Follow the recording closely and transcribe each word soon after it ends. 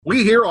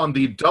We here on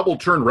the Double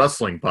Turn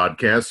Wrestling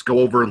podcast go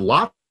over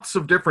lots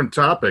of different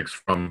topics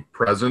from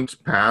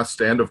present, past,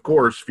 and of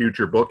course,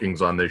 future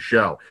bookings on this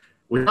show.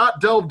 We've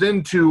not delved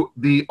into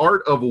the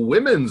art of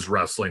women's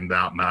wrestling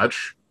that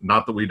much.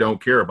 Not that we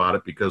don't care about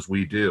it, because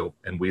we do,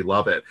 and we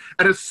love it.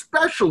 And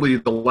especially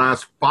the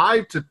last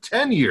 5 to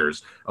 10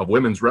 years of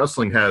women's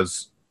wrestling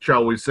has,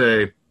 shall we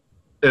say,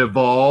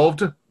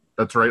 evolved.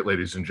 That's right,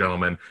 ladies and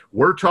gentlemen.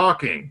 We're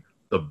talking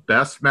the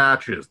best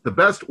matches, the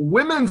best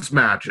women's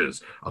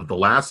matches of the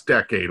last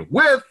decade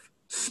with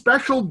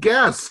special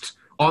guests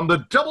on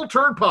the Double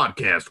Turn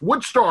podcast,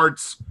 which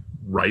starts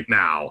right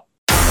now.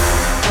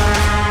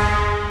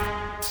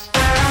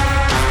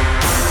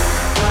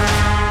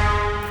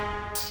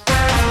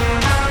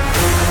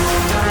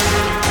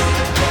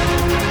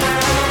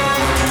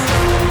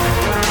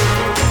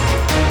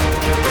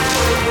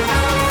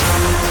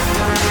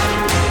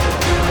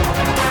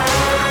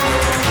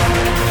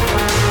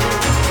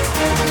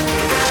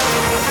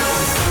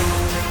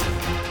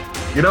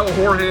 You know,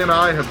 Jorge and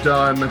I have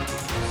done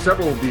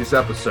several of these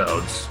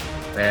episodes,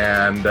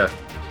 and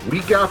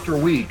week after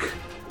week,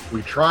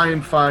 we try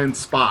and find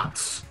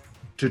spots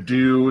to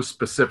do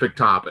specific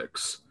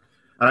topics.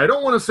 And I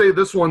don't want to say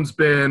this one's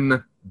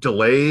been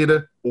delayed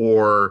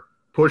or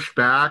pushed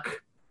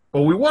back,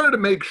 but we wanted to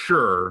make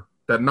sure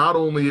that not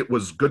only it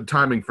was good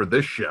timing for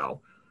this show,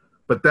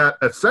 but that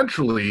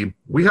essentially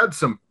we had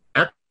some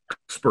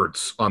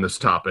experts on this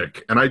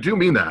topic. And I do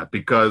mean that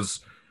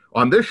because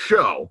on this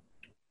show,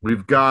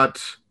 we've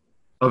got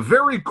a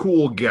very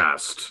cool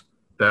guest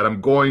that I'm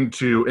going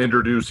to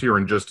introduce here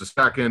in just a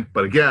second.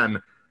 But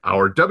again,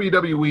 our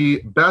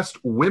WWE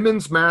best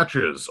women's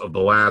matches of the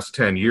last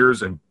 10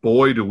 years. And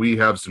boy, do we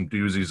have some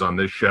doozies on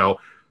this show.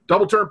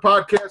 Double Turn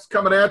Podcast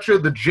coming at you,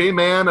 the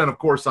J-Man, and of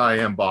course I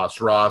am Boss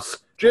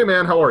Ross.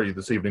 J-Man, how are you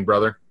this evening,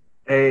 brother?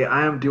 Hey,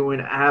 I am doing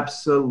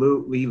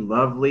absolutely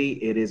lovely.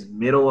 It is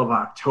middle of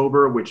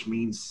October, which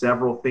means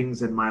several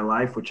things in my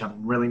life, which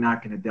I'm really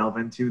not going to delve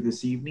into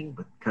this evening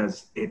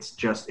because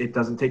it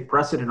doesn't take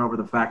precedent over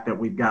the fact that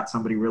we've got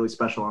somebody really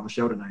special on the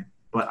show tonight.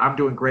 But I'm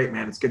doing great,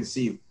 man. It's good to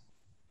see you.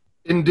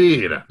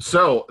 Indeed.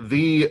 So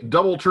the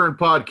Double Turn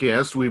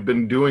Podcast, we've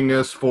been doing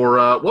this for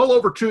well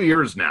over 2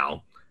 years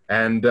now.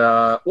 And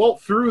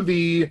through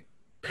the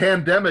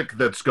pandemic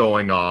that's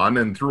going on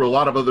and through a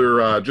lot of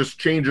other just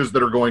changes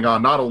that are going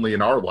on, not only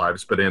in our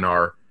lives, but in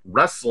our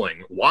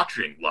wrestling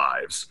watching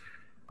lives.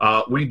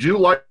 We do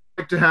like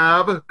to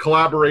have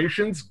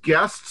collaborations,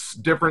 guests,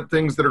 different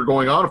things that are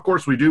going on. Of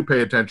course, we do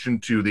pay attention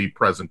to the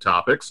present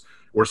topics.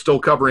 We're still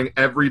covering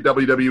every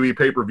WWE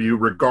pay-per-view,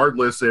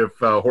 regardless if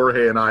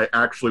Jorge and I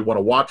actually want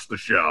to watch the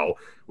show.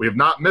 We have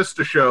not missed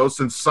a show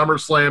since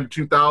SummerSlam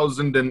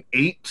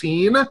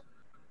 2018.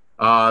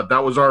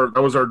 That was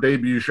our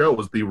debut show,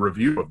 was the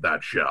review of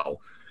that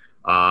show.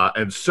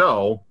 And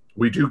so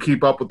we do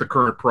keep up with the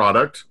current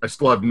product. I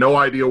still have no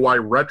idea why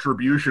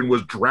Retribution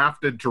was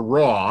drafted to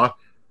Raw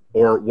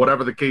or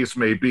whatever the case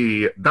may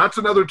be. That's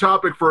another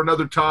topic for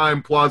another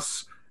time.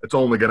 Plus, it's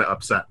only going to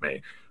upset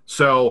me.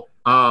 So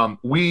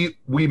we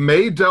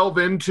may delve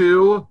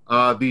into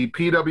the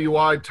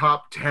PWI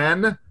Top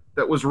 10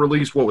 that was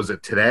released. What was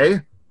it,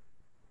 today?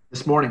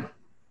 This morning.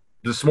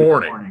 This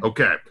morning.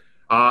 Okay.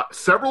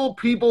 Several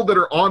people that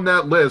are on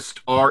that list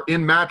are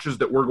in matches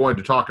that we're going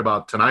to talk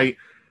about tonight.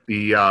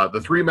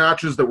 The three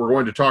matches that we're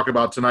going to talk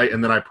about tonight,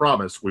 and then I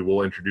promise we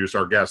will introduce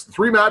our guests. The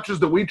three matches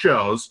that we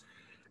chose: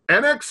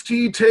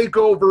 NXT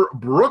Takeover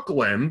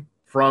Brooklyn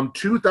from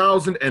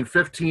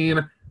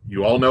 2015.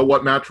 You all know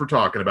what match we're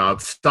talking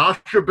about.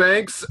 Sasha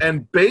Banks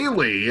and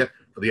Bayley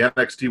for the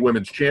NXT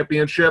Women's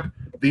Championship.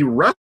 The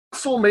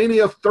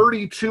WrestleMania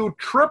 32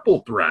 triple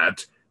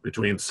threat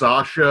between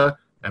Sasha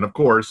and, of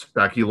course,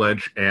 Becky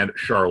Lynch and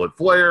Charlotte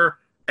Flair.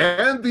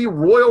 And the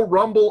Royal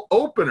Rumble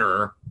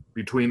opener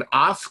between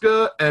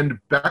Asuka and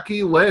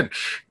Becky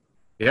Lynch.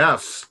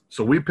 Yes,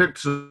 so we picked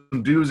some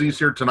doozies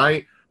here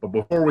tonight. But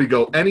before we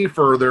go any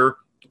further,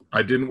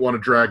 I didn't want to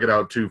drag it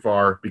out too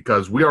far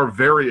because we are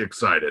very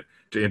excited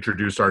to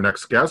introduce our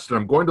next guest. And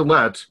I'm going to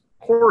let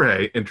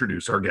Jorge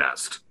introduce our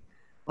guest.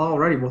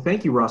 Alrighty, well,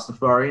 thank you,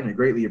 Rastafari, and I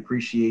greatly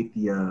appreciate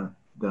the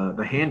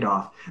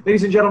handoff.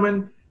 Ladies and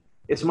gentlemen,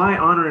 it's my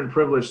honor and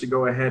privilege to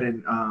go ahead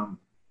and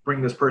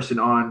bring this person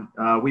on.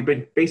 We've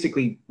been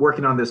basically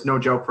working on this, no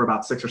joke, for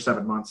about 6 or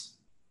 7 months.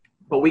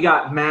 But we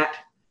got Matt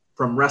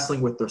from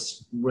Wrestling with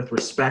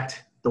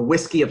Respect, the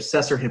whiskey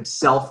obsessor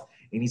himself,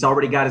 and he's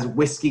already got his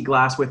whiskey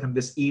glass with him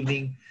this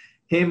evening.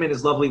 Him and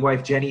his lovely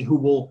wife, Jenny, who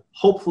will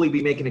hopefully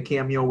be making a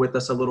cameo with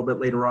us a little bit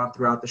later on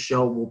throughout the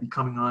show, will be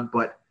coming on.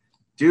 But,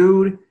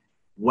 dude,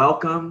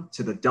 welcome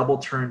to the Double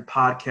Turn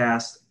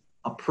Podcast.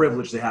 A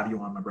privilege to have you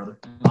on, my brother.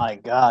 My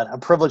God, a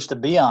privilege to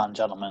be on,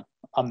 gentlemen.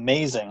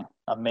 Amazing.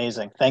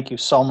 Thank you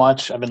so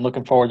much. I've been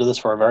looking forward to this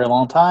for a very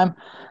long time,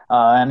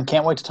 and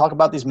can't wait to talk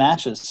about these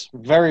matches.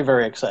 Very,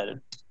 very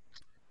excited.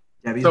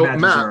 Yeah, these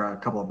matches are a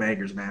couple of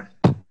bangers, man.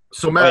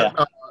 So, Matt,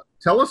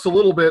 tell us a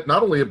little bit,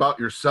 not only about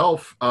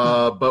yourself,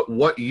 but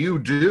what you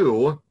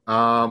do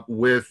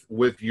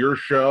with your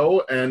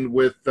show and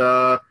with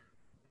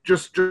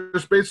just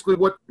basically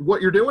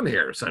what you're doing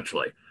here,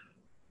 essentially.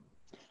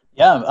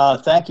 Yeah,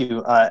 thank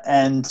you.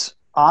 And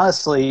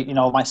honestly,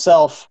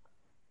 myself,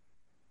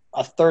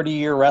 a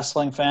 30-year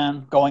wrestling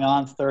fan, going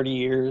on 30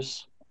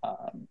 years,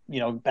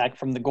 back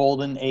from the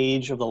golden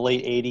age of the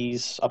late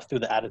 80s up through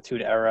the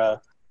Attitude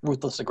Era,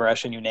 Ruthless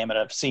Aggression, you name it.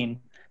 I've seen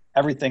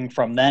everything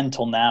from then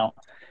till now,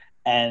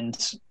 and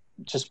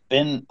just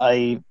been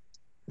a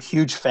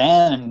huge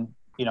fan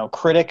and,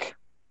 critic,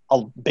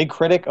 a big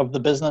critic of the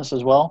business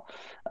as well.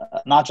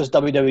 Not just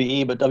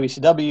WWE, but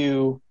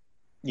WCW,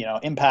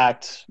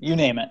 Impact, you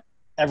name it,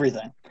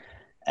 everything.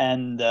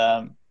 And,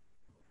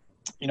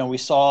 we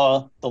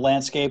saw the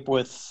landscape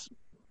with,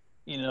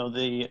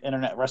 the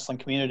internet wrestling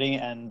community,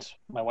 and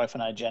my wife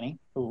and I, Jenny,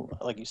 who,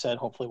 like you said,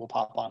 hopefully will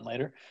pop on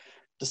later,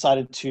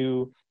 decided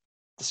to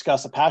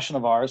discuss a passion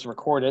of ours,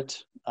 record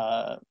it,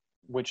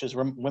 which is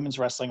women's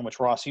wrestling,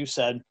 which, Ross, you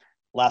said,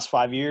 last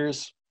 5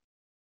 years,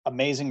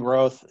 amazing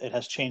growth. It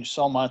has changed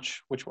so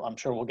much, which I'm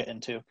sure we'll get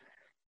into.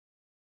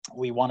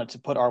 We wanted to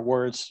put our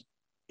words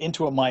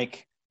into a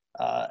mic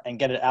and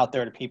get it out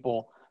there to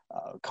people,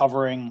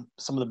 covering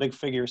some of the big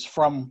figures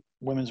from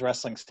women's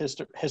wrestling's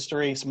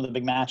history, some of the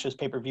big matches,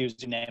 pay-per-views,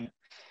 you name it.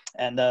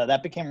 And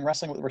that became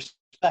Wrestling with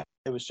Respect.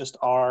 It was just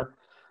our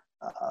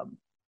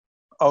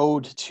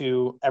ode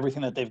to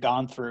everything that they've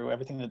gone through,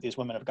 everything that these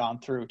women have gone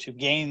through to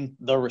gain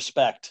the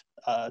respect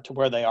to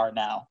where they are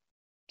now.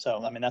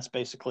 So, that's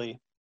basically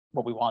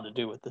what we wanted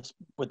to do with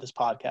this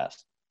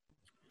podcast.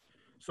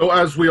 So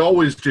as we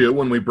always do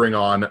when we bring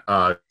on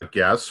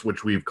guests,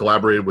 which we've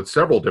collaborated with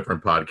several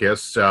different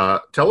podcasts,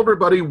 tell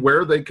everybody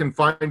where they can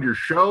find your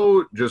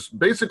show. Just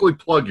basically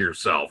plug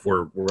yourself.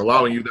 We're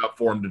allowing you that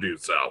forum to do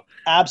so.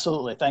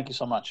 Absolutely. Thank you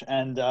so much.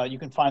 And you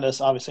can find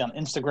us obviously on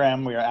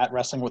Instagram. We are at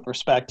Wrestling with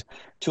Respect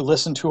to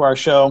listen to our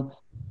show.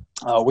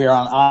 We are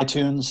on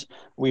iTunes.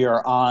 We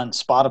are on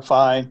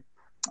Spotify,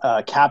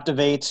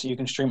 Captivate. You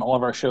can stream all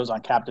of our shows on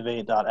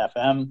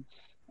captivate.fm.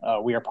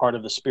 We are part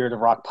of the Spirit of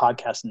Rock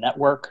Podcast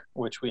Network,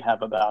 which we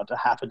have about a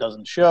half a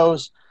dozen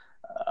shows.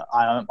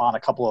 I'm on a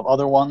couple of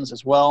other ones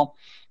as well,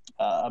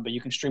 but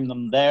you can stream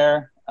them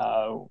there.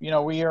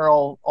 We are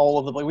all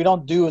over the place. We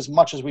don't do as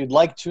much as we'd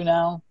like to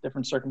now,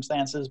 different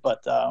circumstances,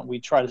 but we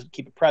try to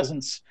keep a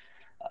presence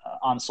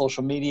on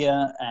social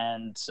media,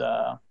 and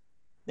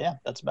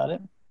that's about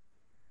it.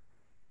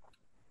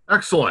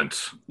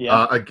 Excellent.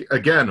 Yeah.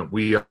 Again,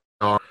 we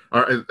are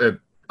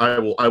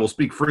I will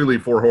speak freely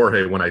for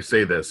Jorge when I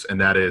say this,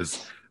 and that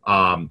is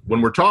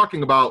when we're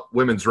talking about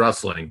women's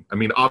wrestling,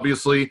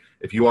 obviously,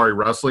 if you are a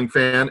wrestling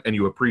fan and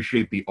you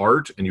appreciate the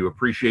art and you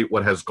appreciate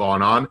what has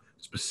gone on,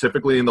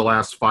 specifically in the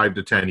last 5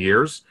 to 10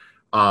 years,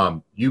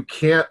 you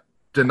can't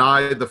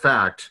deny the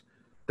fact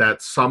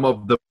that some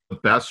of the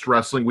best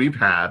wrestling we've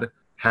had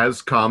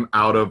has come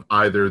out of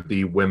either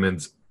the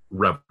women's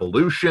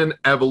revolution,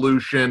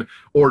 evolution,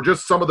 or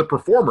just some of the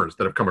performers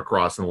that have come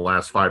across in the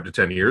last 5 to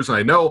 10 years. And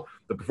I know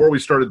that before we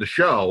started the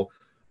show,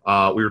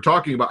 we were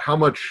talking about how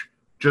much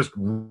just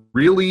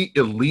really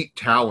elite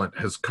talent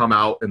has come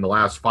out in the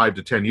last 5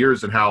 to 10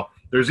 years, and how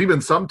there's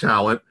even some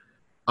talent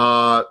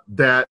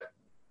that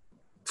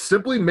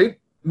simply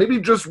maybe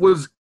just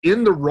was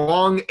in the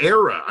wrong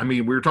era. We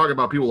were talking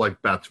about people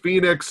like Beth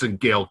Phoenix and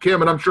Gail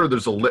Kim, and I'm sure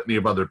there's a litany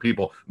of other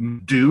people.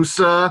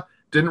 Medusa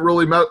didn't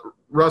really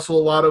wrestle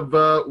a lot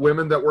of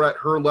women that were at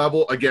her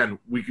level. Again,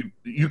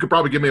 you could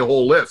probably give me a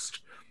whole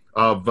list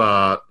of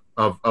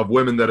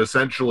women that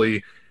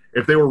essentially,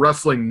 if they were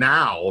wrestling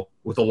now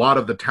with a lot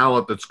of the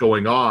talent that's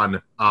going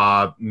on,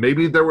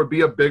 maybe there would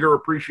be a bigger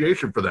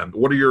appreciation for them.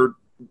 What are your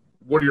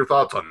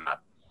thoughts on that?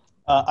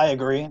 I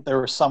agree. There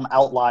were some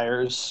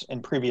outliers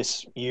in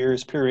previous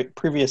years,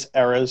 previous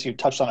eras. You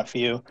touched on a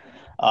few.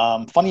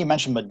 Funny you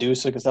mentioned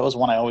Medusa, because that was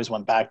one I always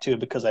went back to,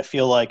 because I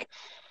feel like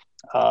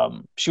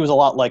she was a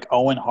lot like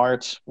Owen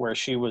Hart, where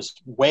she was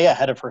way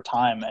ahead of her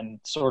time, and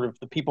sort of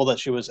the people that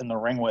she was in the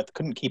ring with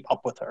couldn't keep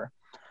up with her.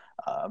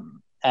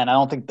 And I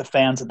don't think the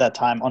fans at that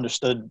time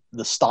understood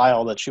the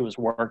style that she was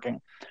working,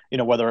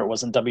 whether it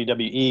was in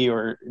WWE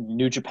or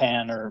New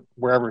Japan or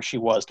wherever she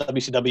was,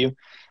 WCW.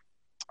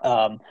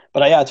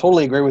 But I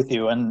totally agree with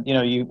you. And,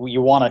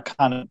 you want to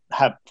kind of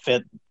have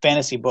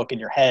fantasy book in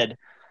your head,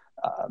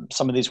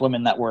 some of these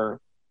women that were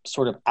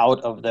sort of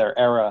out of their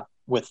era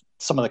with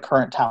some of the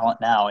current talent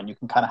now, and you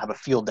can kind of have a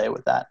field day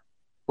with that,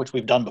 which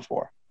we've done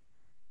before.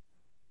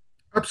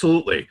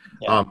 Absolutely.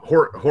 Yeah.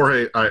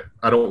 Jorge, I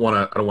don't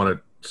want to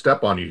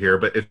step on you here,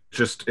 but it's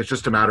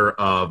just a matter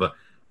of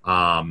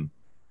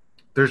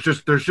there's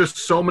just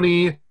so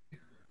many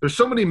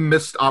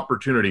missed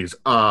opportunities.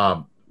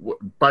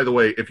 By the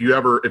way, if you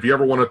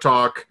ever want to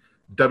talk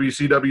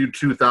WCW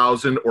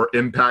 2000 or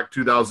Impact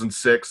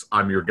 2006,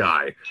 I'm your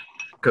guy,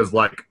 because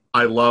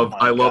I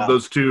love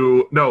those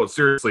two. No,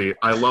 seriously,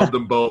 I love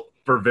them both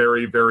for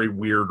very, very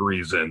weird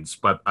reasons,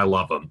 but I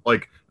love them.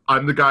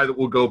 I'm the guy that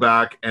will go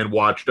back and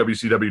watch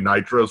WCW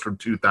Nitros from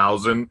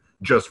 2000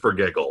 just for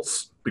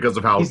giggles, because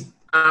of how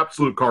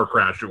absolute car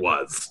crash it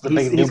was.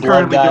 He's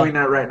currently doing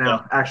that right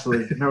now. Yeah.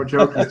 Actually, no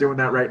joke, he's doing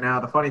that right now.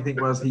 The funny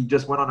thing was he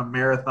just went on a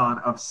marathon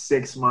of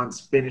 6 months,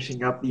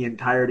 finishing up the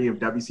entirety of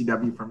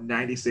WCW from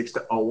 96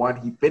 to 01.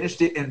 He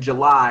finished it in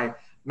July.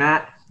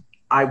 Matt,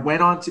 I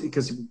went on to,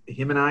 because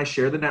him and I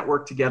share the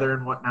network together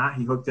and whatnot.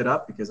 He hooked it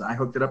up because I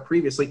hooked it up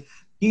previously.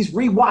 He's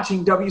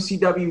rewatching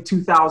WCW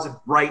 2000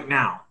 right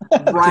now.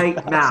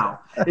 Right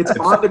now. It's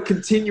on the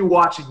continue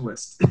watching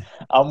list.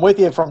 I'm with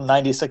you from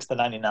 96 to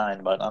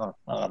 99, but I don't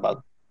know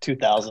about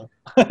 2000.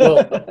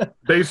 Well,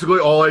 basically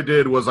all I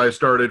did was I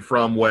started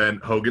from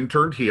when Hogan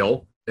turned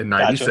heel in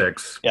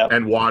 96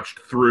 and watched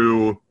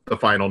through the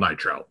final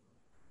Nitro.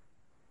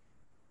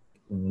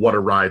 What a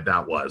ride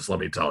that was, let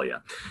me tell you.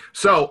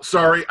 So,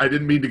 sorry, I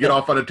didn't mean to get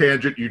off on a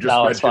tangent. You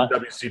just mentioned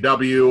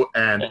WCW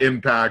and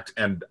Impact,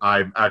 and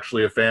I'm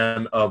actually a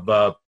fan of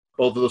both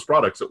of those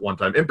products at one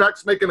time.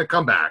 Impact's making a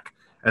comeback,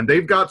 and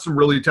they've got some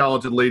really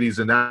talented ladies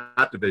in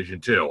that division,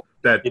 too,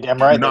 that you're damn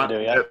right you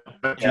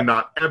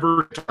not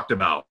ever talked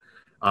about.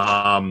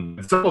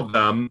 Some of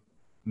them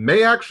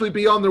may actually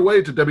be on their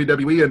way to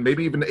WWE and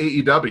maybe even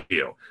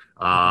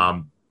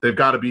AEW. They've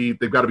got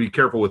to be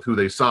careful with who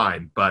they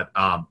sign, but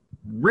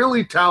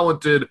really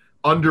talented,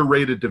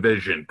 underrated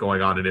division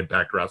going on in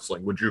Impact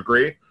Wrestling. Would you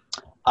agree?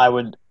 I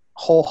would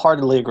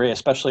wholeheartedly agree,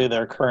 especially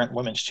their current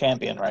women's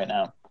champion right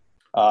now,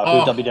 who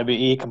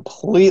WWE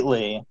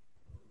completely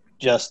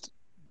just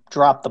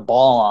dropped the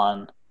ball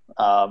on.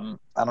 I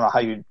don't know how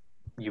you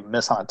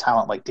miss on a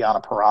talent like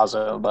Deonna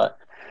Purrazzo, but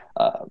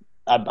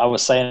I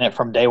was saying it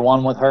from day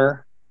one with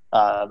her.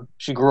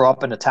 She grew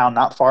up in a town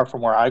not far from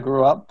where I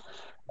grew up,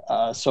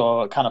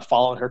 so I kind of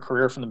followed her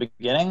career from the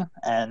beginning,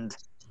 and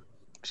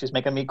she's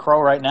making me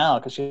crow right now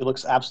because she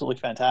looks absolutely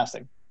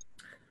fantastic.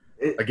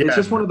 It's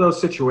just one of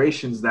those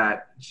situations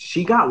that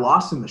she got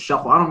lost in the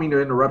shuffle. I don't mean to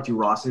interrupt you,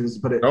 Ross,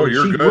 but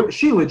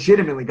she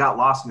legitimately got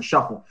lost in the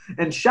shuffle.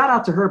 And shout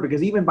out to her,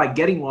 because even by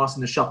getting lost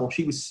in the shuffle,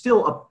 she was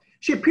still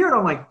she appeared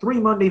on like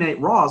 3 Monday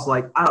Night Raws,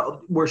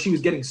 where she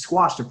was getting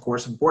squashed, of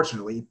course,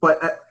 unfortunately.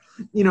 But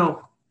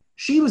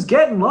she was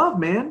getting love,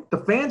 man. The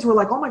fans were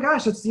like, "Oh my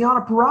gosh, that's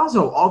Deonna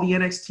Purrazzo." All the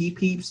NXT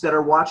peeps that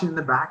are watching in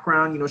the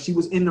background, she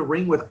was in the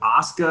ring with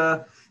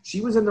Asuka. She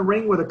was in the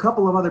ring with a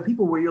couple of other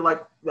people where you're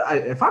like,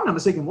 if I'm not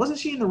mistaken, wasn't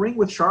she in the ring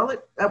with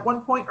Charlotte at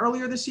one point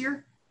earlier this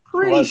year?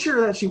 Pretty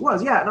sure that she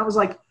was. Yeah, and I was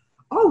like,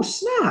 oh,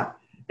 snap.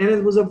 And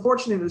it was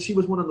unfortunate that she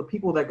was one of the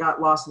people that got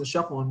lost in the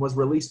shuffle and was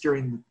released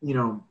during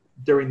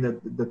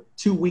the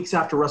 2 weeks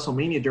after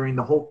WrestleMania, during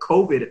the whole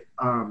COVID,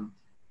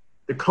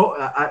 the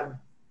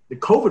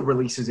COVID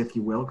releases, if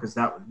you will, because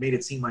that made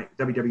it seem like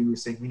WWE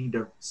was saying we need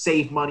to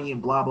save money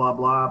and blah, blah,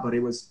 blah. But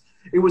it was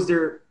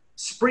their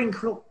spring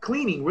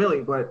cleaning,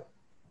 really. But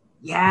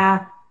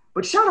yeah,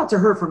 but shout out to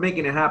her for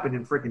making it happen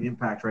in freaking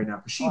Impact right now,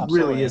 because she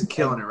really is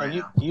killing it right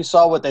now. You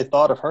saw what they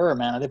thought of her,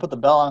 man. They put the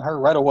bell on her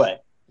right away.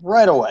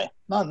 Right away.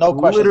 No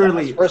question.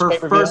 Literally, her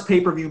first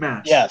pay-per-view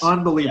match. Yes.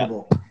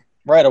 Unbelievable. Yeah.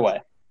 Right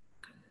away.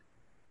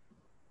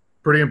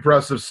 Pretty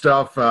impressive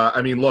stuff. I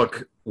mean,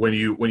 look, when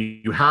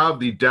you have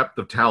the depth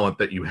of talent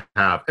that you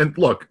have, and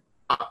look,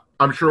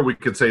 I'm sure we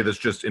could say this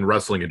just in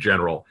wrestling in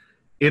general,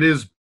 it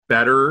is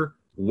better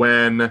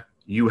when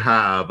you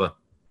have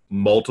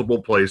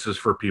multiple places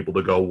for people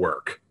to go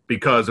work.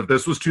 Because if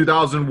this was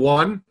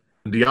 2001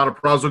 and Deonna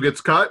Purrazzo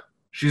gets cut,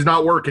 she's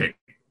not working.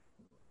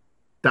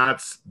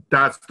 That's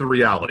the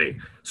reality.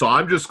 So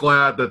I'm just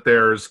glad that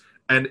there's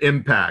an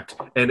Impact,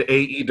 an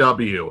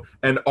AEW,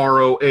 an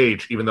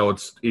ROH, even though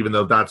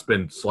that's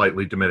been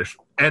slightly diminished.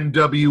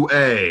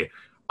 NWA.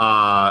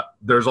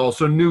 There's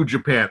also New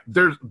Japan.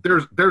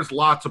 There's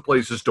lots of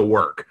places to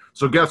work.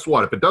 So guess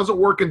what? If it doesn't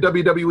work in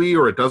WWE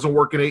or it doesn't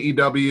work in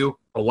AEW,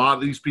 a lot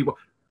of these people,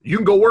 you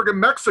can go work in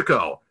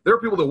Mexico. There are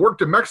people that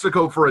worked in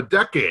Mexico for a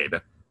decade.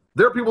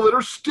 There are people that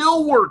are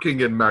still working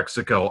in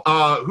Mexico.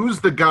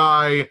 Who's the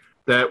guy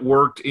that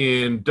worked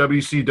in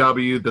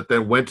WCW that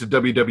then went to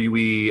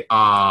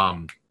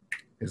WWE?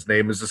 His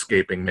name is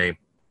escaping me.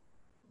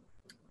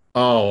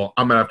 Oh,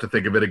 I'm going to have to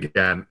think of it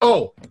again.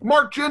 Oh,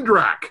 Mark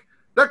Jindrak.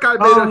 That guy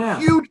made a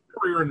huge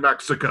career in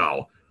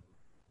Mexico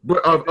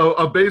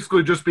of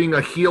basically just being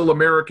a heel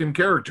American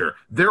character.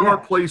 There are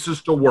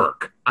places to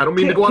work. I don't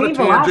mean to go on a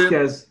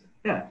tangent.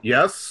 Yeah.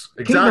 Yes,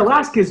 exactly. Cain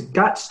Velasquez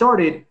got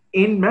started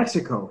in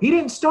Mexico. He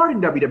didn't start in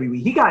WWE.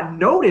 He got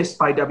noticed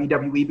by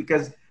WWE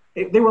because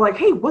they were like,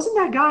 hey, wasn't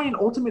that guy an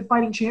Ultimate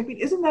Fighting Champion?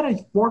 Isn't that a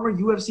former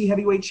UFC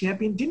heavyweight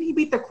champion? Didn't he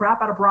beat the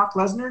crap out of Brock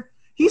Lesnar?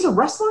 He's a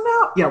wrestler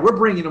now? Yeah, we're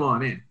bringing him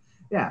on in.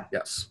 Yeah.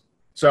 Yes.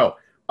 So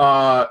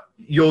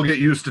you'll get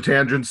used to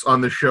tangents on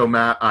this show,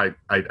 Matt. I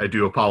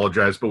do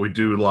apologize, but we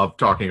do love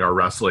talking our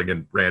wrestling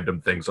and random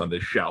things on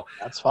this show.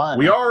 That's fine.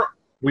 We are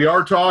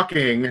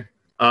talking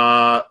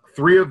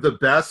 3 of the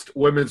best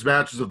women's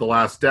matches of the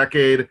last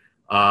decade,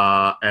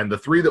 and the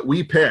 3 that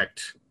we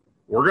picked,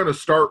 we're going to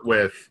start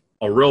with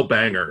a real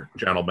banger,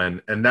 gentlemen,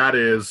 and that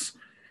is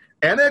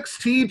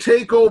NXT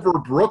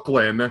TakeOver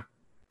Brooklyn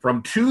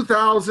from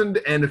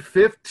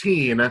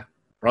 2015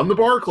 from the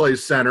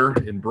Barclays Center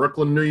in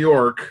Brooklyn, New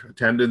York,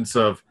 attendance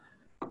of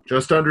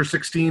just under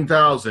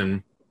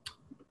 16,000.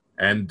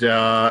 And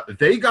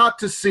they got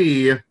to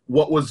see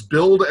what was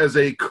billed as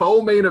a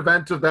co-main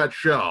event of that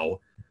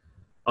show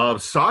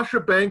of Sasha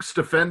Banks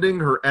defending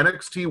her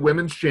NXT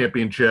Women's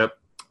Championship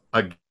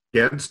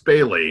against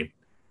Bayley.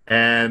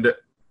 And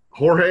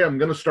Jorge, I'm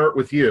going to start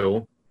with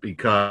you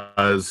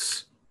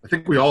because I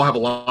think we all have a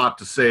lot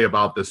to say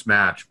about this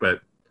match.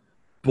 But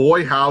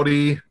boy,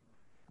 howdy,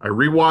 I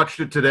rewatched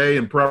it today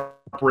in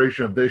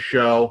preparation of this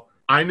show.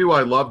 I knew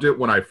I loved it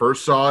when I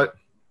first saw it.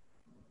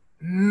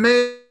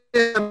 Man,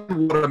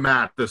 what a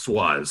match this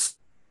was.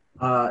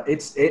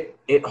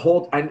 It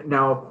holds.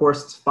 Now, of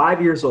course, it's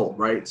 5 years old,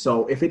 right?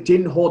 So if it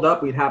didn't hold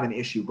up, we'd have an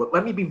issue. But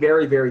let me be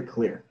very, very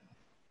clear.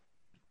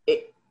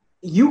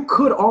 You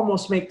could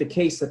almost make the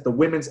case that the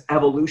women's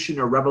evolution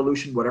or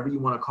revolution, whatever you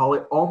want to call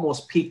it,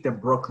 almost peaked in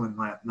Brooklyn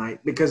last night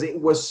because it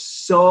was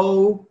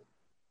so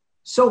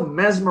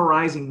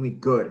mesmerizingly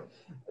good.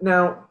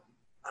 Now,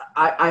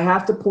 I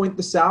have to point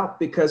this out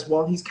because,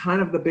 well, he's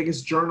kind of the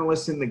biggest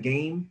journalist in the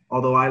game,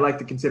 although I like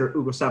to consider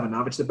Ugo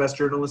Savinovich the best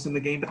journalist in the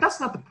game, but that's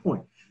not the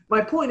point.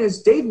 My point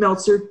is Dave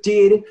Meltzer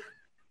did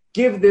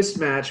give this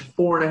match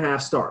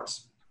 4.5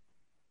 stars.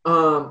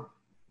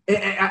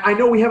 I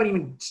know we haven't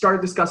even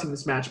started discussing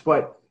this match,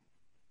 but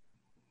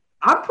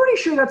I'm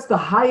pretty sure that's the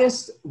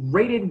highest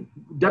rated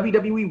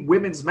WWE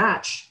women's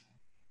match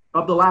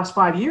of the last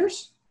 5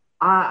 years.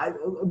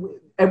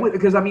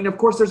 Because, I mean, of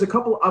course, there's a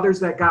couple others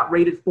that got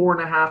rated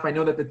 4.5. I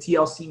know that the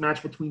TLC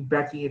match between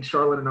Becky and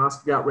Charlotte and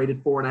Asuka got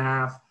rated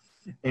 4.5.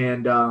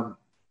 And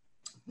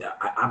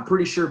I'm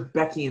pretty sure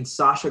Becky and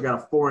Sasha got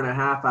a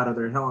 4.5 out of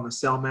their Hell in a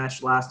Cell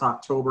match last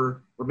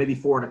October, or maybe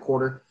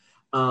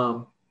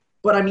 4.25.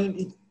 But, I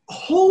mean,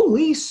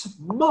 holy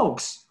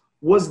smokes,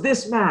 was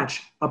this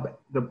match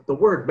the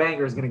word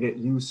banger is going to get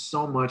used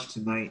so much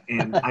tonight,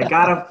 and I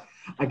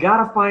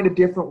gotta find a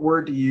different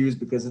word to use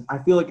because I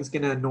feel like it's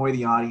going to annoy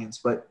the audience.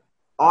 But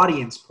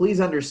audience,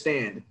 please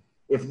understand,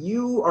 if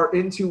you are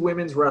into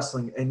women's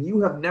wrestling and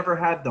you have never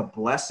had the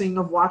blessing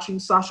of watching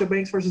Sasha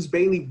Banks versus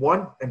Bayley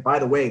one, and by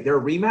the way,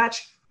 their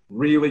rematch,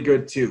 really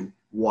good too.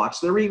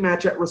 Watch the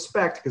rematch at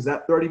Respect because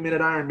that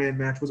 30-minute Iron Man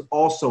match was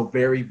also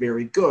very,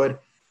 very good.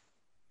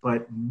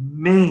 But,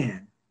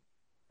 man,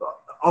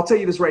 I'll tell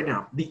you this right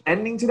now. The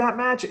ending to that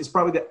match is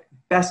probably the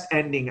best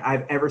ending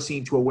I've ever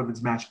seen to a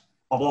women's match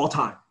of all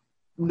time.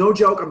 No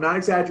joke. I'm not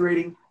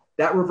exaggerating.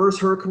 That reverse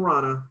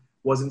Hurricanrana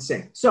was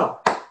insane. So,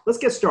 let's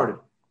get started.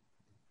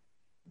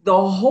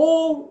 The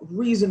whole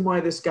reason why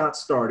this got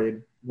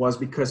started was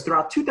because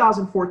throughout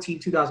 2014,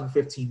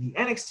 2015, the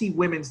NXT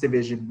women's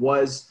division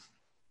was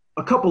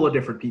a couple of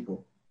different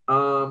people.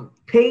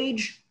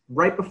 Paige,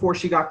 right before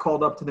she got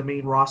called up to the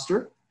main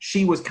roster,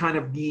 she was kind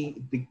of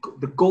the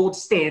gold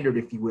standard,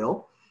 if you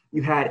will.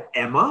 You had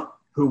Emma,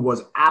 who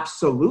was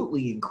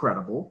absolutely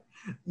incredible.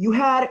 You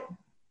had,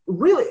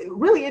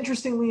 really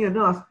interestingly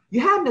enough,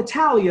 you had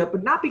Natalya,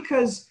 but not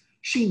because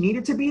she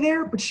needed to be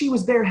there, but she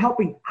was there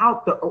helping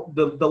out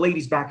the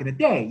ladies back in the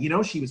day. You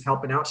know, she was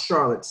helping out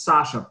Charlotte,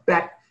 Sasha,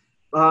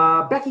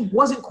 Becky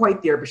wasn't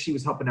quite there, but she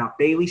was helping out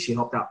Bayley. She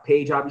helped out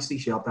Paige, obviously.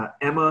 She helped out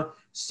Emma.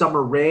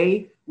 Summer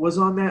Rae was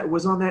on that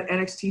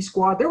NXT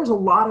squad. There was a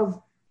lot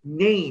of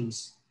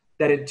names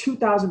that in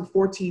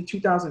 2014,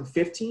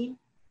 2015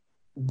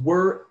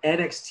 were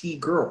NXT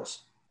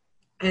girls.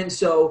 And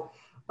so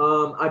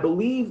I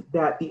believe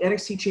that the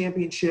NXT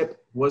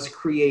Championship was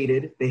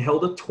created. They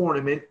held a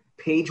tournament.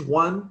 Paige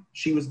won.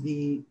 She was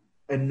the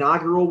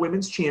inaugural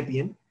women's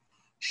champion.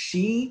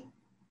 She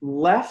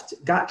left,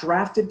 got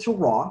drafted to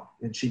Raw,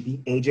 and she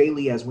beat AJ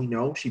Lee, as we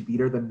know. She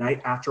beat her the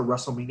night after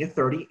WrestleMania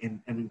 30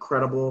 in an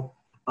incredible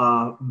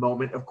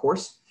moment, of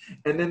course.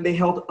 And then they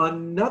held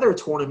another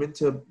tournament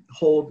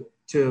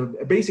to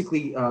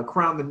basically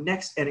crown the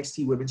next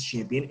NXT Women's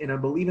Champion. And I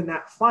believe in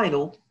that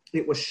final,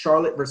 it was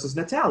Charlotte versus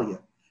Natalya.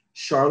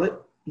 Charlotte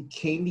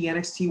became the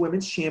NXT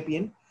Women's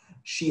Champion.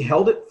 She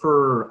held it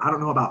for, I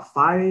don't know, about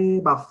 4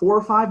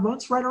 or 5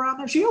 months, right around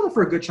there. She held it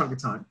for a good chunk of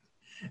time.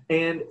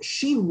 And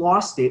she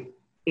lost it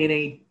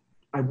in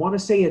I want to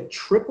say a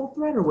triple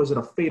threat, or was it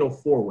a fatal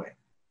four-way?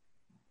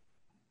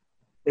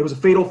 It was a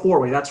fatal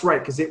four-way. That's right,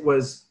 because it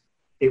was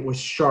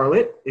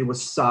Charlotte, it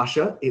was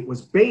Sasha, it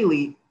was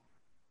Bayley,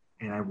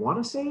 and I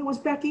want to say it was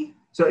Becky.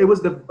 So it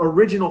was the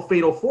original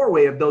fatal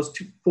four-way of those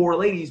four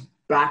ladies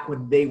back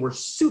when they were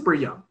super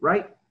young,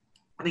 right?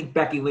 I think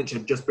Becky Lynch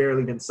had just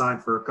barely been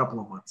signed for a couple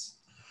of months.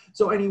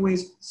 So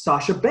anyways,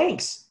 Sasha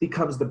Banks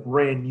becomes the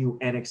brand new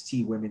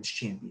NXT Women's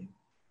Champion.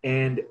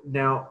 And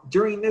now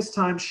during this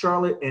time,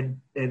 Charlotte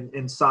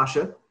and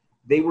Sasha,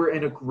 they were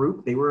in a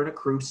group. They were in a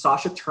crew.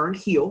 Sasha turned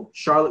heel.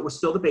 Charlotte was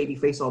still the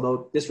babyface,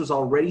 although this was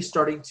already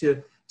starting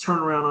to turn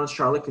around on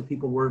Charlotte because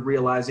people were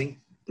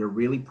realizing they're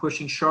really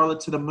pushing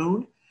Charlotte to the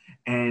moon.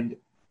 And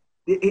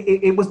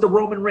it was the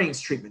Roman Reigns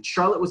treatment.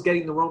 Charlotte was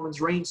getting the Roman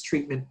Reigns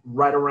treatment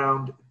right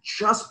around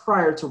just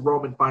prior to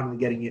Roman finally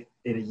getting it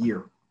in a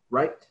year,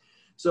 right?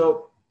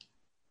 So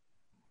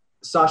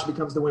Sasha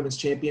becomes the women's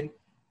champion.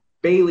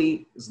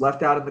 Bayley is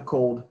left out in the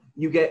cold.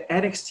 You get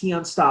NXT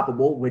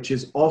Unstoppable, which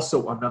is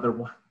also another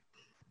one.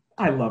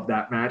 I love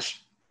that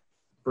match.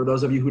 For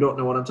those of you who don't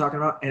know what I'm talking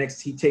about,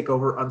 NXT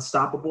TakeOver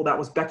Unstoppable. That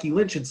was Becky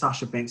Lynch and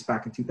Sasha Banks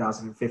back in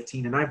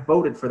 2015, and I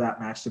voted for that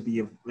match to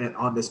be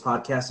on this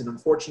podcast. And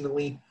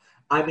unfortunately,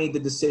 I made the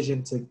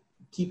decision to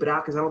keep it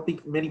out because I don't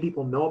think many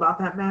people know about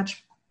that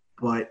match,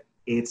 but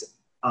it's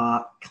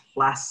a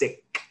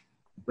classic,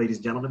 ladies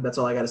and gentlemen. That's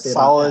all I got to say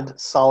about that.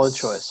 Solid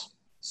choice.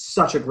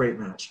 Such a great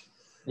match.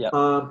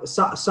 Yeah.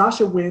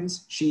 Sasha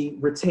wins. She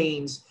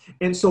retains.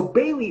 And so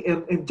Bayley,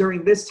 and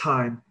during this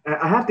time,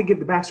 I have to give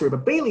the backstory,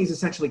 but Bayley is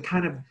essentially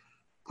kind of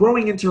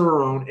growing into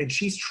her own, and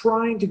she's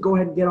trying to go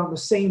ahead and get on the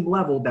same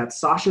level that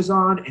Sasha's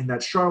on and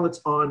that Charlotte's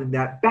on and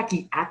that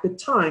Becky at the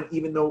time,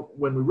 even though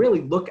when we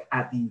really look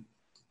at the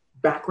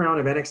background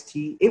of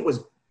NXT, it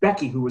was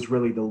Becky who was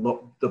really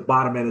the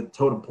bottom end of the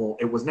totem pole.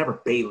 It was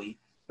never Bayley.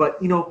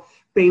 But,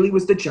 Bayley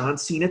was the John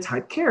Cena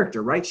type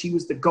character, right? She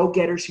was the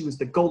go-getter. She was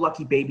the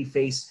go-lucky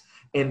babyface.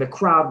 And the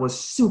crowd was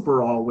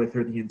super all with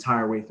her the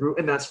entire way through,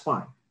 and that's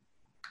fine.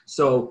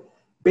 So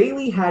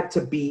Bayley had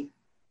to beat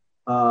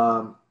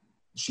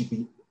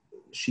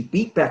she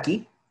beat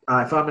Becky.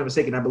 If I'm not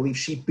mistaken, I believe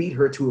she beat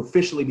her to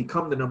officially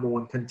become the number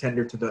one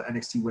contender to the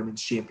NXT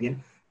Women's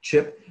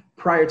Championship.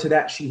 Prior to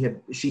that, she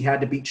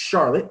had to beat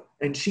Charlotte,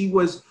 and she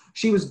was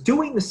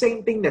doing the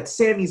same thing that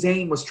Sami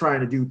Zayn was trying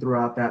to do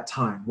throughout that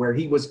time, where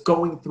he was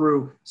going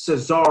through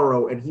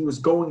Cesaro and he was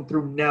going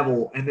through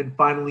Neville, and then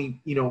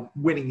finally,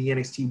 winning the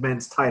NXT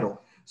Men's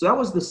title. So that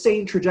was the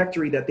same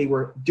trajectory that they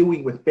were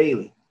doing with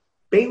Bayley.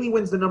 Bayley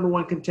wins the number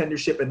one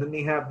contendership, and then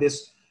they have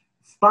this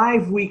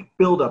 5-week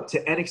buildup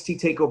to NXT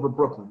TakeOver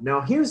Brooklyn.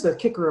 Now, here's the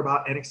kicker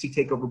about NXT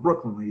TakeOver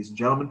Brooklyn, ladies and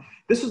gentlemen.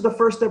 This was the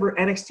first ever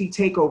NXT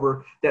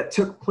TakeOver that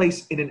took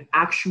place in an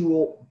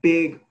actual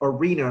big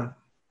arena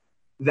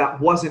that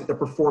wasn't the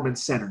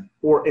Performance Center,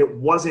 or it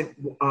wasn't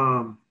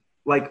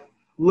like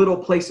little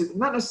places,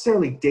 not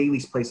necessarily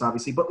Daly's place,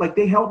 obviously, but like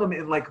they held them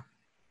in like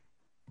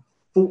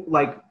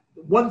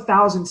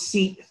 1,000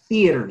 seat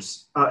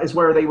theaters is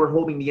where they were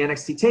holding the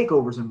NXT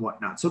takeovers and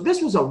whatnot. So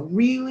this was a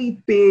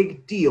really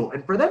big deal.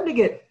 And for them to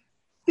get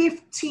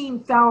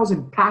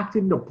 15,000 packed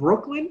into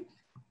Brooklyn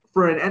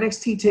for an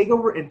NXT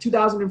takeover in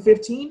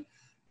 2015,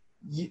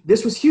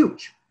 this was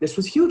huge. This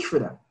was huge for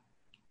them.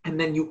 And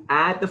then you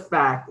add the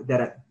fact that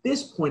at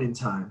this point in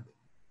time,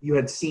 you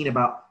had seen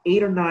about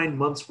 8 or 9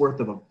 months worth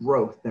of a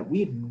growth that we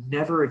had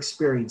never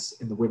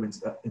experienced in the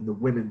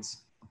women's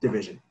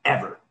division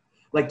ever.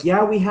 Like,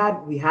 yeah, we had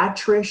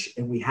Trish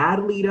and we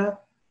had Lita,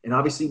 and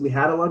obviously we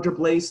had Alundra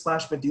Blaze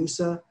 /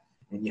 Medusa,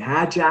 and you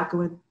had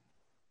Jacqueline.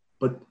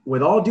 But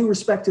with all due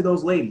respect to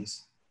those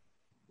ladies,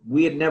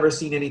 we had never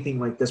seen anything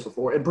like this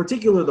before. In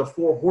particular, the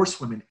 4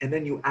 horsewomen, and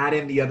then you add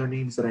in the other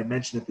names that I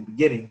mentioned at the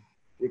beginning,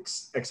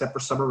 except for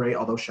Summer Rae.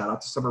 Although shout out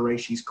to Summer Rae,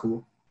 she's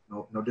cool.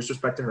 No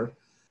disrespect to her,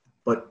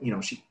 but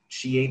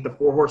she ain't the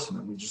 4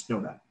 horsewomen. We just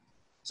know that.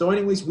 So,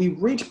 anyways, we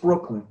reach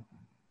Brooklyn.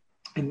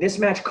 And this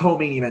match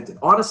co-main evented.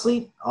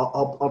 Honestly,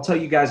 I'll tell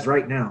you guys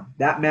right now,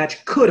 that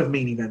match could have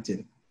main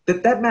evented.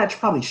 That match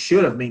probably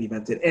should have main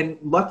evented. And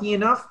lucky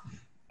enough,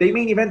 they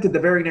main evented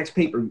the very next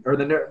or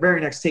the very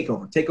next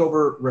takeover.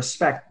 Takeover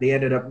Respect. They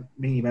ended up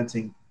main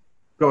eventing.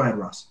 Go ahead,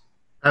 Ross.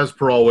 As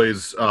per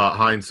always,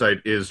 hindsight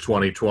is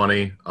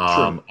 2020.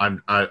 I'm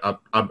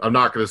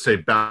not going to say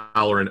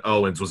Balor and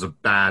Owens was a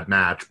bad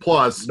match.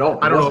 Plus, I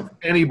don't know if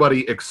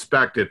anybody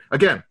expected.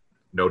 Again,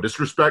 no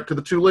disrespect to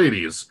the 2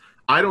 ladies.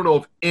 I don't know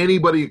if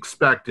anybody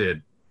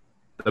expected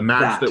the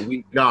match that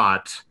we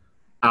got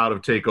out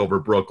of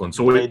TakeOver Brooklyn.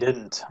 So they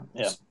didn't.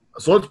 Yeah.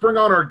 So let's bring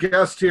on our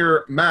guest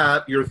here,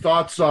 Matt. Your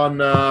thoughts on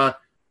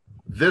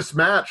this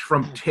match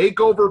from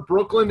TakeOver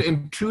Brooklyn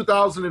in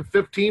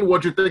 2015?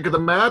 What'd you think of the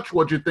match?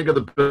 What'd you think of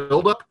the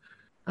build-up?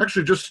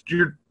 Actually, just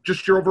your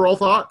overall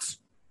thoughts.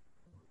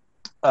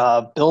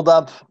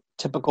 Build-up,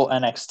 typical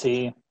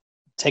NXT,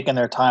 taking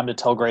their time to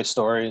tell great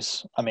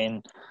stories. I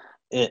mean,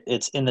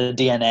 it's in the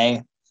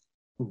DNA.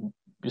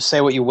 You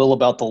say what you will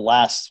about the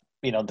last,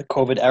 the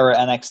COVID era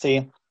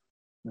NXT.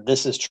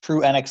 This is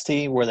true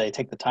NXT where they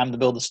take the time to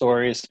build the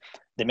stories.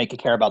 They make you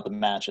care about the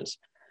matches.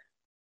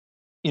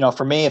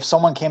 For me, if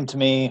someone came to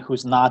me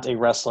who's not a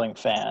wrestling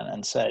fan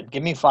and said,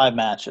 give me 5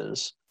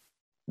 matches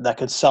that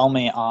could sell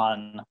me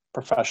on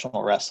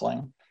professional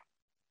wrestling,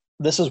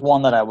 this is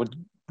one that I would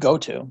go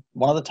to.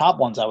 One of the top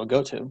ones I would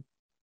go to.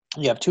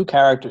 You have 2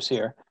 characters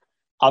here,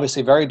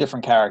 obviously very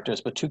different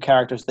characters, but 2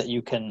 characters that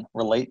you can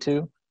relate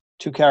to.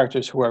 2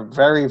 characters who are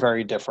very,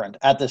 very different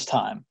at this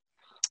time.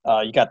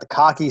 You got the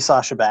cocky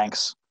Sasha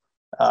Banks.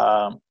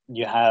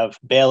 You have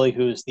Bayley,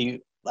 who's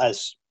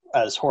as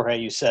Jorge,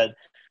 you said,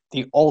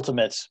 the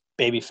ultimate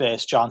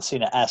babyface, John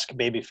Cena-esque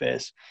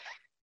babyface.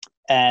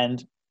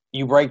 And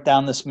you break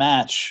down this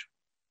match,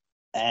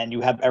 and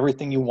you have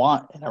everything you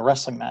want in a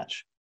wrestling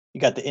match. You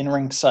got the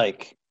in-ring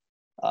psych.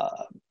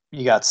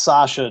 You got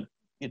Sasha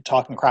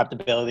talking crap to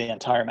Bayley the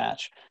entire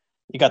match.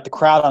 You got the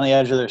crowd on the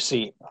edge of their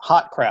seat,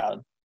 hot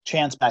crowd.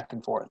 Chants back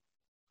and forth.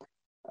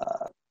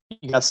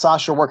 You got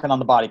Sasha working on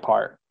the body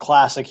part.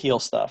 Classic heel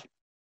stuff.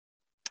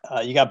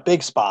 You got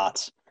big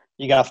spots.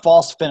 You got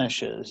false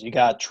finishes. You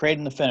got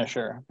trading the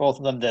finisher. Both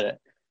of them did it.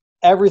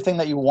 everything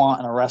that you want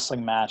in a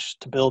wrestling match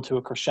to build to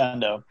a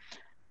crescendo.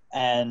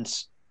 And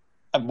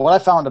what I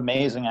found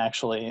amazing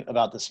actually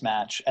about this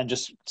match, and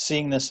just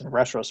seeing this in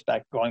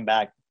retrospect, going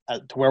back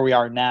to where we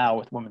are now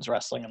with women's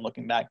wrestling and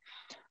looking back,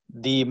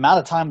 the amount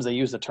of times they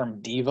use the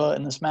term diva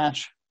in this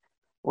match,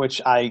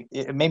 which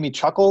it made me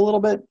chuckle a little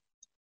bit,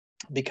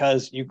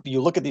 because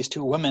you look at these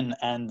two women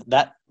and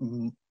that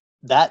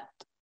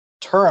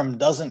term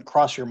doesn't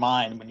cross your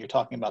mind when you're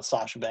talking about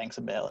Sasha Banks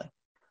and Bayley,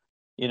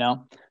 you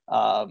know?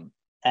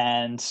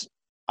 And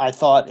I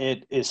thought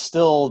it is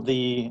still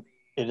the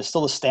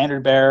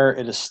standard bearer.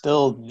 It is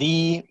still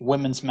the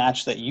women's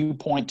match that you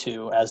point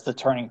to as the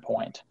turning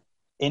point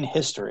in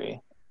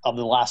history of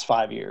the last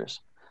 5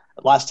 years,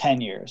 last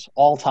 10 years,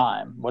 all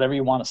time, whatever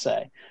you want to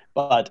say.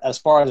 But as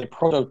far as a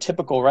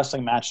prototypical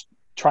wrestling match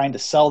trying to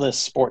sell this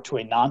sport to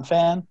a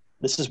non-fan,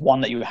 this is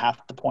one that you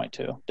have to point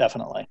to,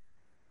 definitely.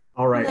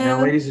 All right. Now,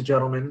 ladies and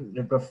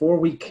gentlemen, before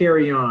we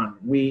carry on,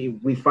 we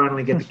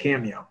finally get the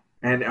cameo.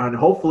 And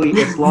hopefully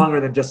it's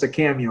longer than just a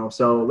cameo.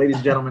 So, ladies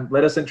and gentlemen,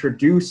 let us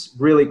introduce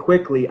really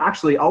quickly.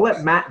 Actually, I'll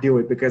let Matt do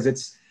it because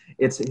it's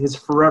his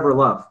forever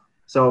love.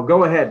 So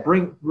go ahead,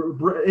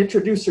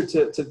 introduce her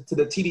to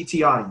the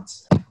TDT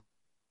audience.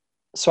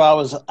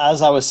 So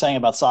as I was saying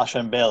about Sasha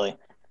and Bayley.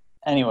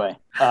 Anyway,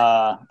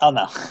 oh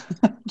no.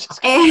 Just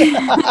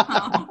I'm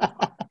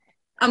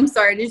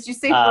sorry. Did you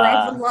say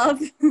forever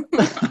love?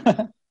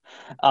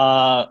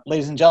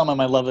 Ladies and gentlemen,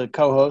 my beloved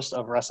co-host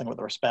of Wrestling with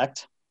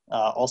Respect,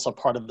 also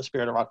part of the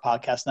Spirit of Rock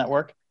podcast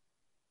network,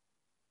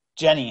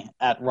 Jenny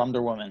at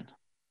Wonder Woman.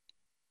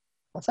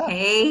 What's up?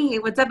 Hey,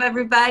 what's up,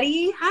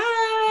 everybody?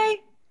 Hi.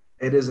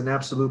 It is an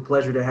absolute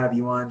pleasure to have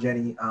you on,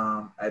 Jenny.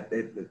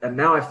 And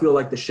now I feel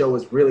like the show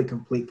is really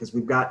complete because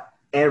we've got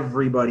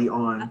everybody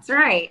on. That's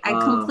right. I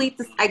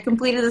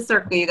completed the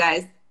circle, you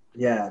guys.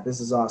 Yeah, this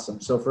is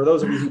awesome. So for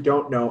those of you who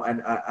don't know,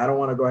 and I don't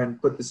want to go ahead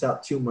and put this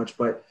out too much,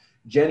 but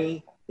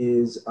Jenny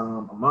is a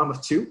mom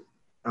of two.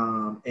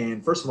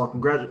 And first of all,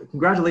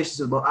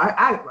 congratulations.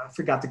 I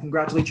forgot to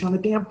congratulate you on the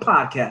damn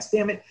podcast.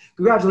 Damn it.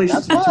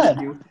 Congratulations to the two of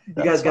you.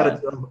 You guys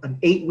got an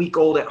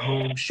 8-week-old at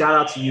home. Shout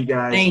out to you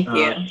guys. Thank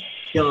you.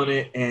 Killing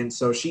it. And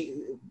so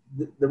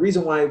the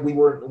reason why we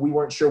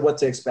weren't sure what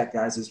to expect,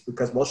 guys, is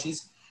because, well,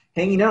 she's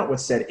hanging out with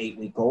said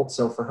 8-week-old.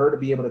 So for her to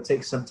be able to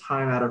take some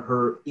time out of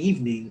her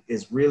evening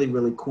is really,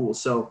 really cool.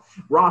 So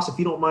Ross, if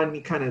you don't mind me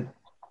kind of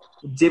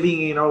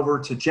divvying it over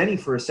to Jenny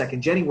for a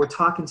second. Jenny, we're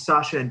talking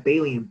Sasha and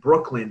Bayley in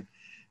Brooklyn.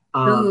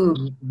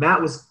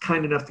 Matt was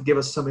kind enough to give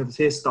us some of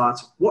his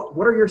thoughts.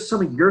 What are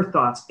some of your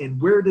thoughts,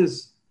 and where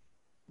does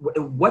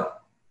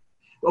what?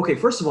 Okay,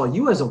 first of all,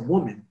 you as a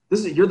woman,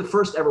 you're the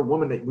first ever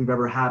woman that we've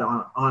ever had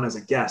on as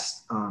a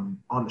guest on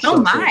the show.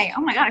 Oh my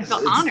God, I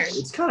feel honored.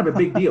 It's kind of a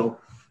big deal.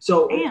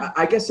 So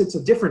I guess it's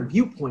a different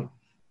viewpoint.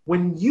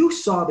 When you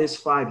saw this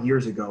 5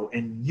 years ago,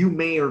 and you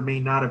may or may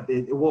not have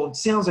been, well, it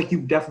sounds like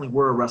you definitely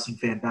were a wrestling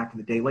fan back in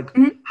the day. Like,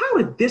 how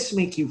did this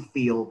make you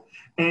feel?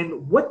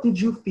 And what did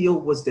you feel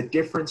was the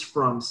difference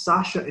from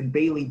Sasha and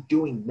Bayley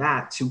doing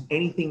that to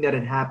anything that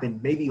had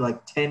happened maybe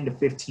like 10 to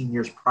 15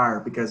 years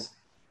prior? Because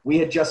we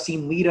had just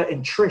seen Lita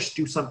and Trish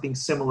do something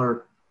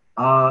similar.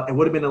 It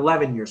would have been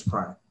 11 years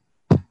prior.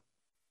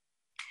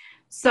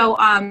 So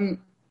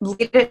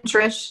Lita and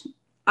Trish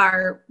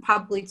are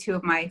probably two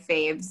of my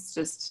faves.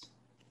 Just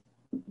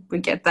we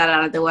get that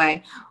out of the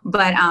way.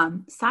 But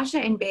Sasha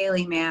and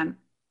Bayley, man,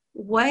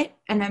 what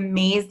an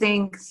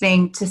amazing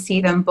thing to see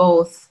them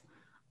both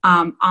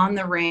on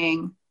the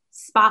ring,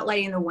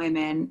 spotlighting the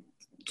women,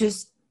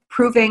 just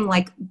proving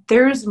like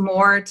there's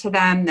more to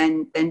them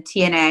than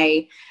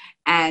TNA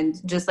and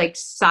just like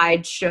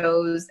side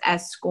shows,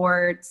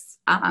 escorts,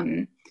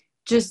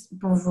 just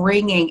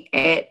bringing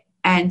it.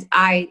 And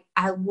I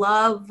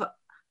love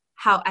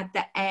how at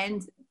the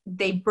end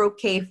they broke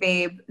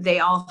kayfabe. They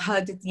all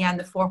hugged at the end,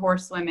 the 4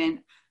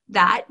 horsewomen.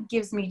 That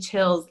gives me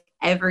chills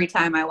every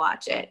time I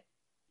watch it.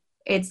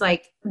 It's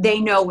like they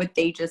know what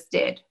they just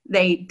did.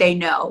 They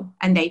know,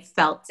 and they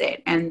felt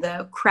it. And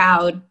the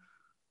crowd,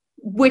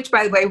 which,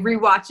 by the way,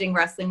 rewatching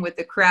wrestling with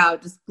the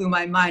crowd just blew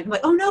my mind. I'm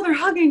like, oh no, they're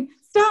hugging.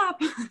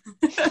 Stop. Don't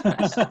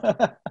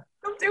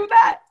do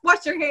that.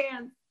 Wash your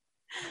hands.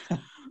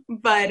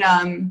 But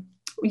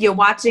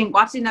watching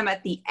them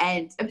at the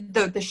end,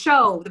 the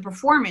show, the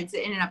performance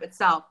in and of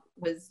itself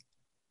was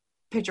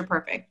picture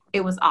perfect. It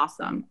was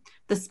awesome.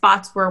 The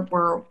spots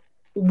were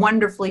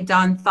wonderfully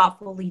done,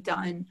 thoughtfully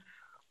done.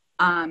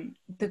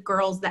 The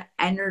girls, the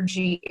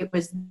energy, it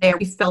was there.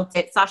 We felt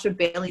it. Sasha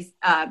Banks'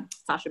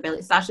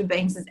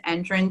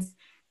 entrance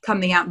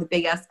coming out in the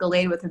big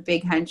Escalade with her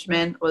big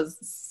henchman was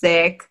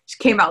sick. She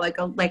came out like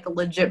a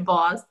legit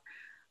boss.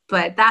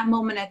 But that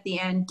moment at the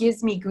end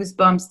gives me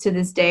goosebumps to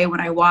this day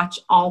when I watch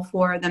all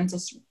 4 of them,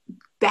 just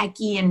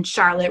Becky and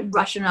Charlotte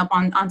rushing up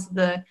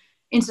into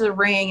the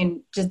ring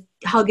and just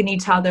hugging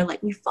each other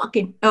like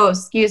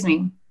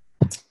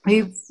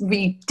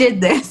we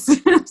did this.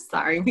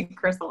 Sorry, we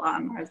curse a lot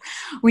on ours.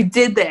 We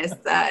did this.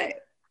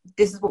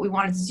 This is what we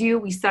wanted to do.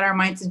 We set our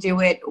mind to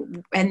do it.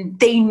 And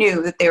they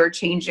knew that they were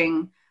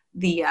changing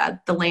the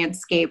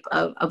landscape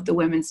of the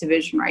women's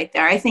division right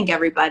there. I think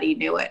everybody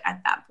knew it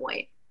at that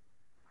point.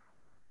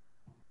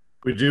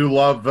 We do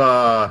love,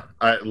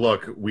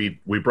 look, we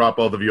brought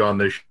both of you on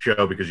this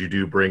show because you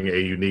do bring a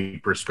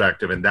unique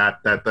perspective, and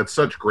that's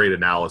such great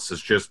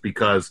analysis, just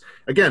because,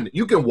 again,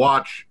 you can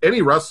watch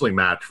any wrestling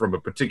match from a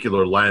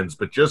particular lens,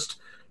 but just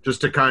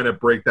to kind of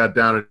break that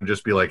down and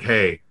just be like,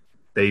 hey,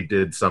 they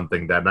did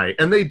something that night.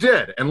 And they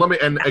did. And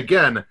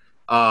again,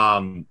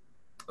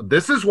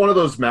 this is one of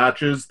those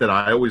matches that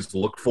I always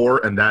look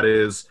for, and that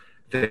is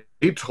they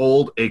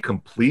told a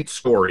complete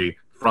story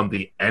from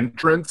the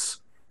entrance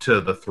to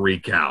the 3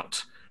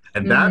 count.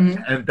 And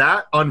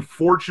that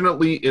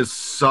unfortunately is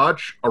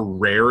such a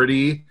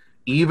rarity,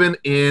 even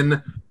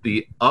in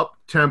the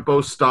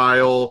up-tempo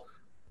style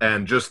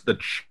and just the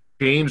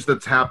change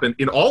that's happened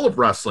in all of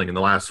wrestling in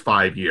the last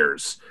 5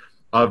 years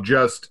of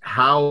just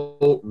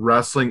how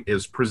wrestling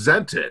is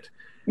presented.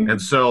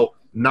 And so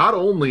not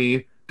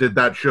only did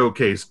that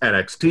showcase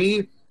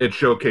NXT, it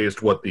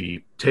showcased what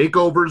the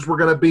takeovers were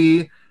going to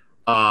be.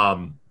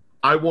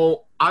 I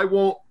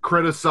won't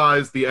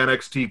criticize the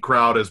NXT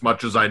crowd as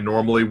much as I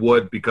normally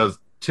would, because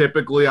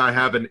typically I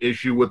have an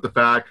issue with the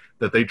fact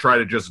that they try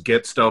to just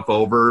get stuff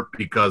over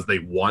because they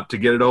want to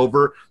get it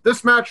over.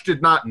 This match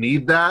did not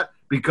need that,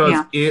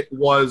 because it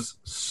was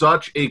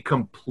such a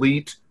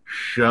complete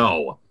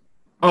show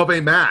of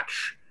a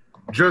match.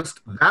 Just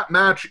that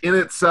match in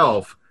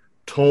itself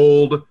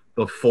told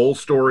the full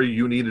story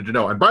you needed to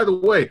know. And by the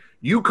way,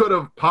 you could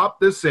have popped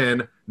this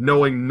in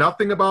knowing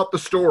nothing about the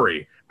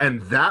story,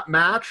 and that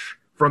match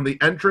from the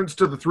entrance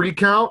to the 3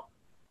 count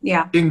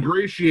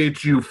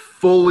ingratiates you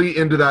fully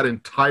into that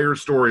entire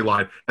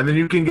storyline. And then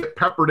you can get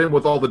peppered in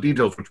with all the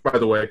details, which, by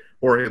the way,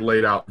 Jorge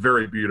laid out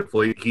very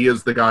beautifully. He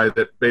is the guy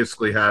that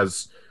basically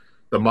has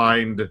the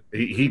mind.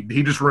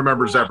 He just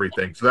remembers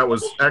everything. So that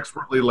was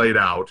expertly laid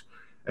out.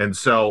 And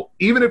so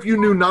even if you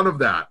knew none of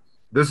that,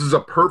 this is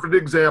a perfect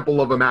example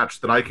of a match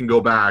that I can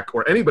go back,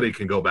 or anybody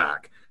can go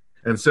back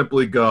and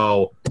simply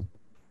go,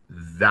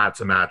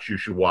 that's a match you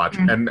should watch.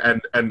 And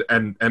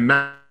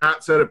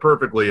Matt said it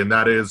perfectly, and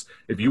that is,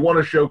 if you want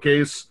to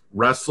showcase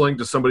wrestling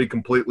to somebody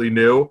completely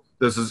new,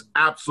 this is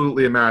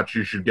absolutely a match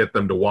you should get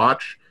them to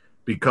watch,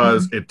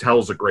 because it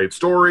tells a great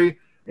story.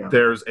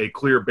 There's a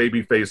clear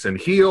babyface and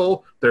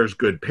heel. There's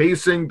good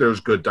pacing. There's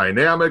good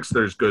dynamics.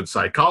 There's good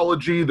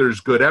psychology. There's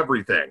good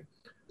everything.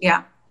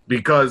 Yeah.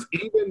 Because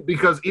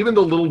even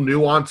the little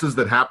nuances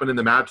that happen in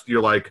the match,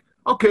 you're like,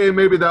 okay,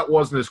 maybe that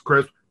wasn't as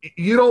crisp.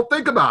 You don't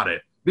think about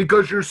it,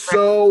 because you're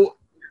so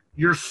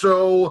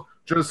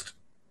just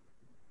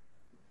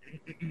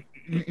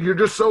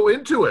so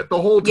into it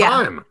the whole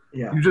time.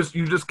 Yeah. You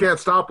just can't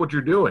stop what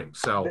you're doing.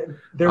 So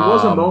there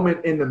was a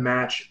moment in the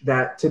match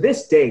that, to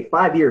this day,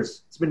 5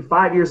 years. It's been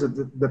 5 years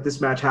that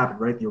this match happened,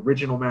 right? The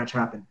original match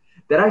happened.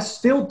 That I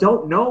still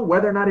don't know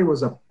whether or not it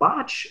was a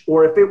botch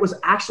or if it was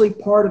actually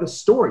part of the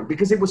story,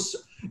 because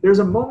there's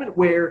a moment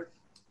where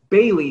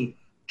Bayley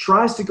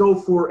tries to go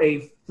for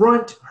a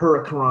front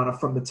hurricanrana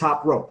from the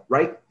top rope,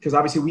 right? Because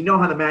obviously we know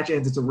how the match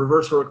ends. It's a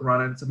reverse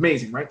hurricanrana, and it's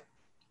amazing, right?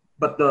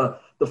 But the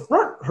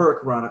front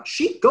hurricanrana,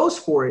 she goes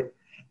for it,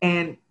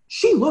 and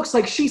she looks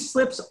like she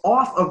slips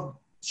off of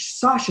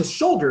Sasha's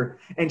shoulder,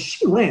 and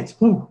she lands.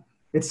 Whew.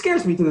 It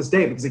scares me to this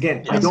day, because,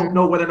 again, I don't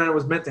know whether or not it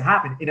was meant to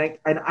happen.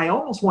 And I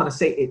almost want to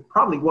say it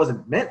probably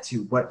wasn't meant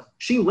to, but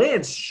she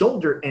lands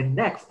shoulder and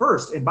neck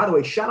first. And by the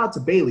way, shout out to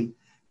Bayley,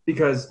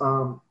 because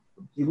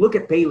you look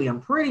at Bayley,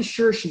 I'm pretty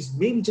sure she's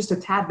maybe just a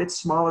tad bit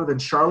smaller than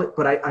Charlotte.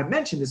 But I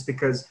mentioned this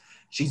because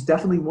she's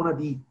definitely one of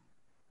the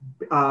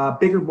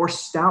bigger, more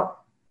stout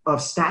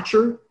of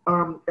stature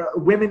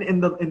women in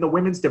the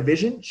women's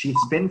division. She's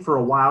been for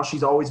a while. She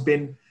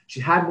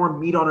had more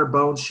meat on her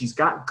bones. She's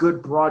got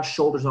good broad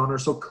shoulders on her.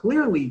 So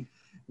clearly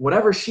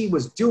whatever she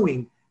was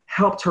doing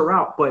helped her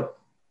out. But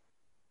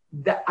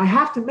I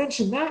have to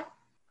mention that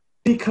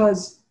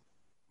because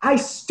I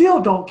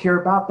still don't care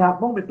about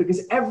that moment,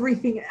 because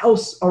everything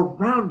else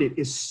around it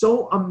is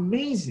so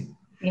amazing.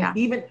 Yeah.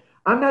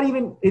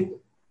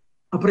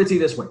 I'll put it to you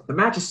this way. The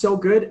match is so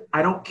good,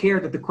 I don't care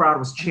that the crowd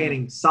was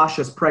chanting,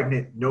 Sasha's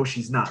pregnant, no,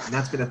 she's not. And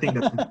that's been a thing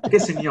that's been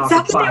pissing me off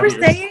for 5 years.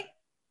 Saying?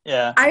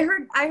 Yeah. I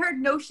heard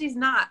no, she's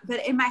not.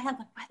 But in my head,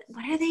 like,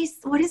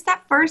 what is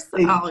that first?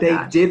 They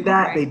did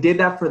that. Right. They did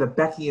that for the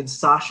Becky and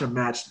Sasha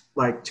match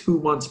like 2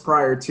 months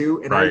prior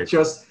to. And right.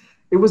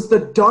 It was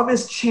the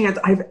dumbest chant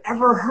I've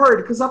ever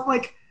heard, because I'm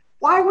like,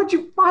 why would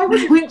you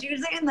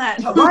say that?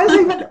 Why is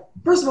it even,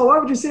 first of all, why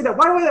would you say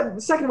that?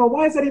 Second of all,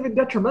 why is that even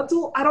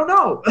detrimental? I don't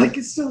know. Like,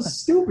 it's so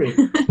stupid.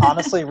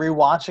 Honestly,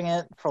 rewatching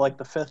it for like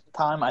the 5th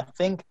time, I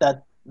think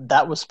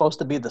that was supposed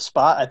to be the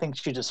spot. I think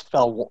she just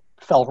fell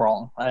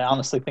wrong. I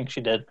honestly think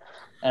she did,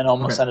 and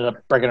almost ended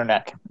up breaking her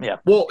neck. Yeah.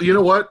 Well, you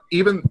know what?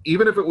 Even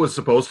if it was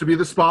supposed to be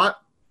the spot,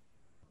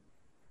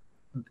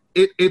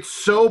 it's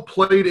so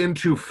played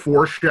into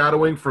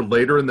foreshadowing for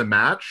later in the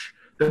match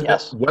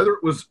that whether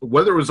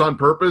it was on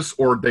purpose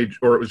or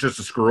it was just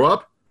a screw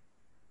up,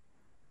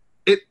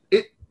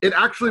 it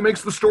actually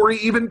makes the story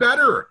even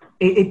better.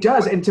 It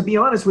does, and to be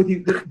honest with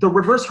you, the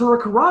reverse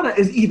hurricanrana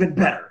is even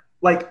better.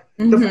 Like,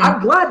 Mhm.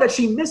 I'm glad that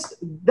she missed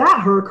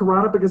that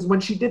hurricanrana, because when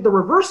she did the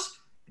reverse,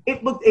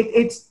 it looked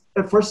it's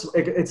at first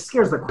it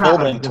scares the crap out of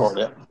me. Building toward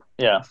it.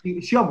 Yeah.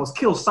 She almost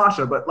kills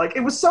Sasha, but like, it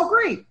was so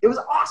great. It was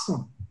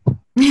awesome.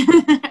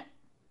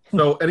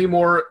 So any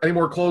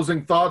more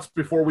closing thoughts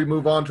before we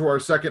move on to our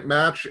second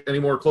match? Any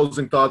more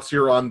closing thoughts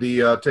here on the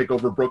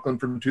Takeover Brooklyn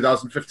from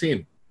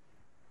 2015?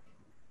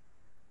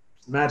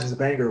 The match is a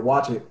banger.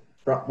 Watch it.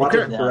 Watch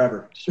it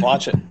forever. Just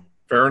watch it.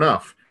 Fair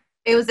enough.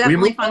 It was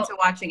definitely fun to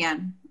watch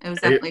again.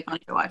 And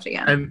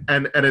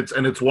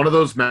it's one of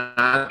those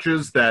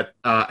matches that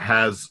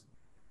has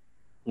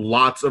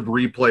lots of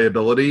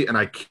replayability, and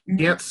I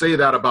can't say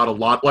that about a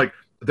lot. Like,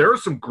 there are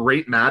some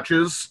great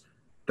matches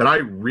that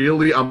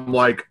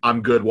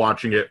I'm good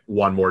watching it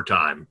one more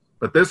time.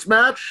 But this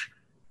match,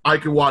 I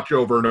can watch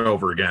over and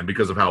over again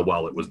because of how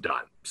well it was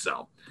done.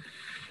 So,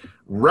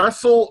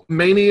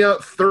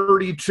 WrestleMania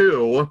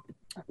 32,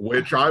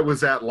 which I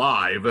was at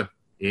live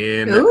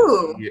in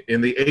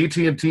the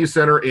AT&T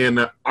Center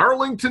in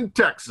Arlington,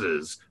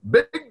 Texas.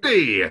 Big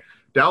D.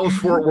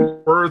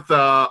 Dallas-Fort Worth,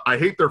 I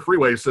hate their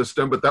freeway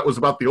system, but that was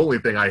about the only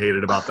thing I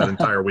hated about that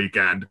entire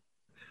weekend.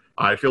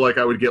 I feel like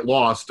I would get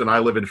lost, and I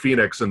live in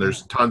Phoenix, and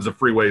there's tons of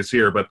freeways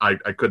here, but I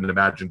couldn't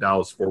imagine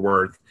Dallas-Fort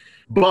Worth.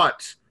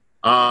 But,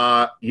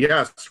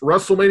 yes,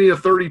 WrestleMania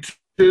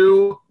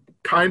 32,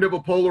 kind of a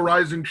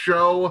polarizing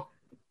show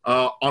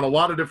on a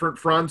lot of different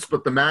fronts,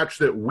 but the match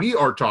that we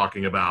are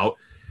talking about,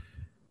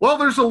 well,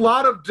 there's a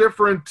lot of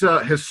different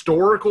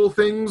historical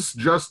things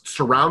just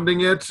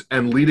surrounding it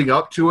and leading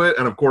up to it,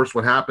 and of course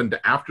what happened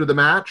after the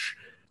match.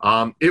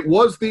 It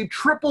was the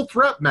triple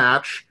threat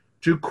match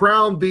to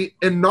crown the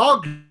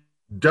inaugural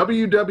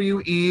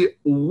WWE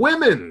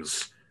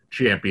Women's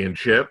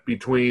Championship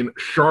between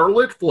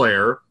Charlotte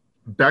Flair,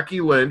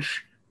 Becky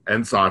Lynch,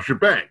 and Sasha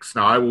Banks.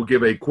 Now, I will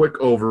give a quick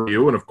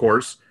overview, and of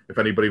course, if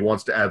anybody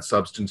wants to add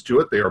substance to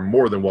it, they are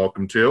more than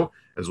welcome to,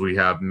 as we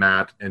have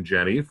Matt and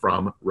Jenny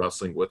from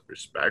Wrestling with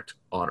Respect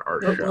on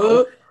our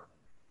show.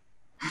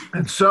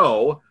 And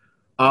so,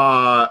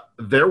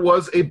 there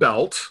was a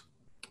belt.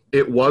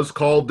 It was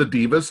called the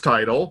Divas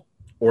title,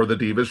 or the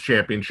Divas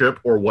Championship,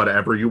 or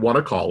whatever you want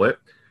to call it.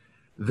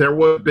 There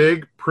was a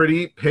big,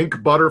 pretty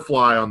pink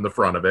butterfly on the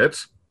front of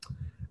it.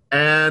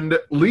 And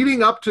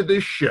leading up to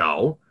this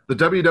show, the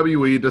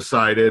WWE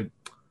decided,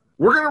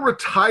 we're going to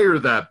retire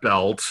that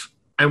belt,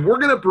 and we're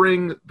going to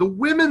bring the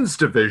women's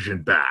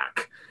division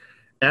back.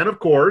 And, of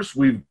course,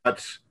 we've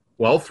got,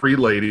 well, 3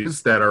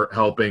 ladies that are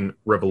helping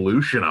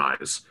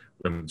revolutionize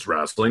women's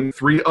wrestling.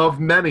 3 of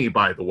many,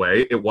 by the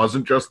way. It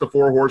wasn't just the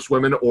 4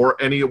 horsewomen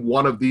or any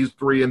one of these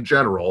 3 in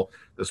general.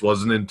 This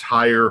was an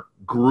entire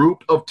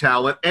group of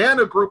talent, and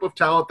a group of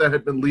talent that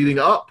had been leading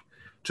up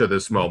to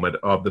this moment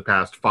of the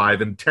past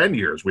 5 and 10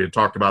 years. We had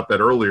talked about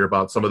that earlier,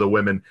 about some of the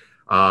women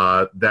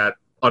that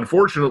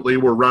unfortunately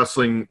were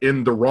wrestling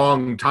in the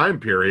wrong time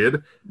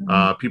period.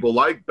 People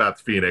like Beth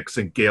Phoenix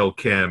and Gail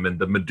Kim and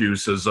the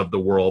Medusas of the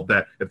world,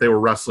 that if they were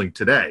wrestling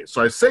today.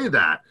 So I say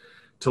that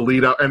to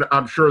lead up, and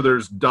I'm sure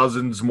there's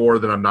dozens more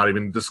that I'm not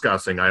even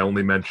discussing. I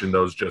only mentioned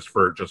those just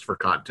for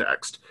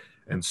context.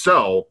 And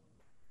so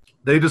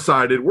they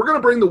decided, we're going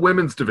to bring the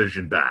women's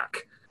division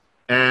back,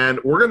 and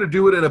we're going to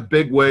do it in a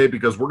big way,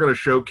 because we're going to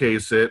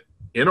showcase it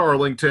in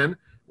Arlington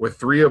with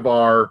 3 of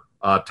our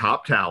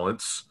top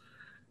talents,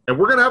 and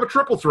we're going to have a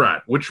triple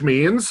threat, which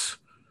means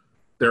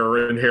there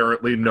are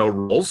inherently no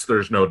rules.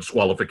 There's no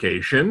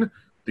disqualification.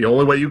 The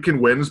only way you can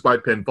win is by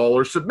pinfall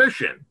or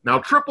submission. Now,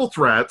 triple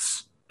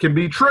threats can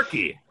be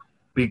tricky,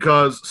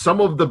 because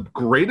some of the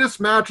greatest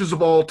matches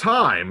of all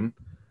time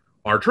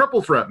are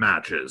triple threat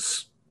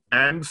matches.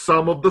 And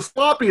some of the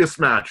sloppiest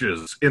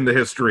matches in the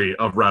history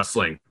of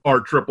wrestling are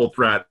triple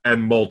threat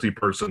and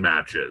multi-person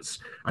matches.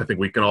 I think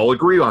we can all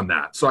agree on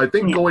that. So I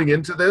think going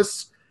into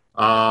this,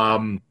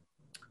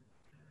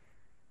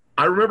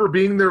 I remember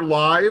being there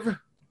live,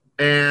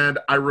 and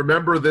I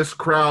remember this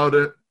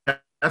crowd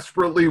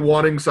desperately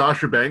wanting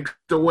Sasha Banks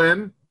to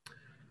win.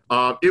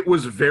 It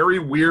was very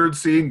weird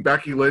seeing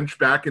Becky Lynch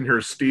back in her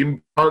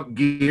steampunk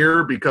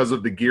gear, because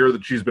of the gear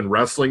that she's been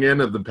wrestling in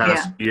the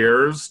past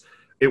years.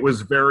 It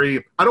was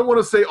very, I don't want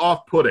to say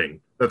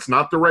off-putting. That's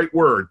not the right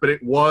word, but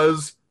it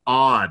was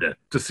odd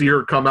to see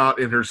her come out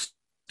in her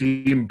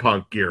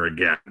steampunk gear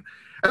again.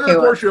 And then, of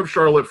course, you have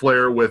Charlotte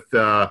Flair with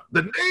the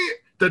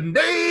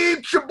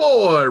Nature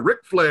Boy,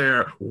 Ric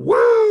Flair,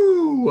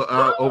 woo,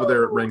 over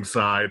there at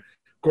ringside.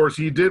 Of course,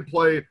 he did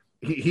play,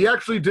 he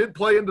actually did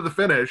play into the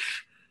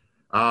finish.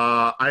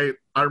 I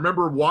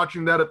remember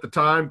watching that at the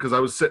time, because I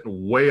was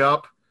sitting way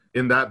up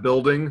in that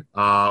building,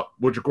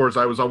 which, of course,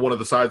 I was on one of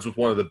the sides with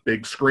one of the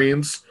big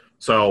screens,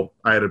 so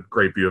I had a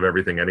great view of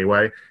everything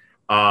anyway.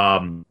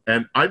 And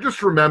I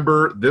just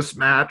remember this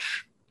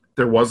match,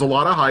 there was a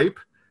lot of hype,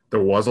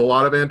 there was a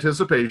lot of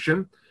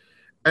anticipation,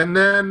 and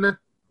then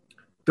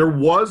there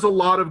was a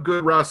lot of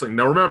good wrestling.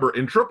 Now, remember,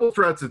 in triple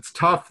threats, it's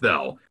tough,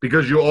 though,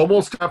 because you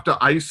almost have to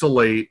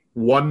isolate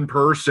one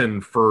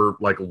person for,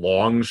 like,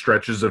 long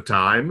stretches of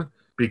time,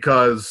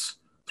 because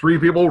 3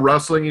 people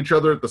wrestling each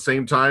other at the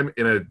same time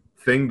in a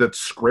thing that's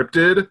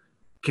scripted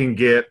can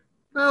get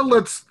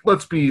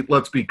let's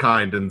be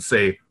kind and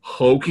say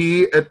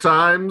hokey at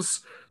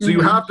times. So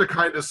you have to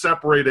kind of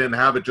separate it and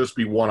have it just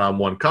be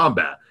one-on-one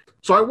combat.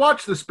 So I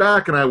watched this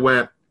back and I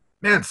went,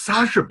 man,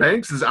 Sasha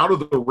Banks is out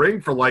of the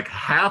ring for like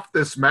half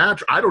this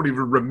match. I don't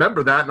even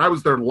remember that, and I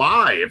was there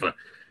live.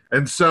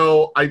 And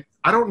so I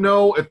don't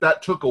know if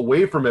that took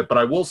away from it, but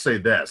I will say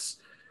this.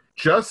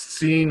 Just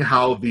seeing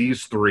how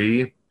these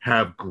three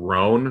have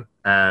grown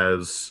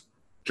as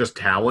just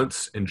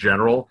talents in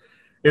general,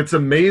 it's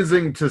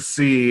amazing to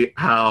see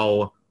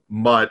how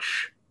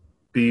much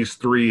these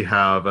three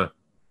have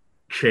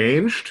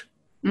changed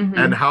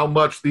and how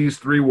much these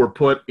three were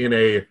put in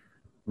a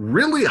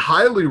really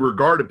highly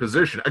regarded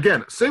position.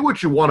 Again, say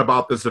what you want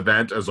about this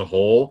event as a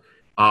whole.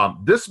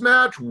 This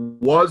match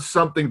was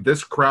something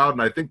this crowd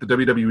and I think the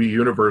WWE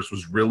Universe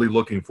was really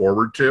looking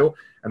forward to.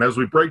 And as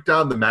we break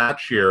down the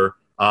match here,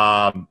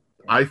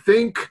 I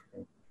think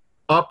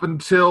up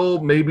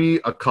until maybe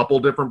a couple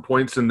different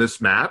points in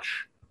this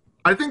match,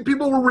 I think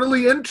people were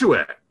really into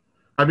it.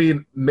 I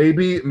mean,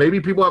 maybe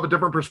people have a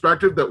different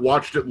perspective that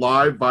watched it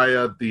live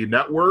via the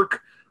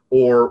network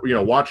or,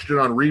 watched it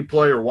on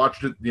replay or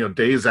watched it,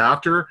 days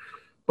after.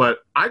 But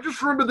I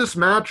just remember this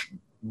match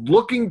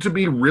looking to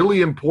be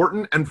really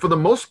important and for the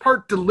most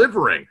part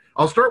delivering.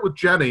 I'll start with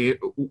Jenny.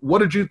 What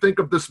did you think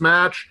of this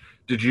match?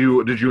 Did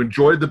you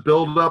enjoy the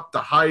build-up,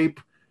 the hype,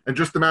 and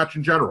just the match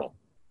in general?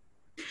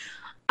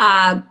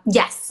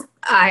 Yes,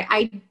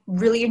 I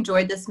really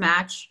enjoyed this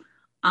match.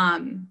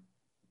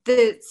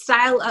 The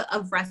style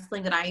of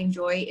wrestling that I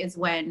enjoy is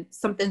when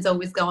something's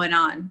always going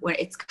on, when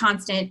it's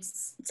constant,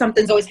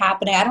 something's always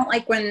happening. I don't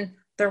like when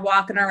they're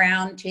walking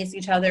around, chasing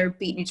each other,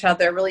 beating each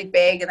other really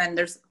big, and then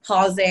there's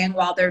pausing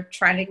while they're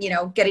trying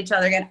to, get each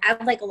other again. I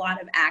like a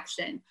lot of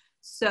action.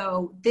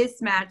 So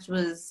this match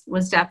was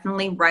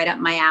definitely right up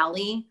my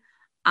alley.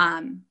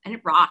 And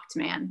it rocked,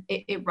 man.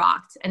 It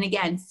rocked. And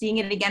again, seeing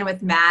it again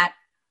with Matt,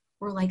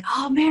 we're like,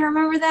 oh man,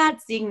 remember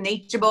that? Seeing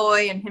Nature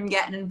Boy and him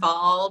getting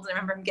involved. I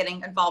remember him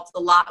getting involved a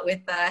lot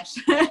with there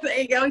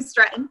you go,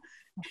 Stratton.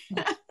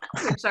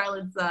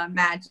 Charlotte's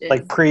matches.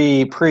 Like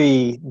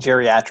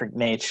pre-geriatric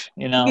Nate,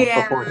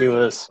 Yeah. Before he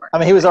was,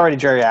 he was already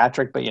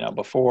geriatric, but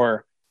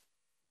before.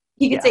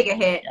 He could take a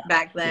hit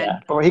back then. Yeah,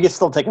 but he could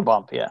still take a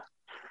bump, yeah.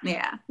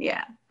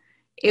 Yeah.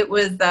 It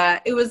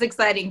was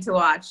exciting to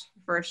watch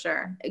for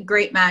sure. A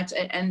great match.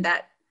 And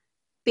that,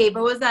 babe,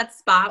 what was that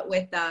spot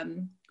with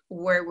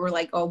where we're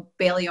like, oh,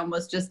 Bayley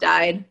almost just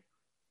died?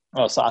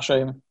 Oh,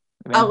 Sasha.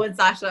 When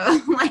Sasha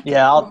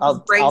I'll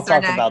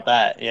talk about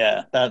that.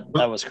 Yeah, that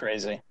was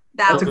crazy.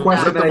 That's a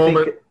question that I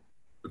think.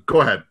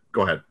 Go ahead.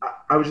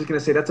 I was just gonna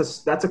say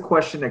that's a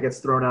question that gets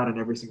thrown out in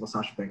every single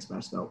Sasha Banks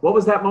match, though. What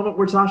was that moment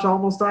where Sasha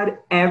almost died?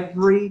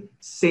 Every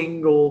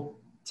single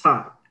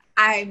time.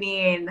 I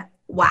mean,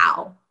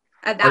 wow.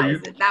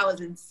 That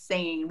was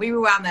insane. We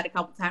rewound that a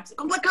couple times.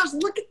 Like, oh my gosh,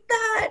 look at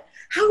that!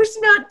 How is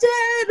she not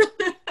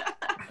dead?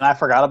 And I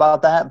forgot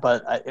about that,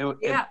 but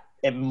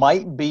it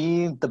might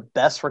be the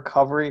best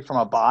recovery from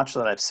a botch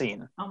that I've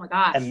seen. Oh my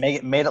gosh! And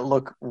made it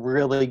look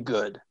really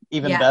good,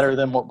 even better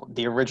than what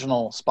the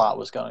original spot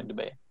was going to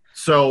be.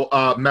 So,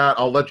 Matt,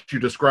 I'll let you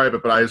describe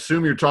it, but I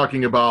assume you're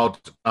talking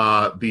about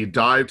the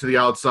dive to the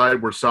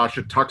outside where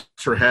Sasha tucks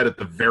her head at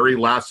the very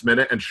last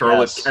minute and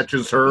Charlotte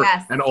catches her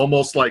and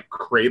almost like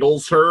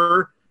cradles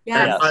her.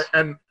 Yes.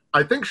 And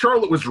I think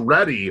Charlotte was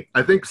ready.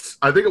 I think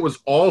it was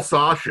all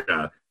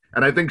Sasha,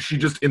 and I think she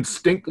just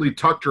instinctively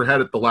tucked her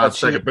head at the last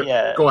second.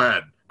 But go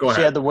ahead.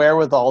 She had the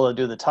wherewithal to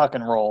do the tuck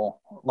and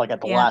roll like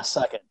at the last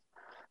second.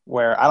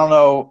 Where I don't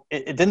know,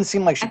 it didn't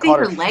seem like she caught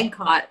her leg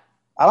caught.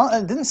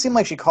 It didn't seem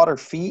like she caught her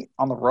feet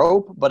on the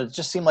rope, but it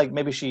just seemed like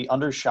maybe she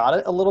undershot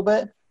it a little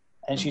bit,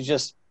 and she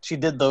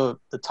did the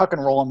tuck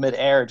and roll in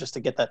midair just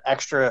to get that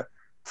extra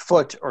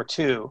foot or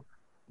two,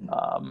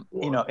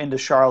 into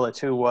Charlotte,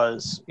 who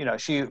was,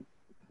 she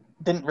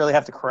didn't really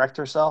have to correct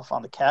herself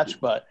on the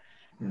catch, but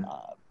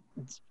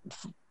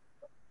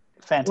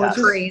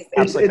fantastic.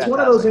 It's one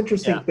of those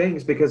interesting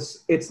things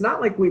because it's not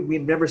like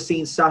we've never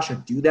seen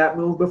Sasha do that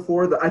move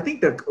before. I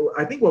think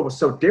what was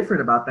so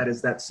different about that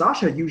is that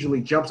Sasha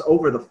usually jumps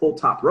over the full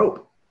top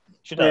rope.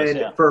 She does,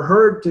 and for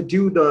her to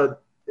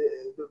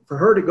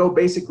go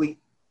basically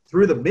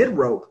through the mid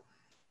rope,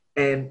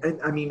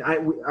 and I mean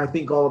I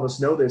think all of us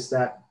know this,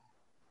 that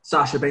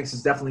Sasha Banks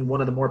is definitely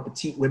one of the more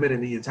petite women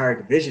in the entire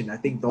division. I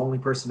think the only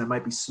person that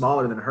might be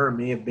smaller than her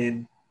may have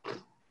been,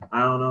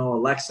 I don't know,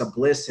 Alexa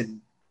Bliss and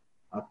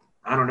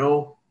I don't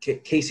know,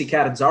 Casey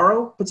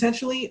Catanzaro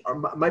potentially, or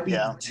might be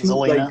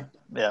Zelina.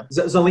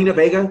 Zelina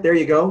Vega. There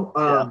you go.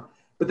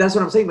 But that's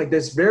what I'm saying. Like,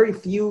 there's very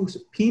few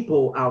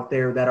people out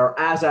there that are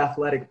as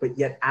athletic but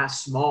yet as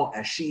small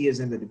as she is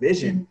in the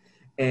division.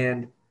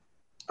 And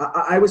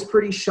I was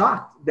pretty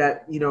shocked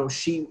that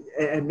she,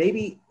 and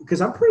maybe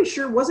because I'm pretty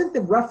sure wasn't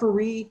the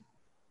referee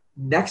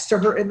next to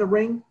her in the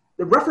ring?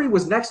 The referee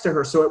was next to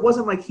her, so it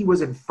wasn't like he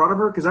was in front of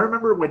her. Because I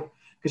remember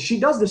because she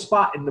does the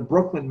spot in the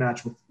Brooklyn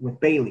match with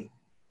Bayley,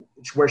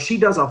 where she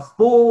does a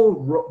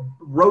full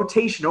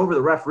rotation over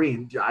the referee,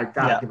 and I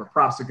gotta give her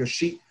props because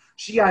she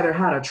She either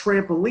had a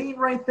trampoline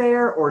right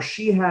there or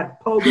she had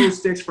pogo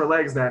sticks for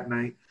legs that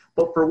night.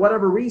 But for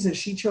whatever reason,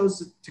 she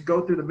chose to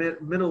go through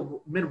the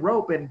mid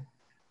rope. And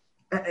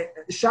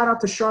shout out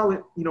to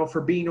Charlotte,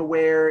 for being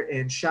aware,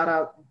 and shout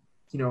out,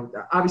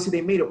 obviously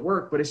they made it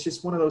work, but it's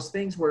just one of those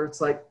things where it's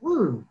like,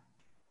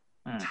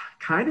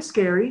 kind of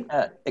scary.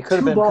 It could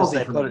have been because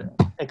they put it.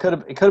 It could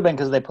have been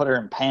because they put her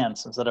in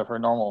pants instead of her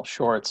normal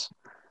shorts.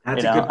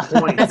 That's a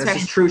good point. This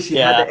is true. She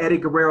had the Eddie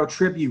Guerrero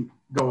tribute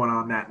going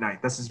on that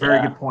night. This is a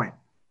very good point.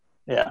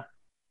 Yeah.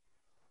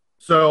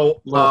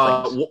 So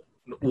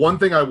one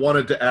thing I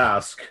wanted to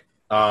ask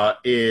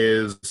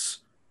is,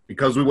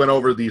 because we went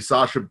over the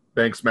Sasha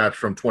Banks match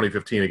from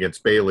 2015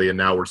 against Bayley, and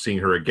now we're seeing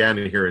her again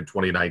here in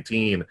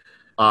 2019.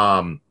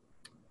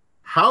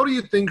 How do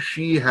you think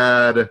she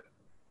had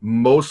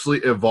mostly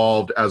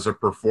evolved as a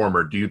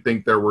performer? Do you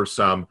think there were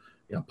some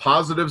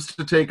positives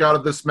to take out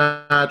of this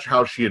match,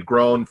 how she had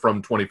grown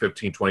from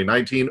 2015,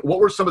 2019? What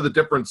were some of the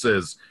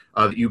differences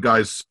that you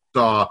guys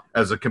saw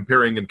as a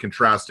comparing and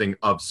contrasting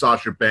of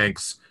Sasha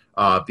Banks,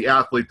 the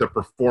athlete, the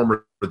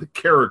performer, the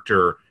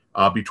character,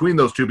 between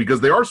those two,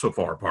 because they are so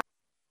far apart?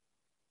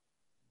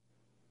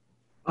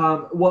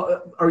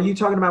 Well, are you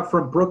talking about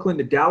from Brooklyn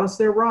to Dallas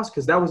there, Ross?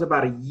 Because that was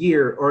about a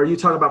year. Or are you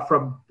talking about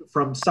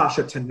from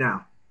Sasha to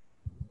now?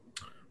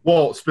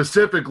 Well,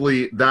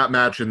 specifically that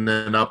match and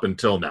then up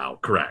until now,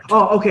 correct?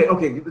 Oh,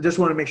 okay. Just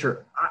want to make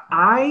sure.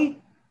 I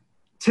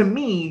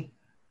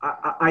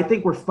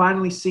think we're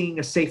finally seeing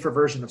a safer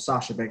version of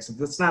Sasha Banks.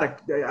 That's not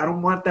I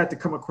don't want that to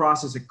come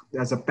across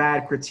as a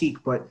bad critique,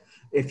 but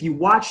if you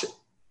watch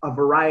a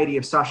variety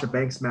of Sasha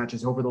Banks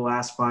matches over the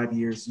last 5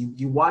 years,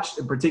 you watched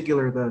in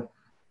particular the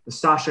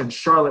Sasha and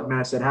Charlotte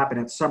match that happened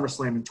at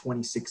SummerSlam in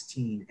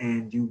 2016,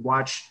 and you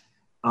watch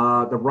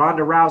the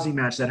Ronda Rousey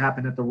match that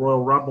happened at the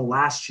Royal Rumble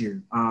last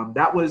year.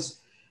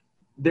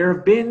 There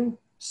have been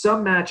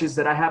some matches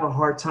that I have a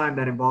hard time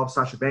that involve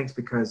Sasha Banks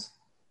because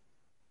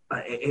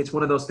it's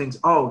one of those things.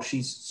 Oh,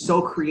 she's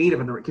so creative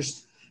in the ring.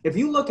 Because if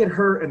you look at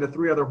her and the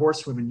three other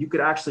horsewomen, you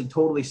could actually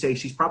totally say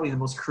she's probably the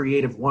most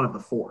creative one of the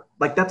four.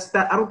 Like I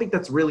don't think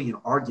that's really an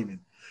argument.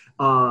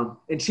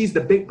 And she's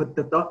but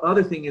the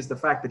other thing is the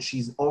fact that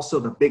she's also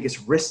the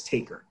biggest risk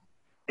taker.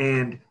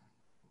 And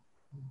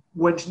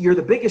when you're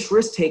the biggest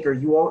risk taker,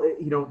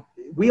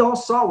 we all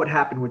saw what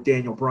happened with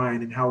Daniel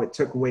Bryan and how it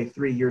took away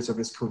 3 years of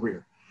his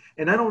career.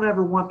 And I don't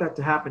ever want that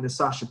to happen to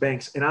Sasha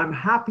Banks. And I'm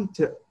happy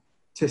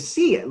to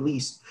see, at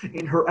least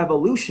in her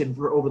evolution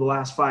for over the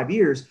last 5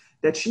 years,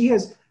 that she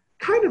has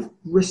kind of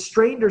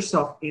restrained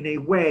herself in a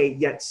way,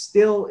 yet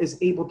still is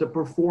able to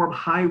perform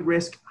high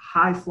risk,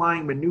 high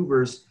flying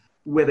maneuvers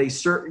with a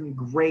certain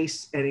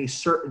grace and a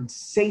certain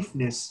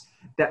safeness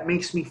that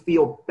makes me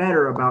feel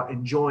better about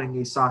enjoying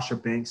a Sasha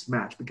Banks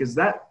match, because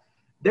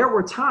there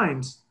were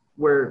times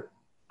where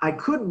I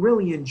couldn't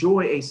really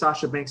enjoy a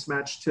Sasha Banks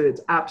match to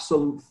its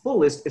absolute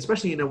fullest,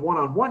 especially in a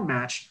one-on-one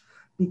match,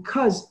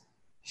 because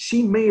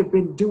she may have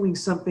been doing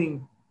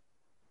something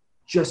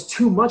just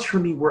too much for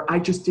me where I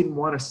just didn't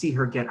want to see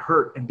her get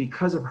hurt. And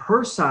because of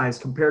her size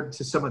compared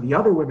to some of the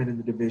other women in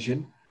the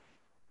division,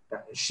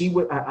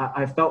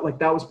 I felt like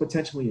that was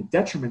potentially a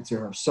detriment to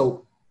her.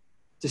 So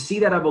to see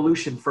that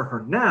evolution for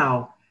her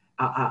now,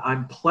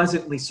 I'm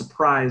pleasantly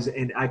surprised,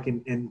 and I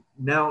can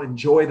now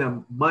enjoy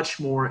them much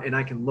more. And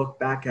I can look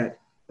back at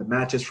the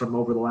matches from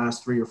over the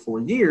last 3 or 4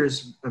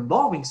 years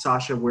involving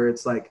Sasha, where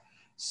it's like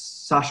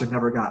Sasha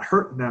never got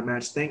hurt in that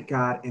match, thank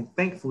God. And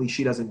thankfully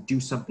she doesn't do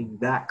something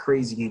that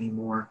crazy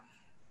anymore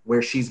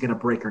where she's going to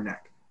break her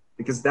neck,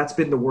 because that's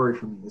been the worry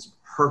for me, is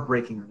her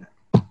breaking her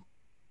neck.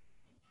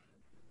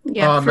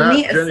 Yeah, for Matt,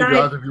 me, Jenny,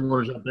 Jonathan, if you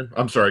want to jump in.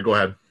 I'm sorry, go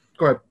ahead.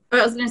 I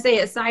was going to say,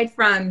 aside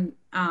from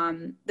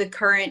the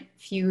current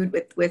feud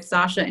with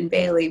Sasha and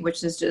Bayley,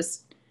 which is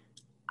just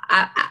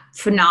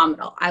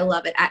phenomenal. I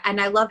love it.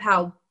 And I love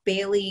how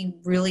Bayley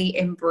really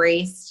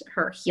embraced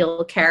her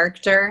heel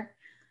character.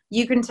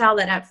 You can tell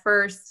that at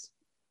first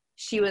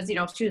she was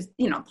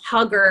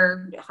hug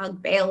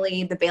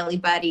Bayley, the Bayley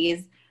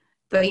buddies.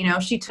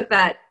 But, she took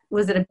that,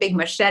 was it a big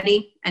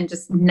machete, and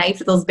just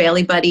knifed those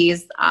Bayley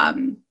buddies.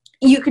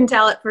 You can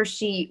tell at first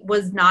she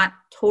was not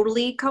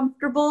totally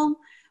comfortable,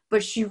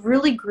 but she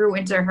really grew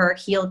into her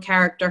heel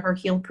character, her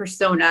heel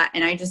persona,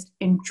 and I just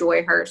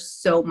enjoy her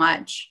so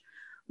much.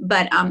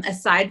 But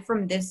aside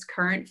from this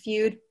current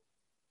feud,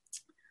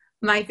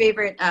 my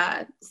favorite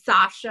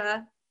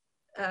Sasha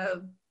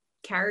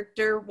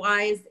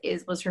character-wise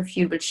was her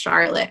feud with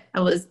Charlotte.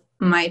 That was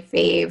my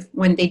fave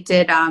when they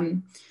did,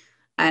 and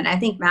I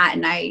think Matt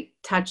and I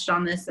touched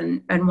on this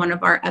in one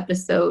of our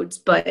episodes,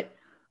 but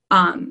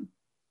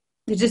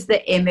just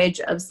the image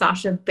of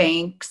Sasha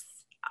Banks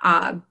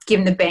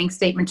giving the bank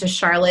statement to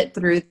Charlotte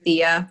through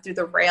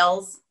the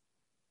rails.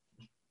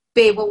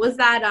 Babe, what was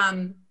that?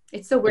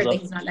 It's so weird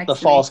that he's not next to me.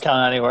 The falls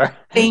count anywhere.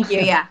 Thank you.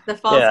 Yeah, the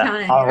falls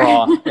count anywhere.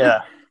 Raw.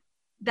 Yeah.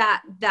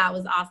 That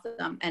was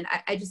awesome, and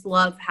I just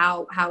love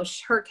how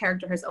her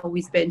character has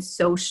always been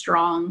so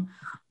strong,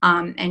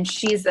 and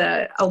she's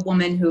a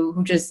woman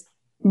who just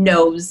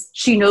knows.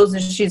 She knows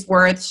that she's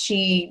worth.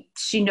 She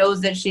knows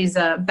that she's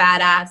a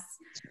badass.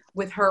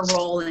 with her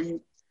role, and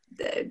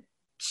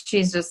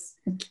she's just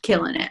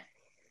killing it.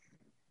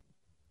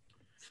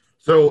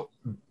 So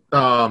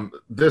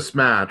this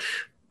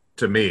match,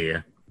 to me,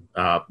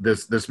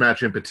 this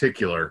match in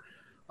particular,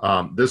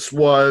 this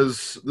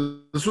was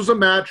a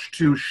match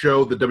to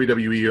show the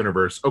WWE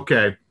universe,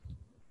 okay,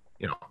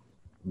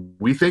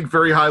 we think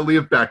very highly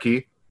of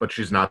Becky, but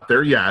she's not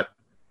there yet.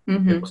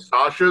 Mm-hmm.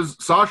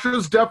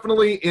 Sasha's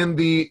definitely in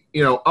the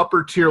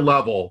upper tier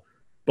level,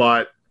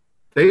 but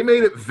they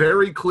made it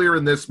very clear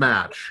in this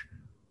match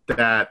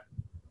that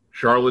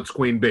Charlotte's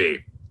Queen Bee.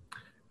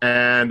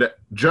 And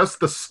just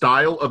the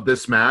style of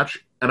this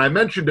match, and I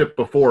mentioned it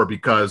before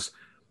because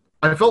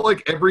I felt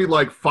like every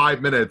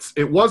 5 minutes,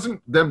 it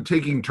wasn't them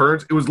taking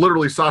turns. It was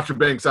literally Sasha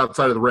Banks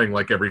outside of the ring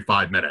every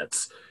 5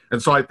 minutes.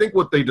 And so I think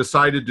what they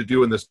decided to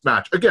do in this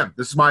match, again,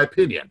 this is my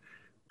opinion,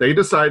 they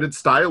decided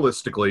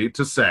stylistically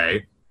to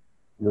say,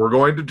 we're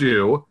going to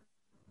do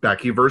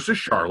Becky versus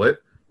Charlotte.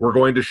 We're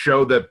going to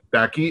show that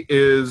Becky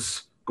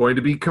is going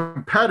to be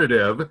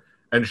competitive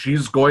and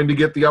she's going to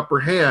get the upper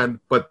hand,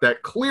 but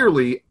that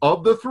clearly,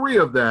 of the three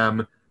of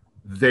them,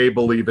 they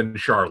believe in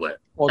Charlotte.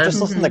 Well,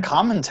 just listen to the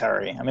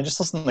commentary. I mean, just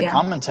listen to the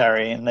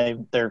commentary, and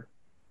they're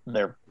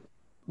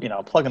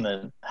plugging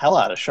the hell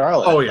out of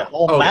Charlotte. Oh yeah, the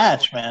whole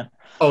match, man.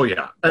 Oh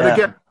yeah,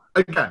 and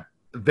again,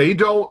 they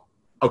don't.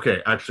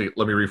 Okay, actually,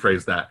 let me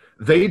rephrase that.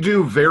 They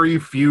do very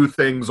few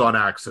things on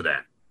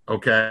accident.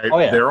 Okay,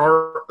 there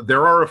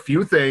are a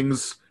few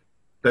things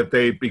that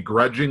they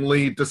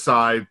begrudgingly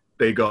decide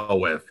they go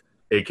with,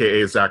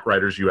 aka Zack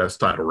Ryder's U.S.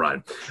 title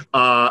run.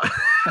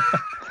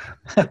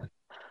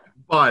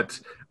 But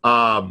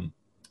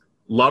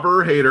lover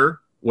or hater,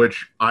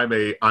 which I'm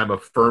a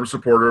firm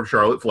supporter of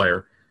Charlotte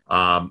Flair.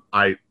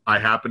 I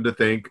happen to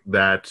think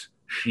that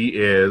she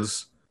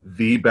is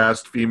the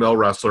best female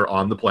wrestler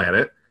on the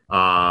planet.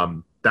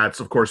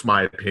 That's of course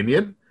my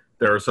opinion.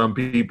 There are some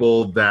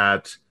people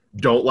that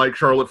don't like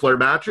Charlotte Flair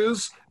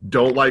matches,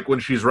 don't like when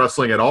she's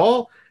wrestling at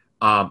all.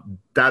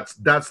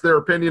 That's their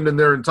opinion and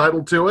they're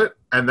entitled to it,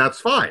 and that's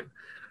fine.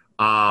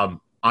 I'm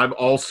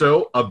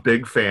also a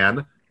big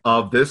fan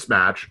of this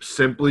match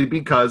simply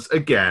because,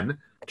 again,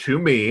 to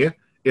me,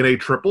 in a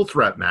triple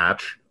threat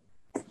match,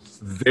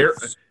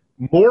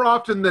 more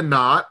often than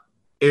not,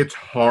 it's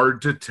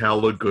hard to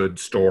tell a good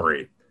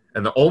story.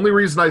 And the only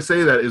reason I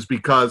say that is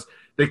because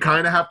they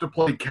kind of have to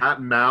play cat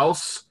and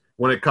mouse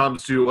when it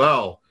comes to,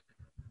 well,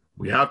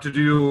 we have to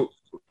do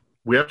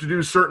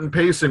certain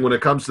pacing when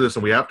it comes to this,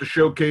 and we have to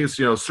showcase,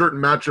 certain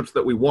matchups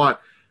that we want.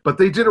 But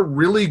they did a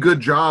really good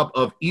job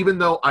of, even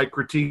though I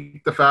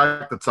critiqued the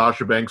fact that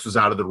Sasha Banks was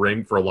out of the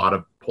ring for a lot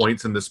of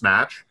points in this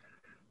match,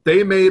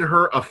 they made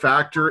her a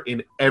factor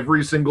in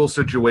every single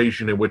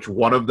situation in which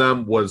one of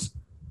them was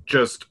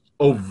just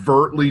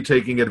overtly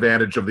taking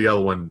advantage of the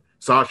other one.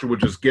 Sasha would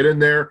just get in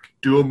there,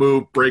 do a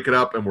move, break it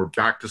up, and we're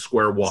back to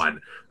square one.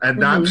 And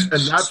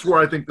that's where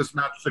I think this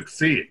match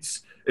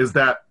succeeds, is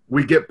that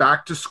we get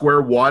back to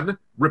square one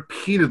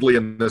repeatedly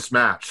in this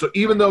match. So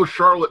even though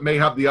Charlotte may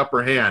have the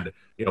upper hand,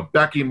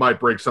 Becky might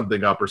break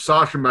something up or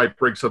Sasha might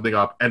break something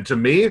up. And to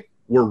me,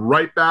 we're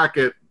right back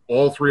at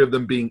all three of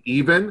them being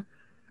even.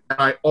 And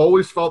I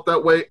always felt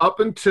that way up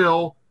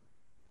until,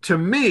 to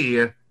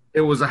me,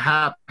 it was a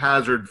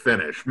haphazard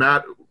finish.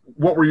 Matt,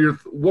 what were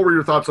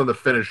your thoughts on the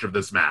finish of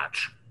this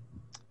match?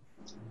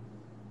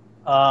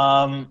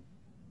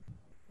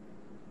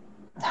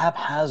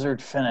 Haphazard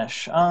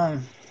finish.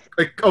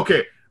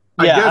 Okay.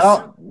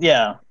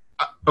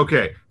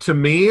 Okay. To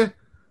me,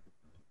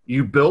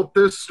 you built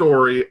this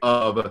story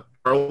of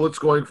Charlotte's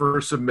going for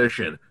her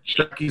submission,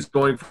 Becky's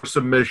going for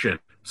submission,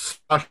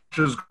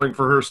 Sasha's going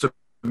for her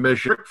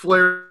submission. Ric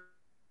Flair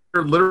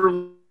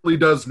literally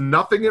does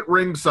nothing at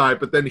ringside,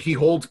 but then he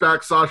holds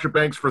back Sasha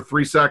Banks for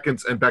 3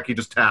 seconds and Becky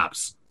just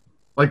taps.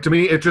 To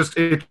me, it just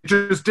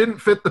didn't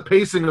fit the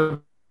pacing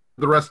of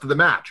the rest of the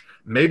match.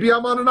 Maybe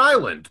I'm on an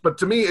island, but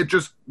to me, it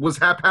just was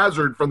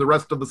haphazard from the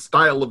rest of the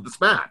style of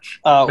this match.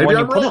 Maybe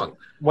I'm wrong.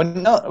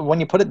 When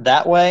you put it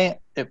that way,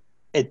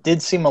 it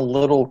did seem a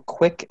little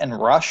quick and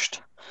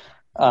rushed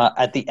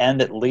at the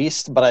end, at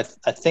least. But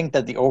I think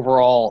that the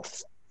overall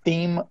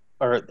theme,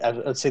 or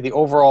I'd say the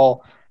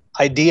overall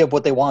idea of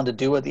what they wanted to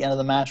do at the end of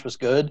the match was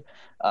good.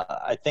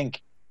 I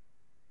think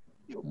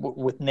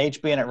with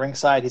Nate being at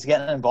ringside, he's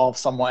getting involved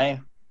some way,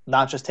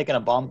 not just taking a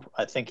bump.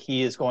 I think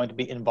he is going to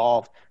be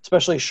involved,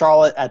 especially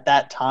Charlotte at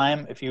that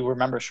time. If you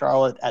remember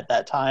Charlotte at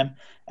that time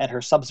and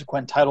her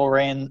subsequent title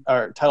reign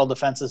or title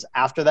defenses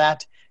after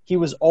that, he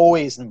was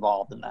always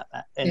involved in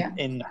that,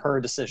 in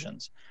her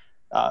decisions.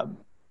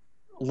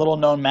 Little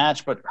known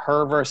match, but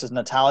her versus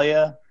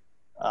Natalya,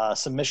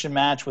 submission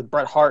match with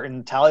Bret Hart in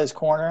Natalya's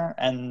corner,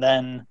 and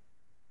then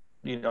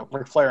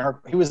Ric Flair and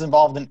her. He was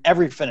involved in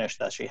every finish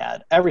that she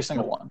had, every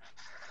single one.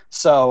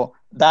 So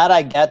that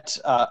I get.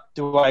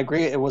 Do I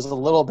agree? It was a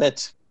little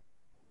bit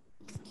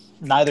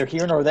neither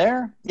here nor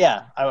there.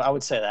 Yeah, I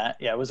would say that.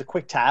 Yeah, it was a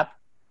quick tap,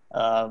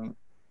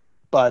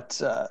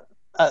 but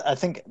I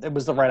think it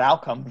was the right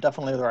outcome.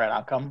 Definitely the right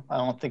outcome. I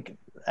don't think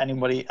I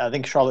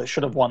think Charlotte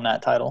should have won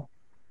that title.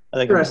 I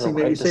think interesting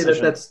that you say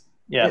that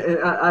Yeah.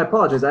 I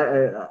apologize.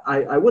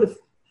 I would have,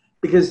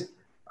 because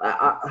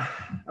all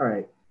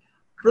right.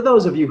 For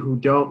those of you who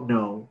don't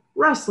know,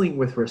 Wrestling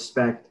with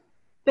Respect,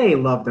 they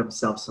love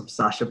themselves some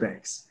Sasha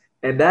Banks.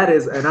 And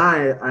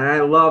I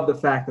love the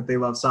fact that they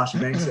love Sasha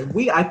Banks.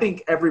 And I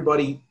think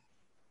everybody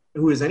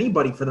who is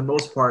anybody for the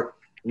most part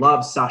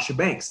loves Sasha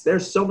Banks.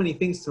 There's so many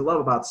things to love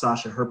about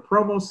Sasha. Her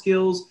promo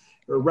skills,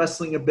 her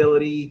wrestling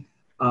ability,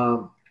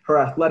 her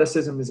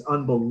athleticism is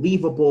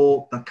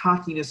unbelievable. The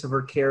cockiness of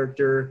her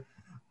character.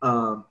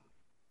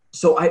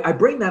 So I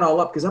bring that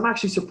all up because I'm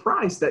actually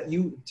surprised that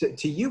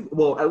to you,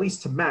 well, at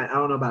least to Matt, I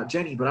don't know about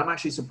Jenny, but I'm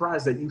actually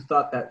surprised that you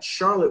thought that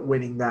Charlotte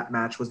winning that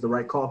match was the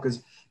right call.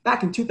 Because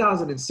back in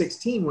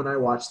 2016, when I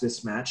watched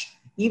this match,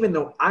 even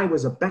though I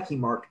was a Becky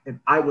mark and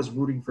I was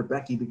rooting for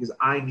Becky because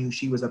I knew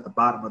she was at the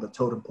bottom of the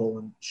totem pole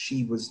and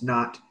she was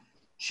not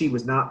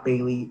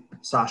Bayley,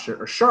 Sasha,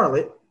 or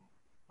Charlotte.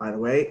 By the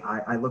way,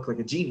 I look like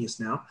a genius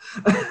now,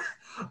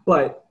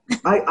 but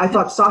I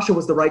thought Sasha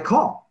was the right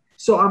call.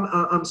 So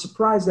I'm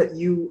surprised that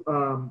you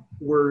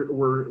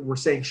were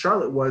saying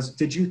Charlotte was.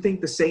 Did you think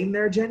the same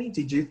there, Jenny?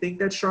 Did you think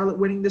that Charlotte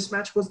winning this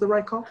match was the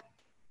right call?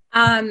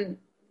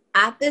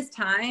 At this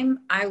time,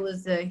 I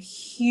was a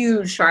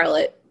huge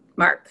Charlotte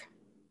mark.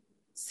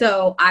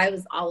 So I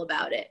was all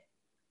about it.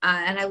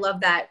 And I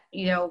love that,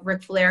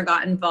 Ric Flair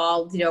got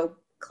involved,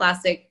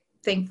 classic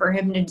thing for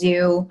him to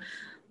do.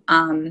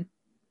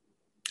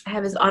 I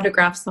have his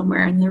autograph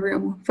somewhere in the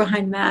room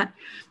behind Matt.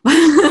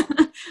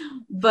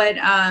 But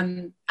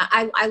I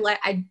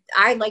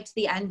liked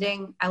the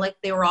ending. I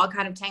liked they were all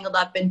kind of tangled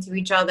up into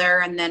each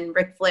other, and then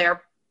Ric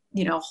Flair,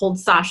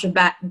 holds Sasha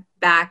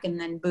back, and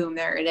then boom,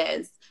 there it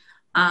is.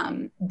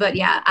 But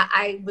yeah,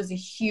 I was a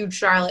huge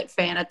Charlotte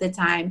fan at the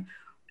time.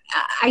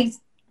 I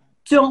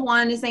don't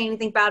want to say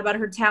anything bad about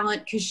her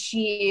talent because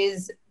she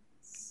is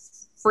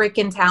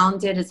freaking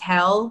talented as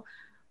hell.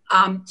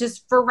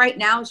 Just for right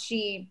now,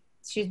 she's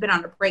been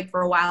on a break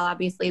for a while,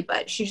 obviously,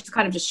 but she just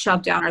kind of just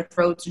shoved down our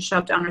throats,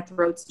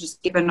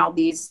 just given all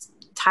these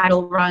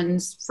title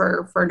runs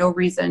for no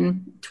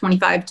reason,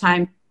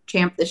 25-time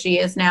champ that she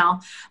is now.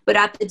 But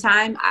at the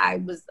time, I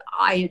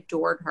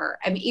adored her.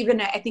 I mean, even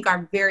I think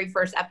our very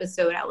first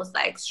episode, I was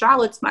like,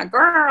 Charlotte's my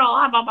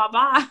girl, blah, blah,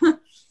 blah.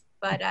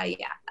 But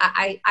yeah,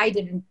 I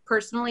didn't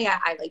personally,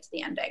 I liked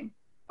the ending.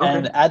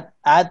 And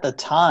at the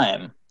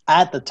time,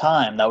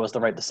 that was the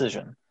right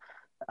decision.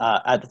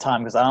 At the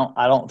time, because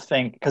I don't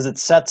think, because it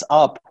sets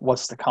up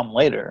what's to come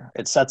later.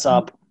 It sets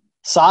up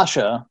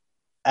Sasha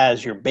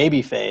as your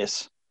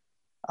babyface,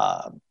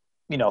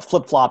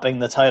 flip-flopping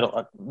the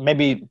title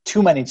maybe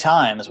too many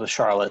times with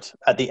Charlotte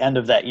at the end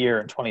of that year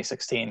in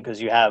 2016,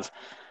 because you have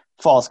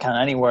Falls Count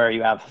Anywhere,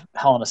 you have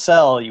Hell in a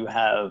Cell, you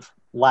have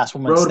Last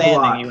Woman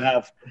Standing, you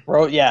have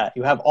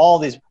all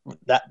these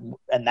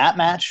that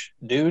match,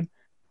 dude,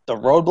 the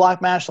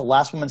Roadblock match, the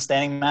Last Woman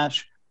Standing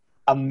match,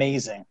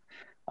 amazing.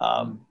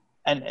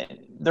 And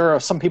there are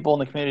some people in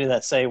the community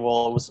that say,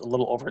 well, it was a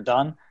little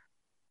overdone.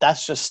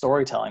 That's just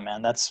storytelling,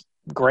 man. That's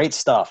great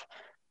stuff.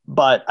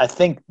 But I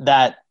think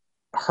that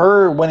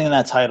her winning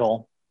that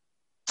title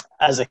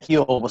as a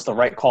heel was the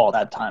right call at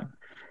that time.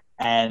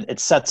 And it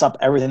sets up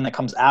everything that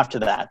comes after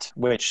that,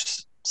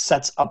 which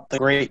sets up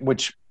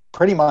which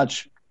pretty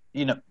much,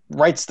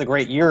 writes the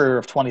great year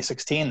of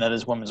 2016 that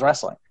is women's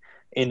wrestling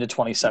into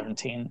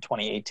 2017,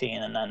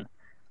 2018, and then,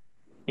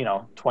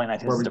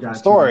 2019 is a different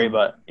story.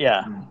 But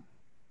yeah.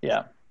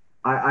 Yeah,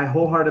 I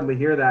wholeheartedly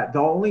hear that. The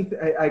only,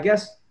 I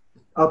guess,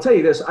 I'll tell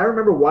you this. I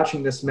remember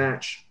watching this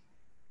match,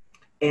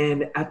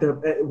 and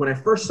when I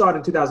first saw it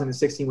in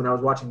 2016, when I was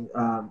watching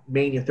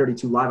Mania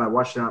 32 live, I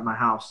watched it at my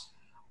house.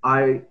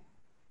 I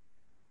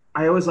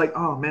was like,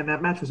 oh man,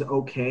 that match was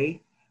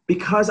okay,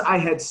 because I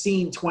had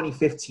seen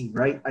 2015,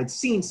 right? I'd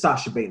seen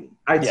Sasha Bayley,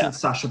 I'd seen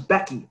Sasha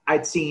Becky,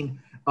 I'd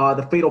seen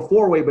the Fatal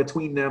 4-Way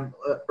between them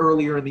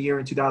earlier in the year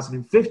in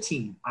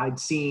 2015. I'd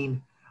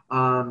seen.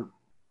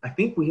 I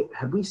think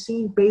we'd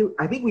seen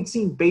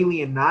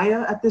Bayley and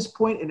Nia at this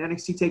point in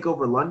NXT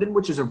Takeover London,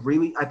 which is I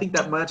think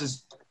that match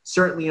is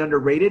certainly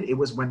underrated. It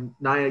was when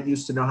Nia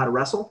used to know how to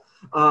wrestle.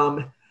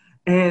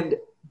 And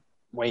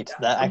wait,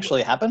 that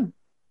actually happened?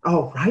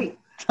 Oh, right.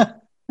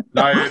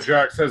 Nia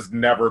Jax has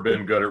never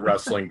been good at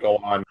wrestling. Go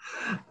on.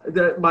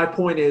 My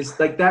point is,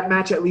 like, that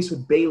match, at least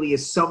with Bayley,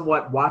 is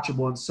somewhat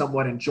watchable and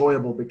somewhat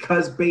enjoyable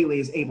because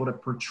Bayley is able to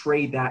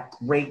portray that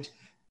great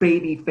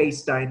baby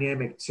face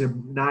dynamic to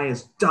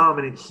Nia's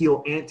dominant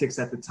heel antics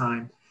at the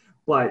time.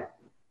 But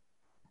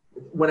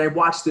when I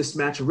watched this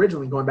match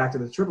originally, going back to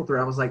the triple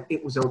threat, I was like,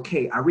 it was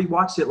okay. I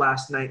rewatched it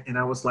last night and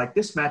I was like,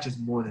 this match is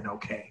more than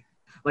okay.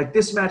 Like,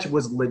 this match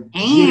was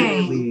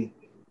legitimately,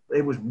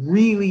 it was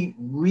really,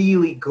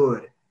 really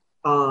good.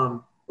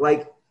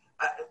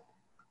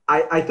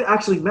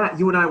 Actually, Matt,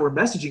 you and I were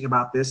messaging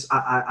about this.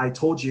 I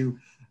told you,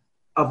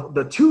 of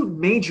the two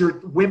major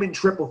women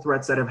triple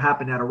threats that have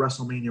happened at a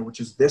WrestleMania,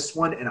 which is this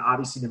one and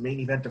obviously the main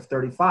event of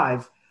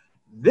 35,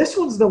 this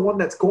one's the one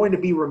that's going to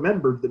be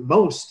remembered the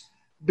most,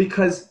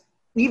 because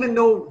even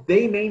though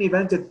they main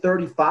evented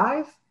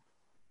 35,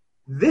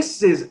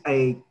 this is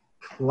a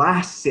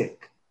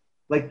classic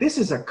Like, this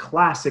is a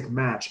classic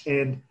match.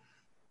 And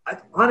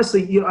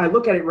honestly, I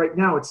look at it right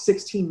now, it's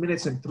 16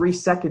 minutes and 3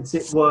 seconds.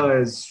 It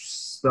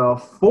was the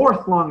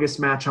fourth longest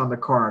match on the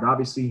card.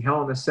 Obviously,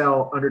 Hell in a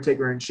Cell,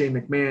 Undertaker and Shane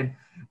McMahon.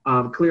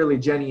 Clearly,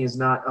 Jenny is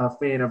not a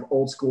fan of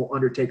old school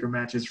Undertaker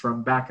matches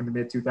from back in the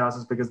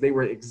mid-2000s because they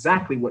were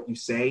exactly what you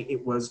say.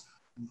 It was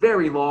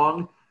very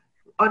long.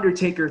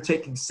 Undertaker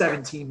taking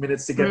 17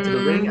 minutes to get to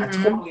the ring. I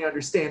totally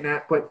understand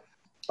that, but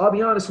I'll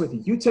be honest with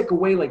you. You take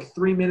away like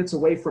 3 minutes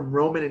away from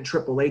Roman and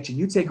Triple H, and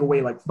you take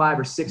away like 5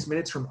 or 6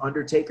 minutes from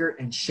Undertaker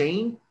and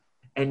Shane,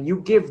 and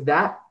you give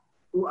that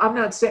 – I'm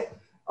not saying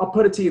 – I'll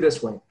put it to you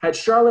this way. Had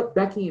Charlotte,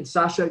 Becky, and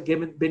Sasha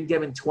been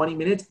given 20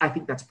 minutes, I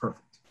think that's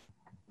perfect.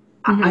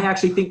 I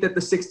actually think that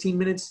the 16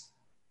 minutes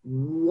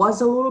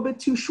was a little bit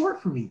too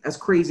short for me, as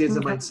crazy as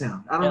it might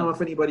sound. I don't know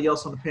if anybody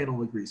else on the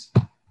panel agrees.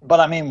 But,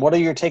 I mean, what are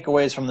your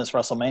takeaways from this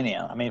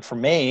WrestleMania? I mean, for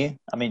me,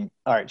 all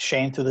right,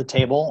 Shane through the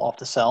table, off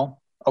the cell.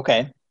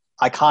 Okay,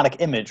 iconic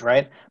image,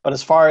 right? But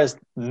as far as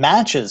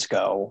matches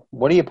go,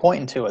 what are you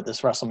pointing to at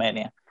this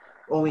WrestleMania?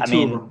 Only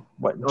two of them.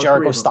 What,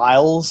 Jericho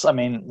Styles? I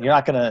mean, you're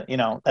not going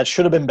to, that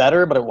should have been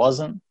better, but it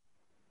wasn't,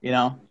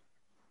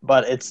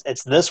 But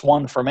it's this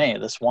one for me.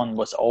 This one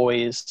was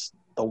always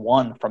the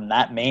one from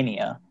that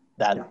Mania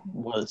that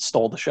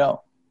stole the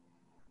show.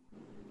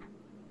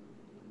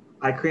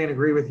 I can't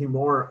agree with you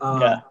more.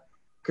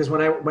 Because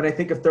when I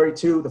think of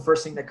 32, the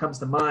first thing that comes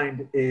to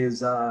mind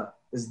is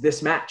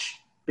this match.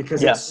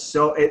 Because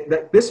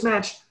this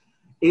match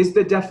is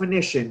the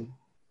definition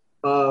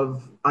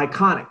of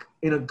iconic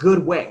in a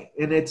good way.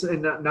 And it's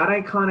not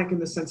iconic in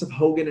the sense of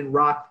Hogan and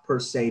Rock per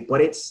se,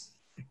 but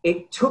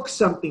it took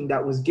something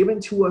that was given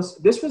to us.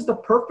 This was the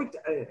perfect,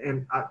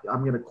 and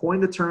I'm going to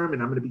coin the term,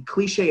 and I'm going to be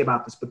cliche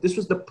about this, but this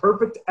was the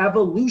perfect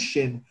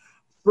evolution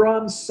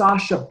from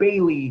Sasha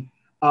Bayley,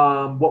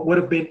 what would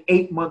have been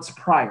 8 months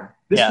prior.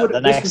 This was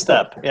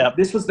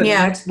the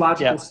next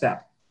logical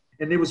step.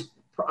 And it was,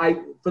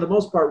 for the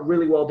most part,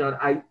 really well done.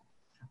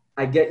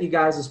 I get you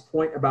guys'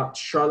 point about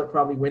Charlotte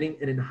probably winning,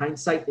 and in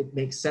hindsight, it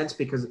makes sense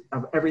because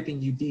of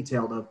everything you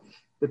detailed of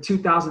the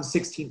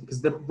 2016,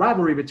 because the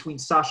rivalry between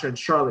Sasha and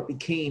Charlotte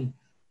became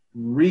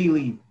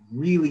really,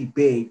 really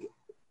big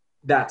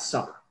that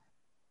summer.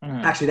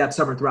 Actually, that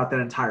summer throughout that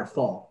entire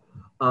fall.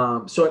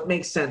 So it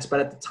makes sense. But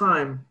at the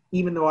time,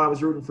 even though I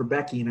was rooting for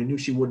Becky and I knew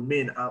she wouldn't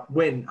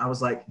win, I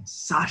was like,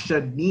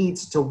 Sasha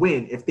needs to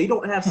win. If they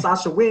don't have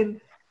Sasha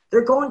win,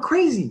 they're going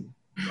crazy.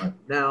 But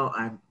now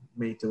I'm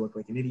made to look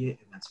like an idiot,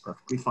 and that's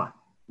perfectly fine.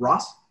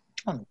 Ross?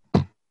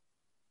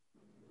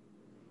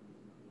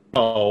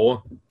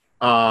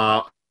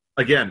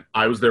 Again,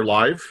 I was there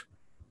live.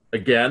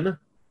 Again,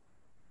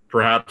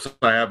 perhaps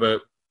I have a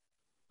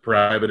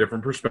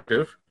different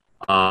perspective.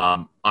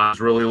 I was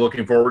really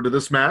looking forward to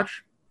this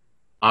match.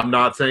 I'm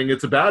not saying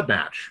it's a bad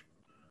match.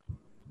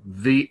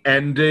 The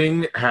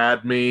ending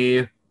had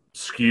me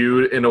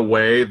skewed in a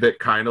way that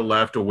kind of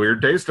left a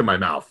weird taste in my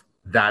mouth.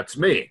 That's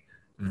me.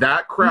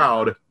 That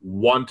crowd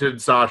wanted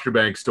Sasha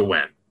Banks to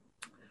win.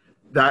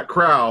 That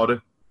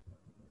crowd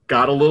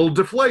got a little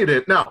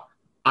deflated. Now,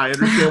 I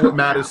understand what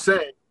Matt is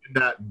saying,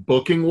 that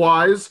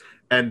booking-wise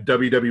and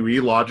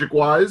WWE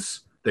logic-wise,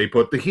 they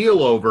put the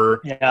heel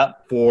over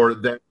for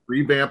them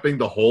revamping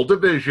the whole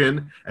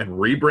division and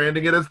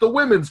rebranding it as the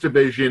women's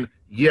division.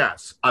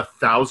 Yes,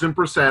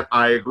 1,000%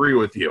 I agree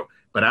with you.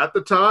 But at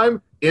the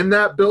time, in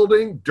that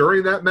building,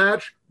 during that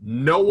match,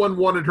 no one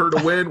wanted her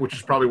to win, which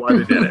is probably why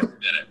they did it.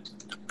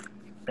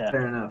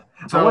 Fair enough.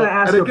 So, I want to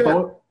ask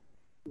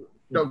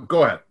No,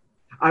 go ahead.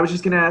 I was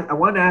just going to I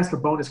wanted to ask a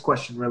bonus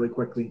question really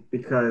quickly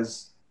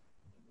because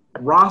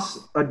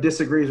Ross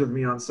disagrees with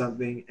me on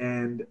something,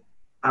 and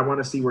I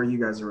want to see where you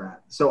guys are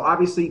at. So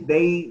obviously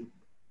they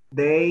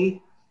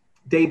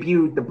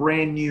debuted the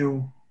brand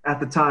new, at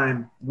the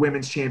time,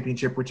 women's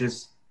championship, which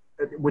has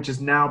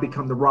now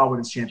become the Raw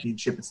Women's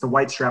Championship. It's the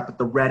white strap with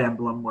the red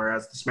emblem,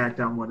 whereas the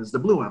SmackDown one is the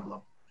blue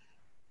emblem.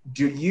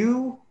 To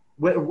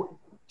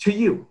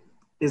you,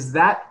 is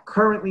that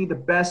currently the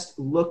best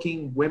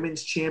looking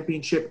women's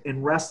championship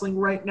in wrestling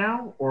right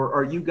now? Or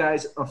are you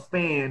guys a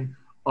fan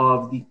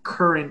of the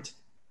current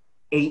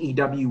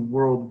AEW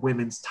World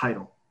Women's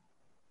title?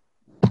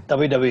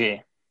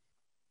 WWE.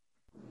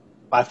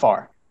 By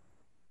far.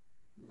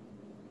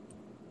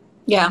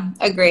 Yeah,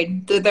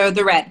 agreed. They're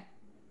the red.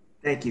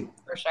 Thank you.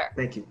 For sure.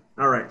 Thank you.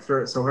 All right.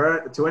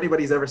 To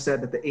anybody who's ever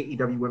said that the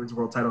AEW Women's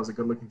World title is a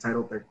good-looking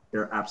title,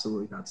 they're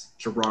absolutely nuts.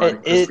 Gerard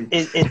and Crispy.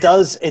 It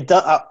does.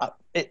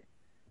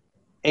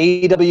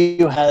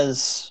 AEW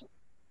has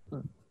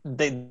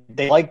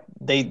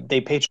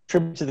they pay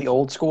tribute to the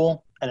old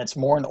school, and it's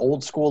more an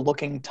old school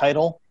looking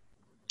title.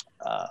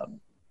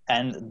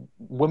 And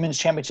women's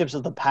championships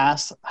of the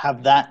past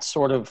have that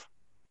sort of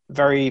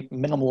very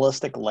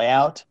minimalistic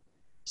layout.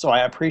 So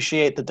I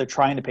appreciate that they're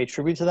trying to pay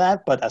tribute to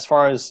that, but as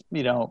far as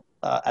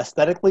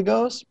aesthetically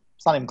goes,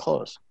 it's not even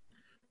close.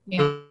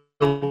 Yeah.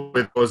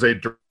 It was a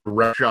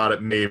direct shot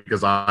at me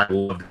because I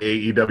love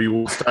the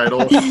AEW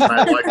title.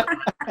 I like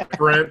it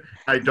different.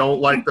 I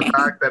don't like the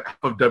fact that half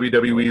of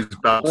WWE's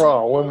belts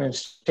Raw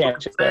Women's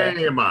Championship.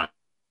 same.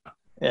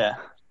 Yeah.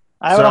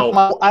 I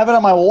have it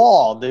on my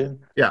wall, dude.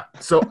 Yeah.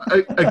 So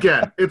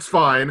again, it's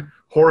fine.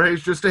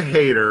 Jorge's just a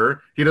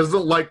hater. He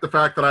doesn't like the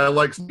fact that I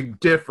like something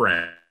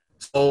different.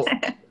 So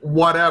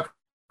whatever.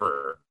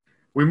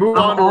 We move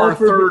on to our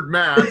third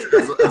match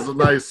as a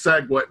nice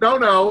segue.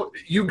 No,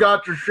 you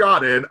got your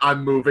shot in.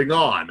 I'm moving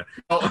on.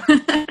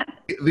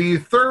 The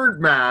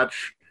third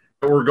match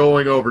that we're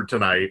going over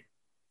tonight,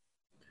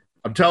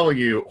 I'm telling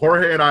you,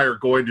 Jorge and I are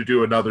going to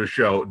do another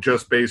show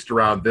just based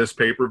around this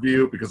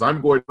pay-per-view because I'm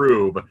going to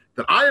prove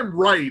that I am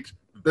right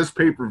that this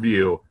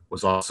pay-per-view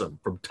was awesome.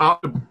 From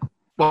top to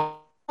bottom.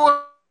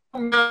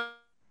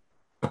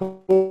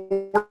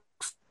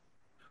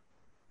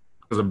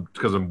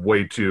 Because I'm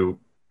way too...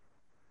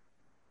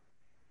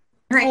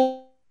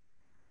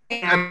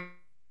 And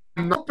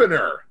an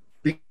opener.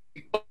 The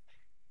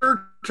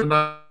opener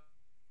tonight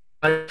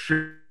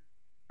show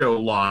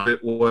lot.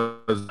 It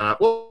was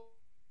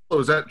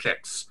was that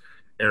Chicks,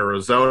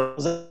 Arizona.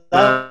 Was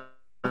that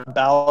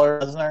Balor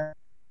Lesnar?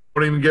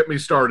 Don't even get me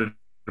started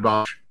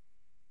about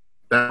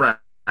that.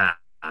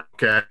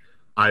 Okay,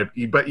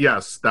 but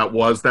yes, that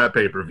was that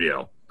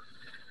pay-per-view.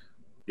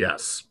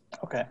 Yes.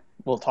 Okay,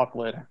 we'll talk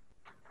later.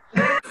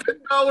 Finn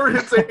Balor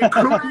hits a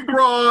coup de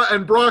grace,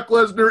 and Brock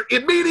Lesnar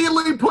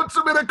immediately puts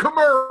him in a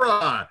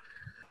Kimura.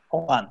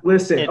 Hold on.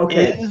 Listen,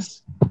 It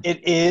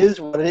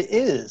is what it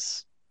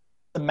is.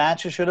 The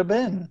match it should have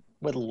been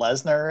with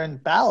Lesnar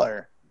and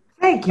Balor.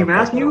 Thank you,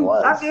 Matthew.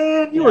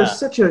 Man,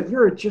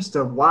 you're just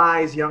a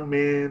wise young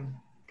man.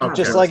 God,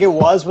 just like it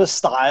was with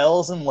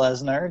Styles and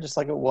Lesnar, just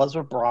like it was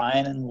with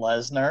Bryan and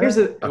Lesnar. It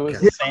was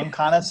the same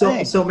kind of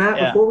thing. So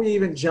Matt, before we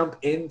even jump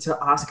into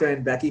Asuka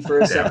and Becky for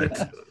a second,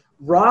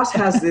 Ross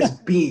has this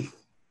beef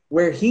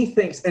where he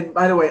thinks, and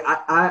by the way,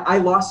 I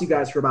lost you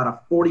guys for about a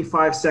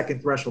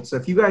 45-second threshold. So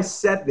if you guys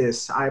said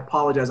this, I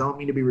apologize. I don't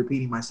mean to be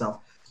repeating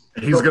myself.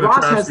 He's going to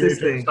trash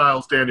the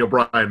Styles Daniel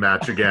Bryan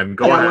match again.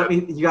 Go ahead.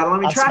 You got to let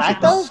me trash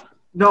SmackDown? it.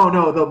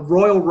 No, the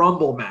Royal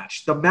Rumble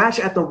match. The match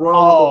at the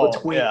Royal Rumble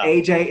between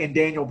AJ and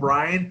Daniel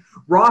Bryan,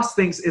 Ross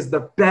thinks is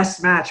the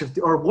best match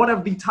or one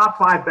of the top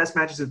 5 best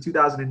matches of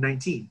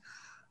 2019.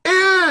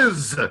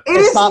 It's not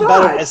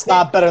better. It's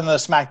not better than the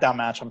SmackDown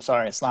match. I'm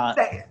sorry, it's not.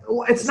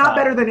 It's not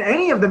better than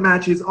any of the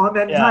matches on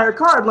that entire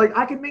card. Like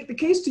I can make the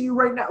case to you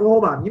right now. Well,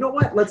 hold on. You know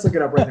what? Let's look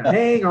it up right now.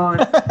 Hang on.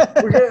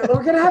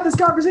 We're gonna have this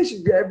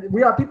conversation.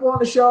 We got people on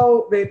the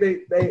show.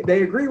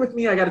 They agree with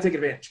me. I got to take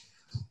advantage.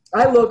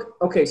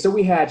 Okay, so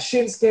we had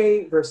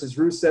Shinsuke versus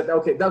Rusev.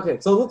 Okay,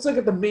 so let's look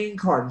at the main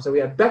card. So we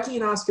had Becky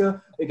and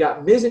Asuka. We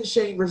got Miz and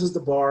Shane versus The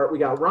Bar. We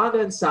got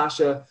Ronda and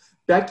Sasha.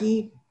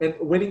 Becky and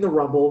winning the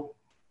Rumble.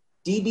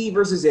 DB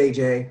versus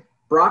AJ.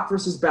 Brock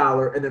versus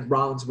Balor. And then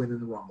Rollins winning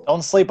the Rumble.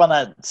 Don't sleep on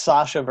that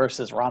Sasha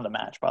versus Ronda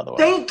match, by the way.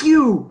 Thank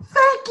you.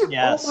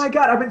 Yes. Oh, my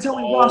God. I've been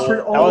telling Ross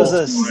for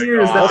almost 2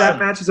 years that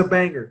match is a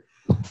banger.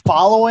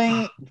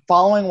 Following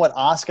what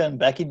Asuka and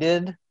Becky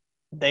did,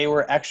 they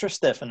were extra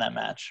stiff in that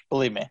match.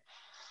 Believe me.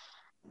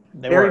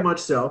 Very much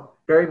so.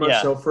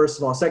 First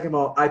of all. Second of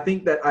all, I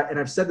think that, and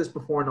I've said this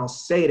before and I'll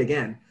say it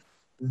again,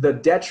 the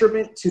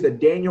detriment to the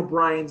Daniel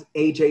Bryan's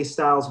AJ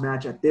Styles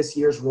match at this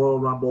year's Royal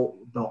Rumble,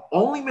 the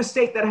only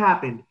mistake that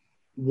happened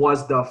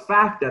was the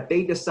fact that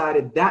they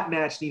decided that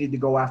match needed to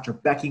go after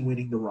Becky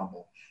winning the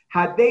Rumble.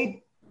 Had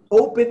they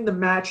opened the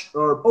match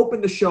or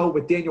opened the show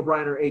with Daniel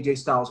Bryan or AJ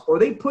Styles, or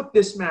they put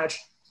this match,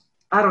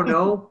 I don't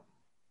know,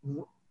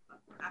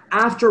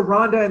 after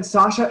Ronda and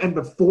Sasha and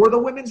before the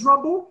Women's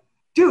Rumble,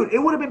 dude, it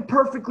would have been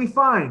perfectly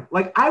fine.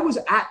 Like, I was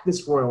at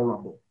this Royal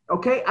Rumble,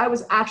 okay?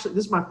 This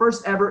is my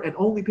first ever and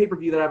only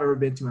pay-per-view that I've ever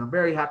been to, and I'm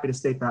very happy to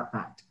state that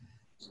fact.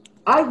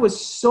 I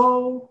was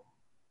so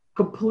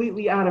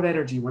completely out of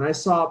energy when I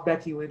saw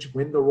Becky Lynch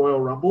win the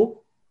Royal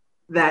Rumble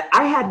that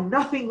I had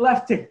nothing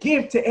left to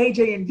give to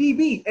AJ and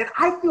DB, and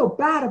I feel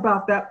bad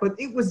about that, but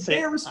it was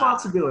their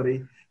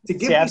responsibility to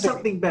give me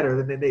something better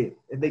than they did,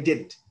 and they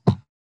didn't.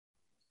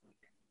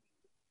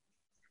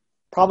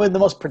 Probably the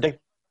most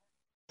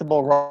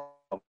predictable Raw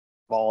of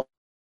all.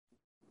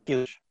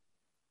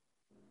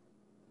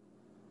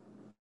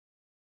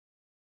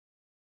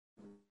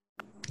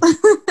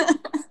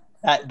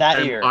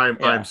 That year.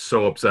 I'm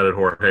so upset at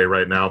Jorge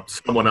right now.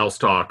 Someone else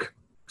talk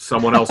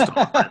right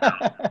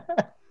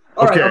now.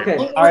 All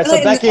right,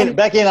 so Becky and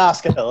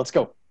Asuka, let's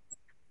go.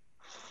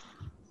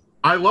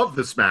 I love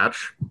this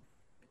match.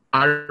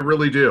 I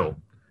really do.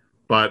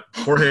 But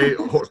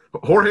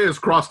Jorge has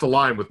crossed a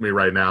line with me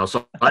right now,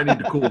 so I need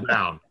to cool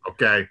down,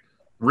 okay?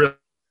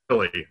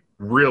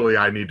 Really,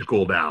 I need to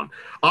cool down.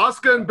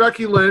 Asuka and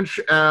Becky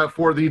Lynch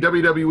for the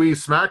WWE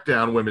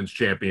Smackdown Women's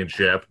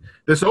Championship.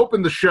 This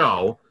opened the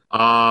show.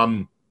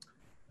 I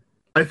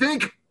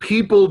think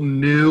people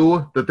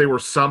knew that they were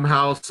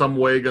somehow, some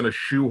way going to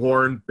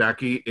shoehorn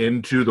Becky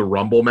into the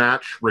Rumble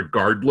match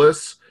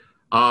regardless.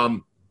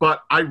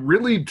 But I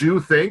really do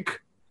think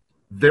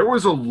there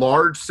was a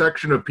large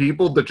section of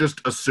people that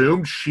just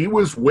assumed she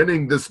was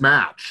winning this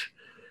match,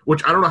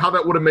 which I don't know how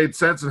that would have made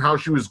sense and how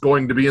she was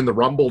going to be in the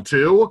Rumble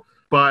too.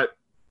 But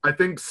I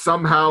think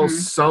somehow,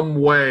 some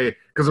way,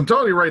 because I'm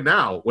telling you right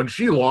now, when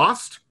she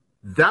lost,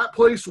 that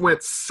place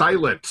went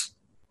silent.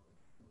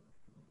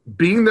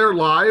 being there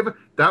live,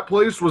 that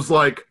place was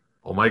like,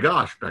 oh my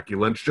gosh, Becky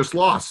Lynch just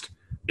lost.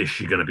 Is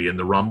she going to be in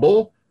the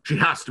Rumble? She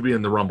has to be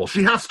in the Rumble.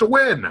 She has to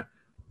win,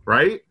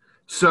 right?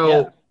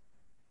 So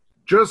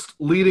just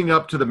leading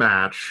up to the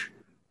match,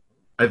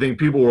 I think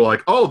people were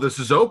like, oh, this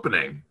is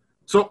opening.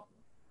 So,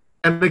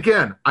 and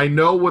again, I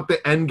know what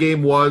the end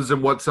game was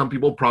and what some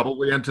people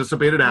probably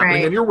anticipated happening.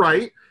 Right. And you're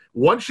right.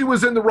 Once she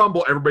was in the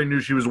Rumble, everybody knew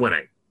she was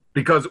winning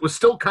because it was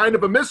still kind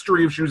of a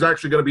mystery if she was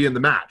actually going to be in the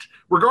match.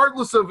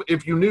 Regardless of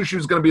if you knew she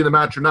was going to be in the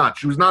match or not,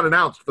 she was not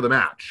announced for the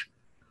match.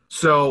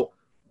 So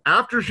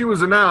after she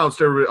was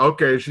announced, everybody,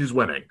 okay, she's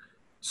winning.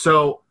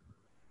 So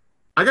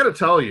I got to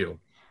tell you,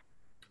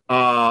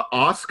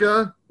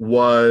 Asuka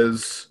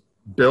was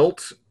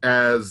built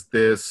as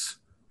this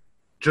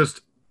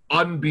just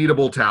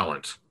unbeatable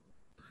talent.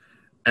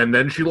 And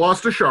then she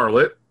lost to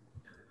Charlotte.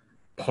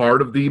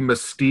 Part of the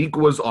mystique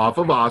was off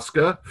of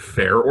Asuka,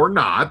 fair or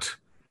not.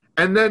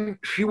 And then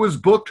she was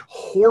booked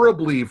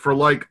horribly for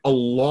like a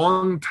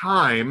long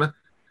time.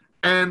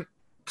 And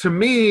to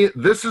me,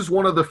 this is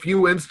one of the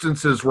few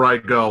instances where I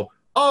go,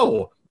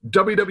 oh,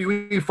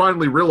 WWE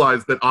finally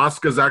realized that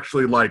Asuka's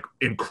actually like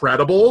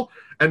incredible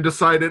and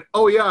decided,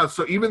 oh yeah,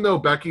 so even though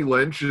Becky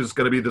Lynch is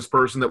going to be this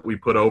person that we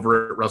put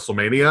over at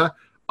WrestleMania,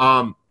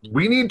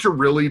 we need to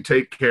really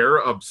take care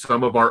of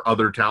some of our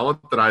other talent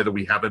that either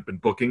we haven't been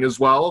booking as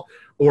well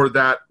or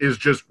that is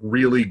just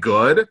really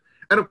good.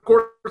 And of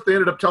course, they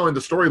ended up telling the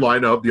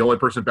storyline of the only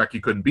person Becky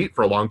couldn't beat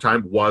for a long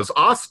time was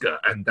Asuka,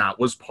 and that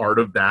was part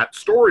of that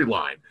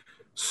storyline.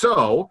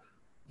 So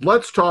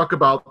let's talk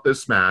about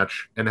this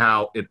match and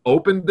how it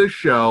opened the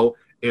show,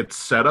 it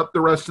set up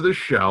the rest of the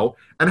show,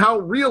 and how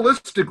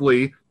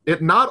realistically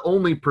it not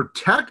only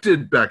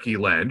protected Becky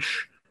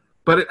Lynch,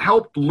 but it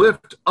helped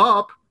lift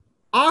up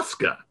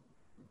Asuka.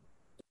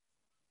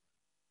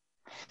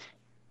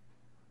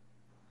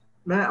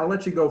 Matt, I'll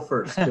let you go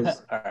first. All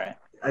right.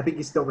 I think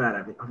he's still mad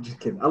at me. I'm just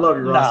kidding. I love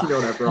you, Ross. No. You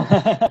know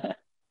that,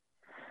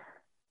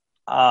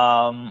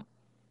 bro.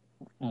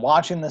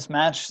 Watching this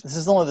match, this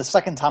is only the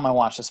second time I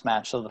watched this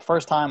match. So the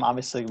first time,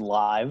 obviously,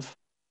 live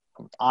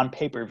on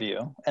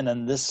pay-per-view, and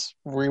then this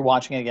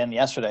rewatching it again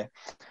yesterday.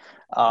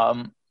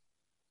 I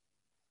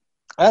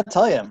gotta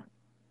tell you,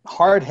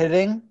 harder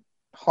hitting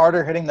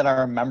than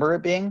I remember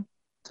it being.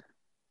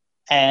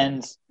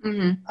 And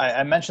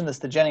I mentioned this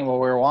to Jenny while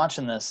we were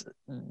watching this.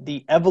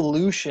 The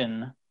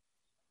evolution,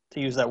 to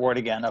use that word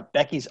again, of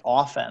Becky's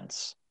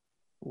offense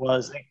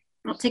was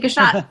I'll take a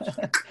shot.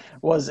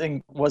 was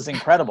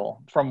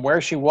incredible. From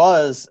where she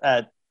was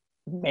at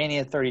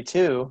Mania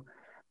 32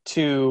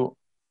 to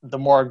the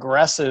more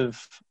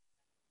aggressive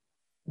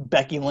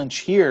Becky Lynch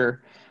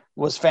here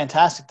was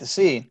fantastic to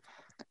see.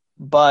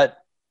 But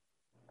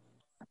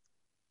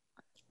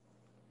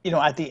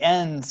at the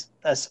end,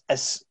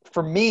 as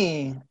for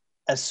me,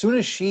 as soon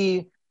as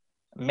she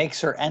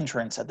makes her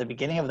entrance at the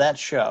beginning of that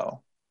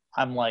show,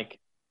 I'm like,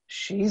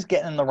 she's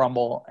getting in the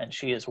Rumble and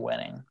she is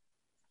winning.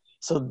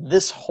 So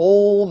this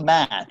whole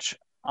match,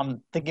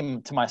 I'm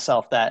thinking to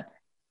myself that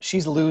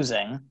she's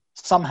losing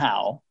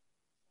somehow.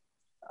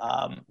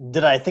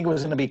 Did I think it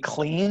was going to be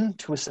clean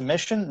to a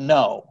submission?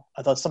 No.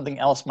 I thought something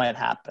else might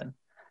happen.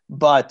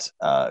 But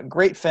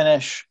great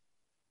finish.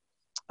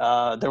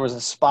 There was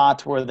a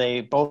spot where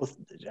they both,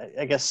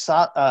 I guess,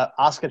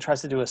 Asuka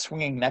tries to do a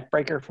swinging neck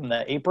breaker from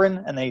the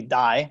apron, and they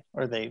die,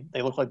 or they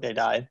look like they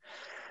died.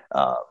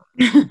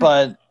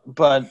 But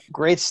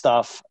great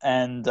stuff.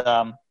 And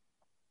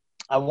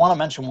I want to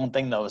mention one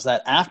thing, though, is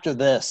that after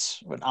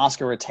this, when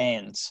Asuka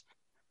retains,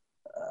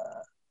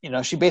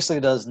 she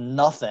basically does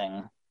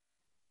nothing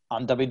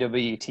on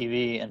WWE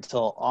TV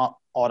until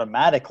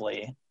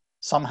automatically,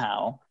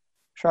 somehow,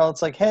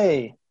 Charlotte's like,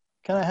 hey,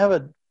 can I have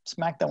a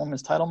Smackdown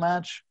Women's title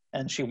match?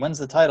 And she wins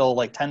the title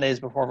like 10 days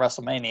before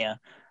WrestleMania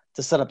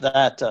to set up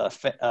that,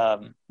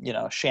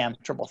 sham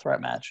triple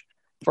threat match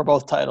for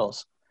both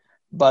titles.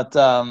 But,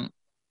 I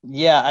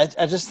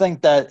just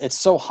think that it's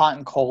so hot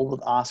and cold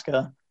with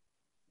Asuka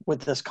with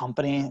this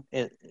company.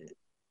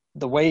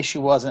 The way she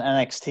was in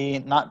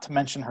NXT, not to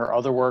mention her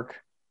other work,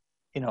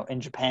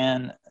 in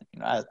Japan,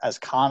 as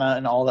Kana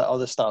and all that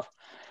other stuff.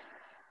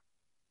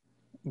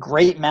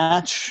 Great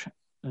match.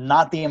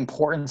 Not the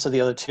importance of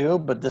the other two,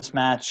 but this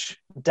match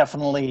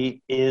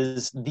definitely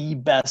is the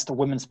best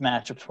women's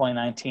match of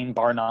 2019,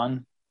 bar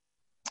none.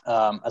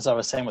 As I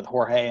was saying with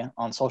Jorge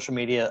on social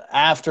media,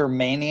 after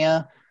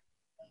Mania,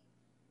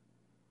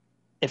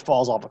 it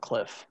falls off a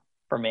cliff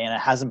for me, and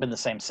it hasn't been the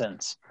same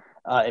since.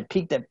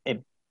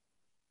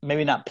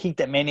 Maybe not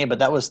peaked at Mania, but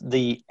that was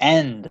the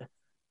end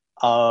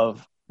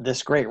of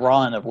this great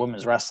run of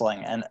women's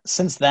wrestling. And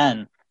since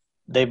then,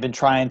 they've been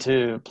trying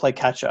to play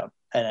catch up,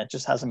 and it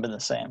just hasn't been the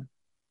same.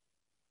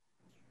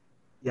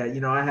 Yeah,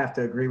 I have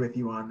to agree with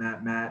you on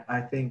that, Matt.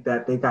 I think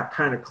that they got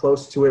kind of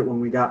close to it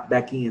when we got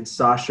Becky and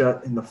Sasha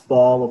in the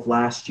fall of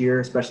last year,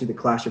 especially the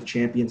Clash of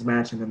Champions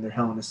match and then their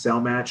Hell in a Cell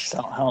match.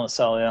 Hell in a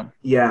Cell, yeah.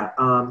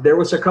 Yeah, there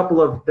was a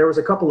couple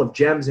of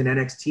gems in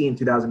NXT in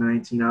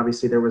 2019.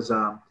 Obviously, there was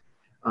Shayna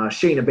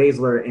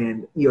Baszler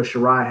and Io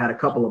Shirai had a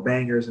couple of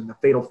bangers in the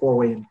Fatal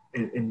 4-Way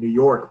in New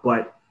York.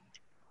 But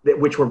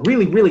which were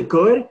really, really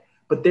good,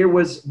 but there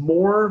was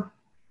more,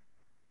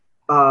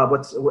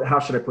 how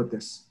should I put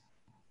this?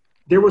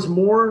 There was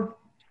more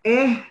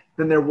than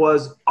there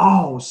was,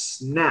 oh,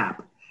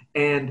 snap.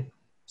 And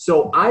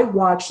so I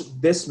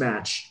watched this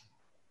match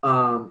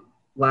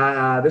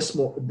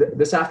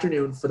this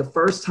afternoon for the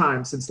first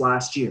time since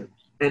last year.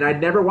 And I'd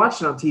never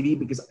watched it on TV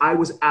because I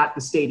was at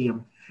the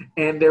stadium.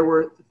 And there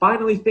were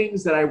finally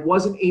things that I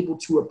wasn't able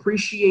to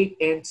appreciate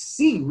and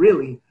see,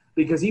 really,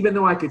 because even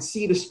though I could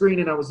see the screen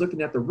and I was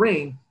looking at the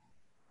ring,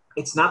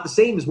 it's not the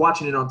same as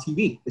watching it on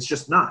TV. It's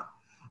just not.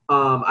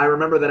 I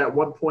remember that at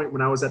one point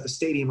when I was at the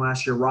stadium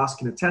last year, Ross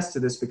can attest to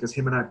this because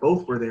him and I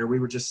both were there. We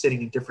were just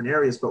sitting in different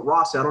areas. But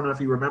Ross, I don't know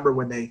if you remember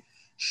when they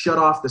shut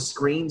off the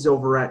screens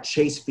over at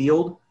Chase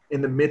Field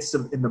in the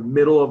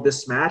middle of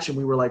this match, and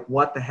we were like,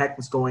 what the heck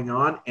was going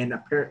on? And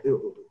apparently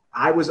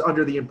I was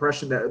under the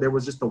impression that there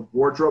was just a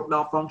wardrobe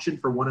malfunction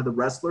for one of the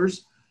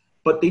wrestlers,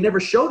 but they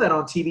never show that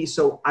on TV.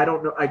 So I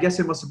don't know. I guess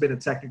it must have been a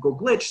technical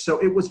glitch. So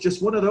it was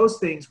just one of those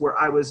things where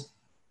I was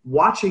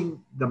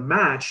watching the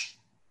match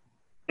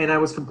and I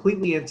was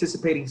completely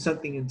anticipating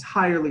something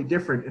entirely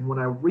different. And when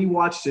I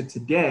rewatched it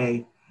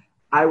today,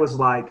 I was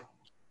like,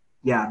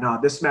 yeah, no,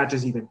 this match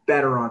is even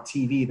better on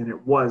TV than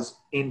it was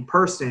in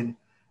person,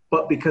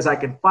 but because I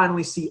can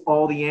finally see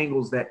all the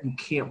angles that you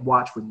can't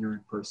watch when you're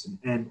in person.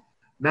 And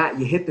Matt,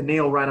 you hit the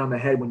nail right on the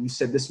head when you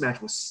said this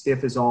match was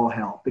stiff as all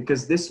hell,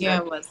 because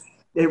it was.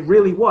 It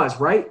really was,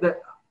 right?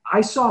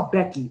 I saw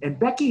Becky, and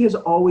Becky has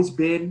always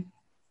been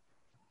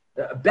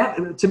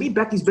to me,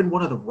 Becky's been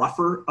one of the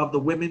rougher of the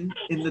women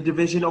in the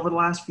division over the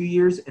last few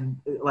years. And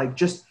like,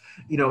 just,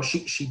 you know,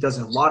 she does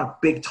a lot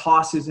of big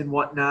tosses and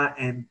whatnot,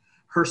 and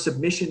her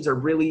submissions are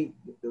really,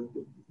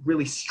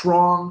 really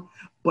strong.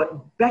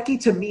 But Becky,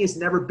 to me, has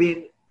never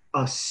been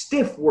a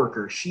stiff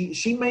worker.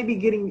 She may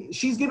be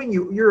she's giving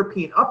you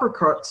European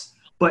uppercuts,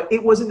 but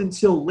it wasn't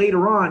until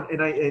later on,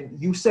 and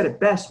you said it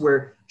best,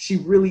 where she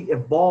really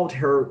evolved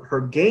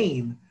her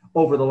game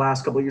over the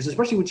last couple of years,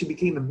 especially when she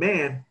became the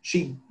man.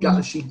 She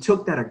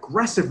took that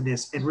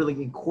aggressiveness and really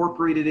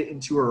incorporated it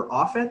into her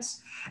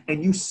offense.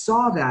 And you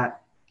saw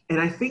that.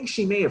 And I think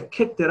she may have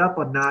kicked it up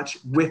a notch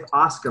with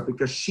Asuka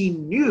because she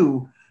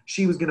knew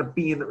she was going to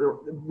be in the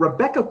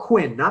Rebecca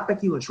Quinn, not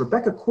Becky Lynch.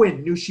 Rebecca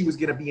Quinn knew she was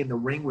going to be in the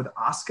ring with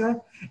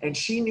Asuka. And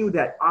she knew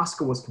that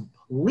Asuka was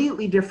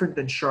completely different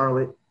than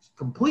Charlotte,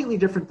 completely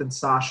different than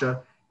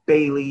Sasha,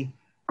 Bayley,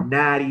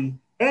 Natty,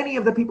 any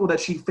of the people that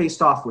she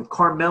faced off with,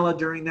 Carmella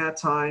during that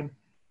time,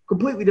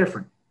 completely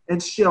different.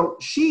 And so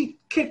she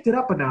kicked it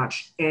up a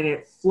notch, and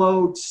it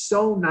flowed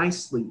so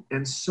nicely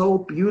and so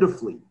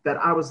beautifully that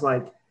I was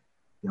like,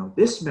 you know,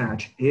 this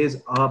match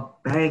is a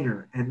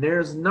banger. And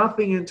there's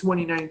nothing in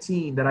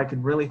 2019 that I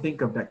can really think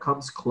of that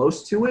comes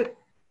close to it.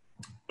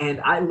 And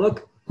I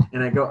look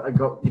and I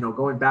go, you know,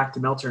 going back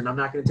to Meltzer, and I'm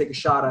not going to take a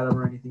shot at him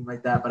or anything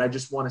like that, but I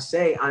just want to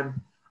say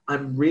I'm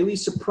really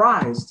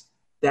surprised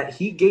that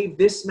he gave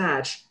this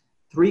match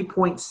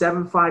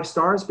 3.75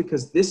 stars,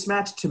 because this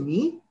match to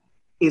me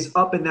is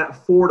up in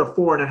that 4 to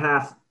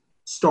 4.5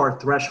 star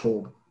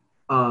threshold.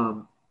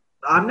 I'm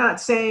not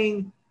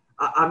saying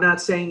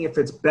if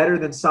it's better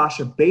than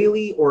Sasha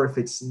Bayley or if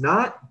it's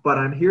not, but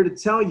I'm here to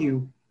tell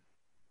you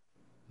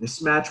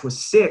this match was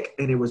sick,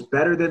 and it was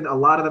better than a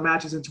lot of the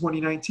matches in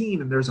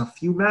 2019. And there's a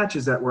few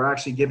matches that were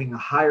actually giving a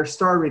higher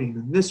star rating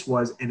than this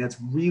was, and it's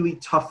really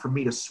tough for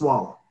me to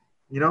swallow,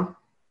 you know?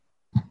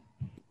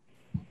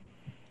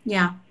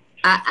 Yeah.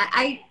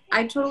 I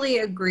totally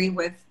agree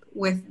with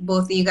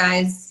both of you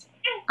guys.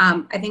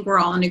 I think we're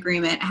all in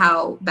agreement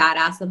how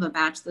badass of a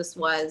match this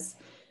was.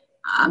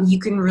 You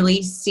can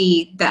really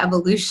see the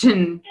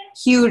evolution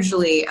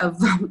hugely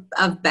of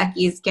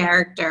Becky's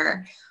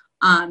character.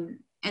 And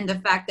the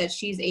fact that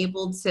she's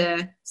able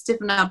to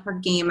stiffen up her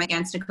game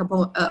against an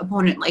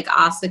opponent like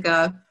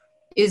Asuka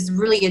is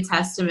really a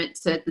testament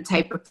to the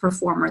type of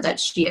performer that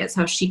she is,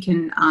 how she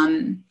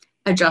can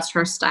adjust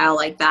her style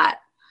like that.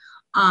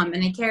 And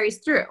it carries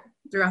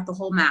throughout the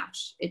whole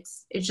match.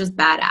 It's just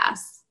badass.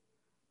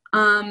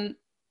 I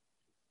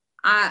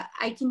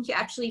can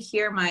actually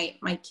hear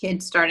my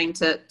kid starting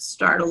to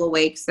startle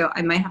awake, so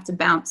I might have to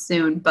bounce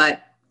soon.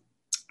 But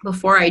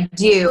before I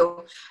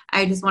do,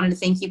 I just wanted to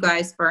thank you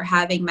guys for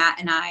having Matt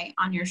and I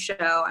on your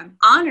show. I'm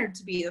honored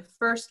to be the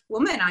first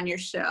woman on your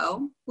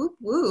show. Whoop,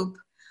 whoop.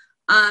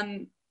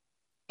 And,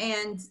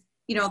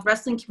 you know, the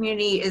wrestling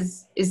community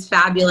is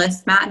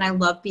fabulous. Matt and I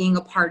love being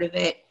a part of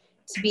it.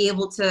 To be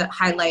able to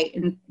highlight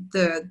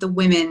the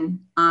women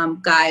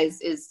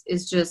guys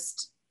is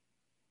just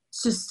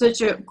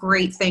such a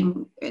great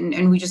thing,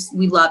 and we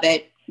love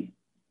it.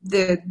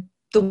 The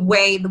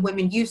way the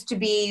women used to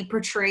be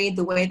portrayed,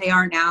 the way they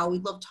are now, we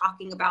love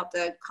talking about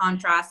the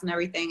contrast and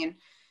everything, and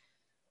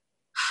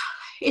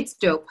it's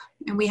dope,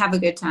 and we have a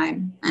good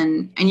time,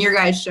 and your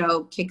guys'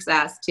 show kicks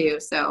ass too.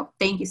 So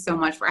thank you so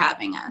much for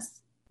having us.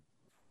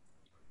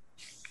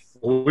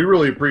 Well, we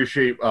really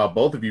appreciate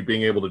both of you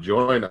being able to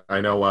join.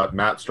 I know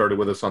Matt started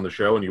with us on the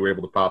show, and you were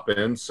able to pop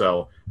in.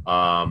 So,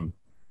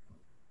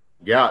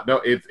 yeah,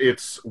 no,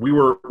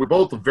 we're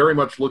both very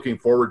much looking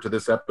forward to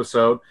this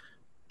episode.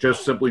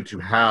 just simply to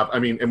have, I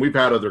mean, and we've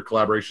had other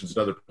collaborations and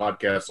other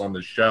podcasts on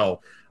this show,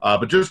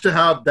 but just to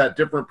have that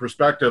different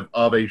perspective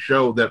of a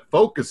show that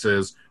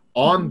focuses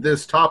on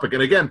this topic.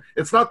 And again,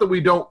 it's not that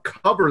we don't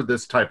cover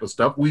this type of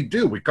stuff. We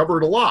do. We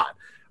cover it a lot.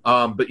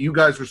 But you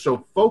guys are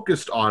so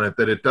focused on it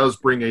that it does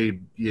bring a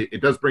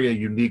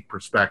unique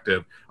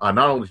perspective, not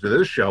only to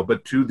this show,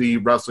 but to the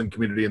wrestling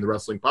community and the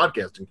wrestling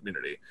podcasting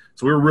community.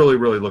 So we're really,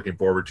 really looking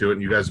forward to it,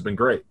 and you guys have been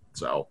great.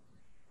 So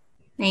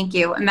thank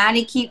you. And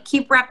Maddie, keep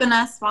repping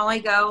us while I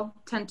go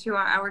tend to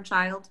our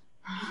child.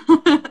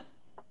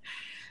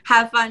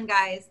 Have fun,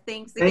 guys.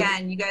 Thanks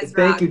again. You guys rock.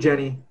 Thank you,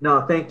 Jenny.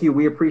 No, thank you.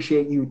 We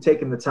appreciate you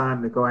taking the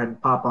time to go ahead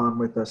and pop on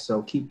with us.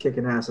 So keep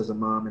kicking ass as a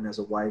mom and as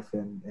a wife.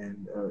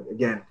 And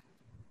again,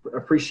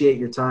 appreciate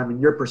your time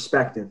and your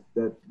perspective,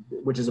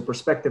 which is a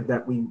perspective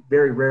that we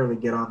very rarely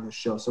get on this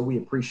show. So we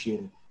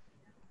appreciate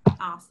it.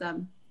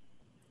 Awesome.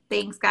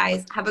 Thanks,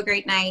 guys. Have a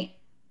great night.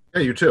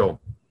 Yeah, you too.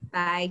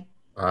 Bye.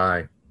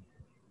 Bye.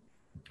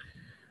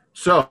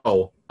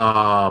 So,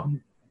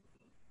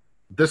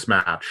 this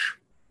match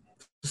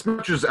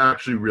is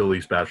actually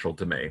really special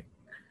to me.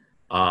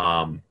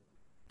 So,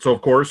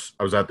 of course,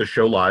 I was at this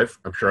show live.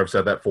 I'm sure I've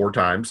said that 4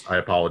 times. I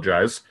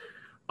apologize.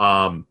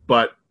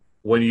 But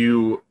when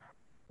you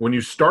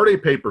start a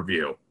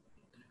pay-per-view,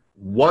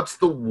 what's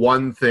the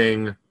one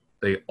thing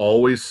they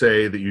always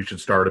say that you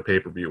should start a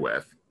pay-per-view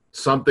with?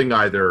 Something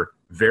either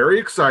very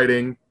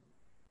exciting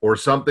or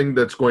something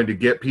that's going to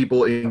get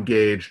people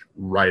engaged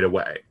right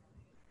away.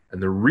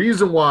 And the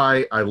reason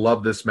why I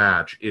love this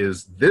match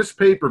is this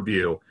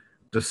pay-per-view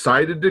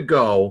decided to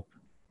go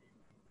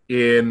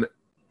in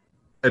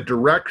a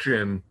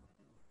direction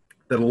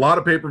that a lot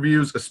of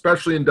pay-per-views,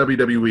 especially in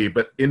WWE,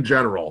 but in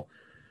general,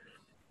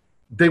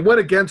 they went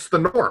against the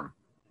norm.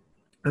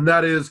 And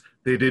that is,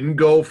 they didn't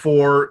go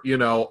for,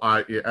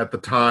 at the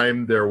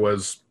time there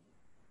was,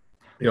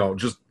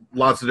 just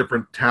lots of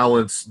different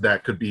talents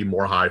that could be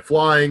more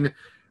high-flying,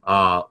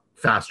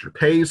 faster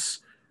pace.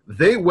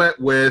 They went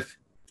with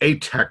a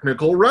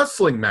technical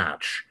wrestling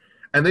match.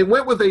 And they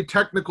went with a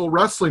technical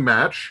wrestling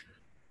match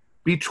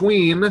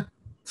between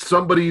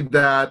somebody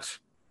that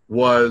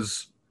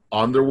was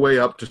on their way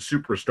up to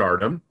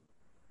superstardom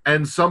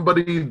and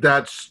somebody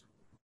that's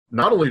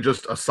not only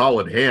just a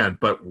solid hand,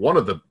 but one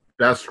of the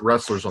best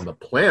wrestlers on the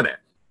planet.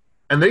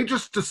 And they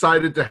just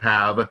decided to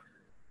have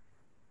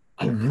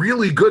a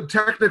really good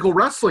technical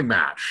wrestling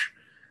match.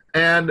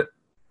 And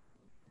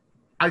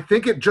I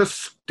think it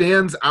just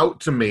stands out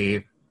to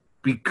me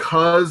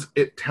because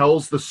it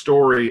tells the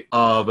story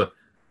of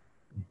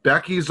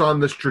Becky's on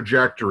this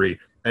trajectory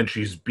and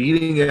she's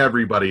beating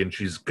everybody and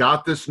she's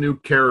got this new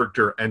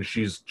character and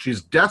she's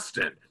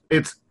destined.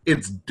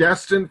 It's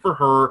destined for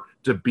her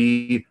to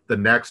be the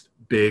next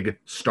big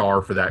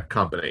star for that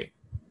company.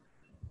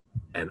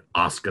 And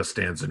Asuka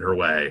stands in her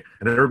way.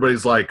 And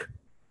everybody's like,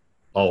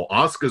 oh,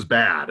 Asuka's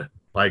bad.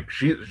 Like,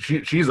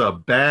 she's a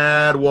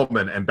bad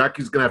woman, and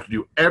Becky's going to have to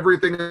do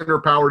everything in her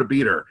power to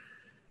beat her.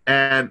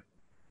 And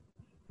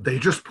they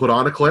just put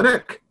on a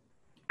clinic.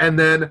 And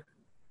then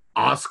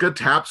Asuka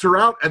taps her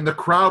out, and the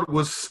crowd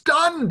was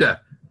stunned.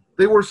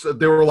 They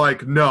were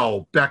like,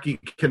 no, Becky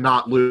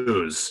cannot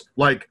lose.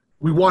 Like,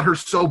 we want her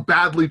so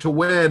badly to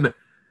win.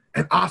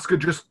 And Asuka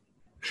just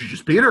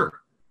beat her.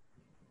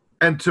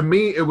 And to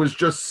me, it was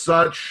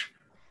such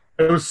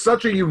a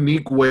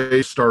unique way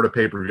to start a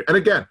pay-per-view. And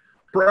again,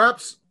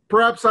 perhaps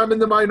I'm in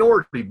the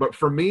minority, but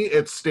for me,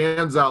 it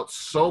stands out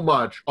so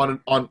much on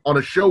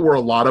a show where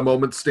a lot of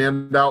moments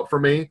stand out for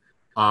me.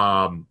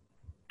 When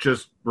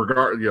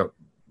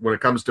it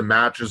comes to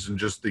matches and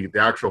just the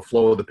actual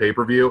flow of the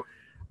pay-per-view,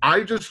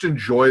 I just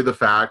enjoy the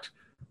fact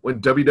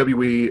when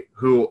WWE,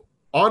 who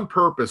on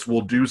purpose will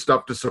do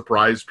stuff to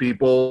surprise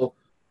people,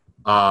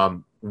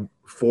 for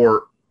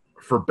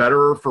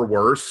better or for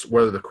worse,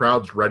 whether the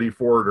crowd's ready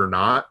for it or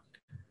not.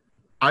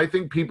 I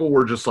think people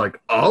were just like,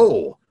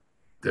 oh,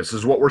 this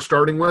is what we're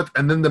starting with.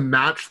 And then the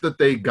match that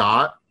they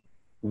got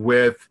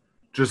with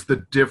just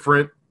the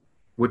different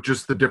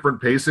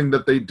pacing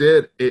that they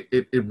did,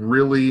 it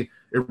really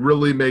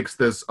makes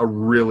this a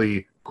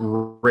really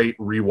great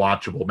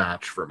rewatchable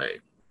match for me.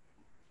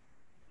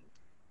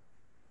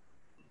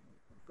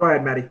 Go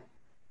ahead, Maddie.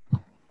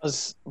 I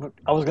was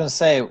going to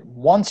say,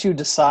 once you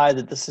decide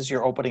that this is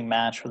your opening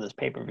match for this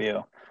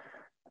pay-per-view,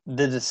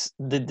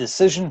 the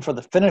decision for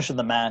the finish of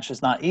the match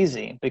is not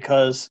easy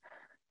because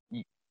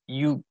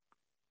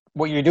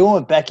what you're doing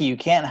with Becky, you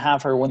can't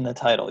have her win the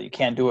title. You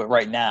can't do it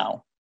right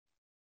now.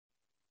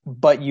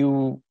 But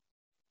you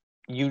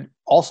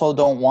also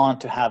don't want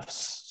to have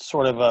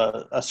sort of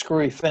a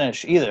screwy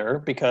finish either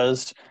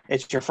because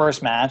it's your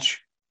first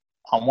match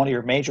on one of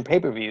your major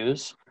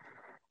pay-per-views.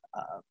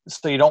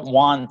 So you don't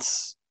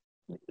want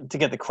to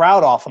get the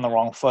crowd off on the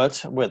wrong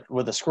foot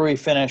with a screwy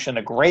finish and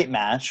a great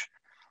match.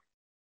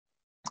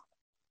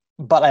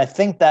 But I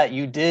think that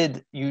you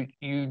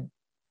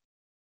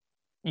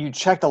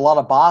checked a lot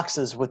of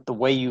boxes with the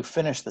way you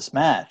finished this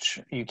match.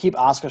 You keep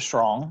Asuka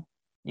strong,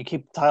 you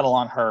keep the title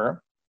on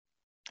her,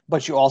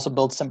 but you also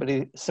build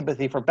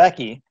sympathy for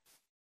Becky.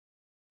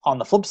 on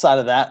the flip side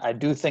of that, I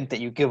do think that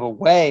you give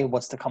away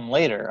what's to come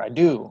later. I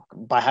do.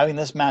 By having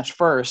this match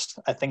first,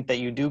 I think that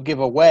you do give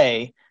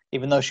away,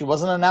 even though she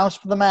wasn't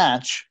announced for the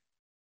match,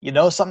 you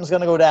know something's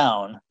going to go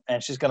down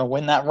and she's going to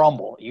win that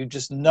Rumble. You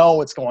just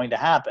know it's going to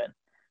happen.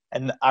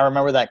 And I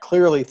remember that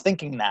clearly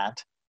thinking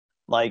that,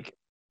 like,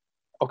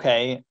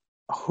 okay,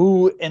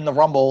 who in the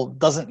Rumble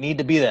doesn't need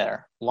to be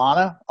there?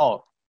 Lana?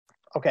 Oh,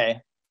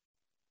 okay.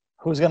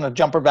 Who's going to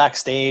jump her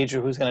backstage,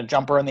 or who's going to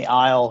jump her in the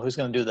aisle? Who's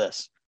going to do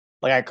this?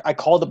 Like, I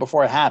called it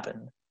before it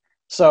happened.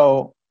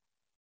 So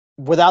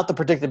without the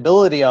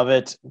predictability of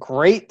it,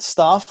 great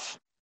stuff,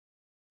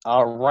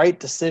 right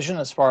decision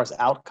as far as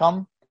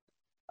outcome.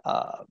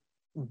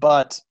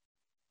 But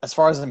as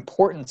far as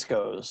importance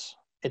goes,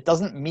 it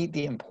doesn't meet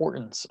the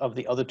importance of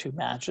the other two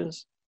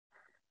matches.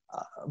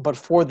 But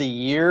for the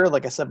year,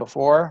 like I said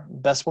before,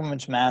 best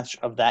women's match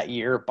of that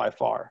year by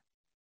far.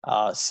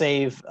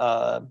 Save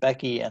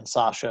Becky and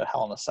Sasha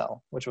Hell in a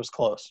Cell, which was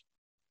close.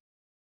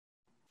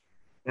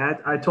 Yeah,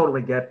 I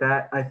totally get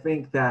that. I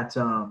think that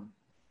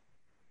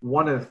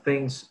one of the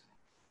things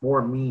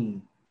for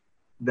me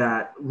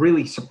that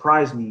really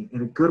surprised me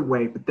in a good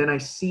way, but then I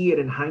see it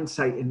in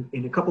hindsight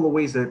in a couple of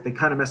ways that they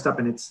kind of messed up,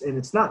 and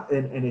it's not,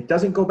 and it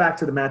doesn't go back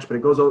to the match, but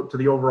it goes to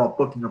the overall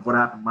booking of what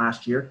happened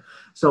last year.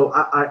 So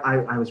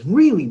I was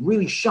really,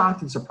 really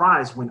shocked and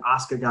surprised when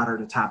Asuka got her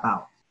to tap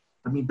out.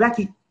 I mean,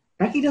 Becky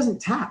doesn't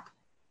tap.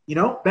 You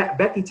know,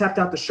 Becky tapped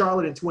out to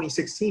Charlotte in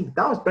 2016, but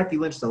that was Becky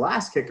Lynch, the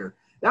last kicker.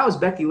 That was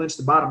Becky Lynch,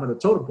 the bottom of the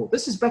totem pole.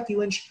 This is Becky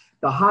Lynch,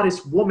 the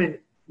hottest woman.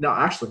 No,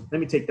 actually,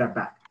 let me take that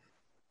back.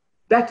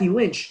 Becky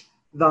Lynch,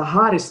 the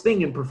hottest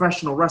thing in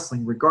professional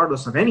wrestling,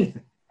 regardless of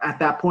anything at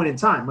that point in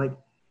time. Like,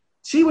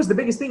 she was the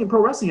biggest thing in pro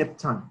wrestling at the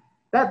time.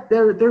 That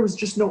there was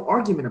just no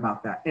argument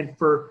about that. And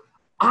for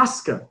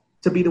Asuka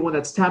to be the one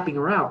that's tapping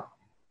her out,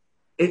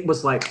 it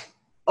was like,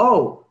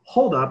 oh,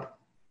 hold up.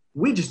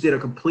 We just did a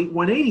complete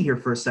 180 here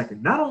for a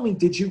second. Not only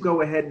did you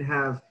go ahead and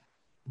have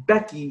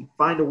Becky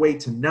find a way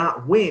to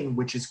not win,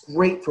 which is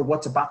great for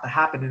what's about to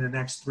happen in the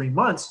next 3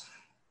 months,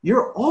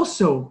 you're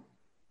also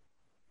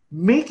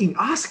making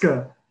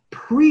Asuka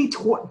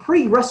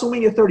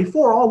pre-WrestleMania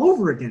 34 all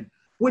over again,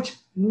 which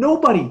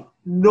nobody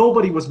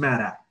was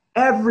mad at.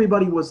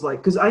 Everybody was like,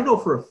 because I know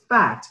for a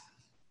fact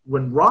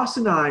when Ross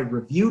and I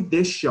reviewed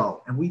this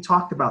show and we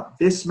talked about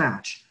this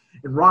match,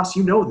 and Ross,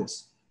 you know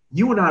this,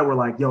 you and I were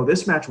like, yo,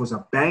 this match was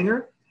a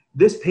banger.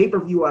 This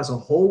pay-per-view as a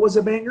whole was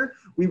a banger.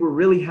 We were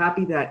really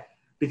happy that,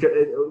 because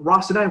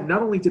Ross and I,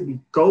 not only did we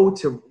go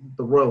to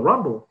the Royal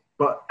Rumble,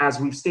 but as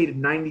we've stated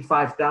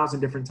 95,000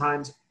 different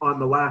times on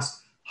the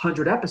last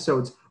 100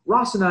 episodes,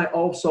 Ross and I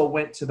also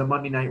went to the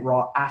Monday Night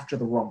Raw after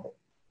the Rumble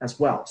as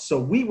well. So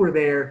we were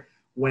there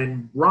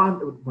when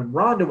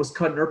Ronda was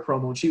cutting her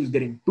promo and she was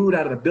getting booed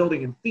out of the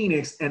building in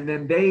Phoenix, and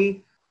then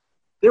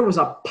there was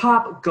a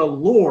pop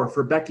galore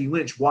for Becky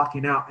Lynch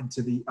walking out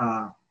into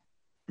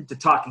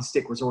Talking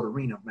Stick Resort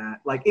Arena,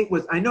 Matt. Like, it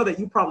was, I know that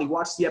you probably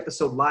watched the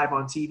episode live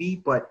on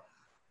TV, but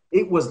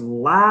it was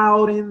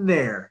loud in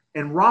there.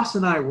 And Ross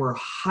and I were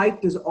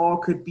hyped as all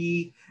could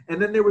be.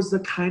 And then there was the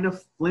kind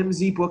of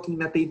flimsy booking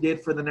that they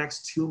did for the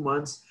next 2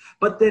 months.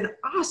 But then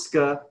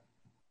Asuka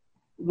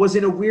was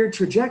in a weird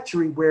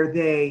trajectory where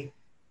they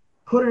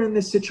put her in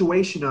this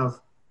situation of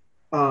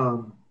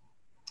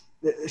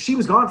she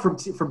was gone from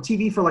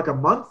TV for like a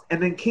month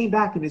and then came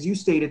back, and as you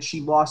stated,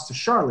 she lost to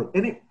Charlotte.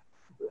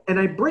 And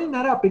I bring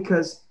that up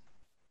because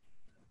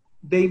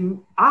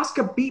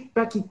Asuka beat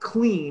Becky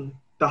clean,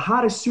 the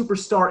hottest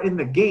superstar in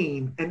the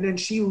game, and then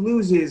she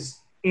loses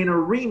in a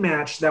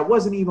rematch that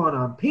wasn't even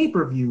on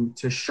pay-per-view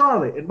to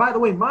Charlotte. And by the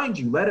way, mind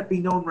you, let it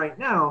be known right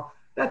now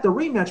that the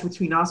rematch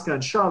between Asuka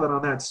and Charlotte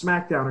on that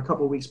Smackdown a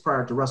couple of weeks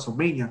prior to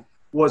WrestleMania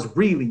was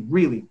really,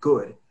 really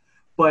good.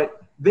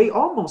 But they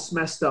almost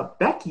messed up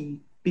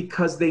Becky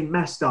because they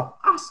messed up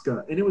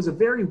Asuka, and it was a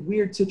very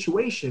weird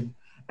situation.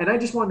 And I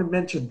just wanted to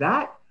mention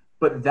that,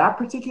 but that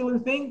particular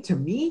thing, to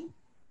me,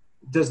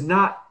 does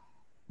not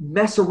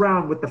mess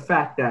around with the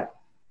fact that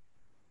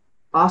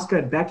Asuka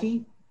and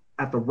Becky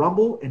at the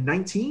Rumble in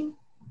 19,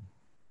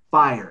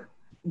 fire.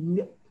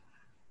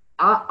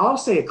 I'll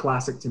say a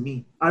classic to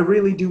me. I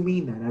really do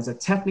mean that. As a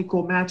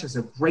technical match, as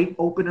a great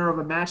opener of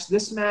a match,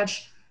 this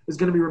match is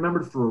going to be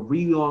remembered for a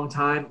really long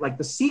time. Like,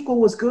 the sequel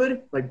was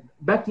good. Like,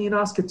 Becky and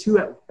Asuka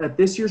 2 at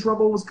this year's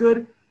Rumble was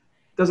good.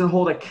 Doesn't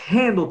hold a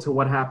candle to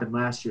what happened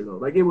last year, though.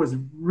 Like, it was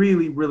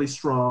really, really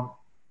strong.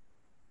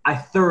 I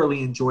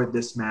thoroughly enjoyed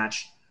this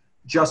match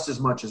just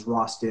as much as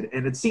Ross did.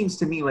 And it seems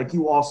to me like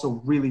you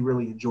also really,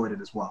 really enjoyed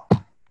it as well.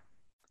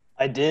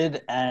 I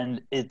did,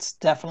 and it's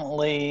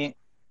definitely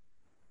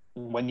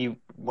when you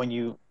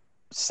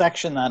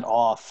section that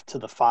off to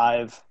the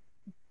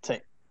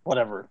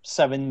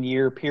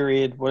 7-year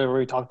period, whatever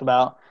we talked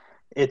about,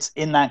 it's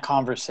in that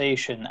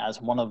conversation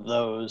as one of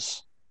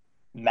those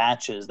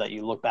matches that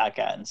you look back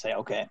at and say,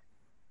 okay,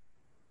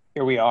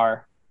 here we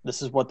are.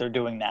 This is what they're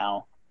doing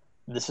now.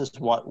 This is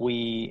what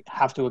we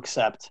have to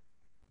accept.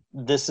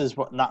 This is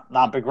what,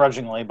 not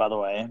begrudgingly, by the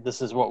way,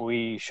 this is what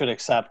we should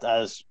accept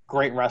as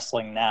great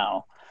wrestling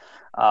now.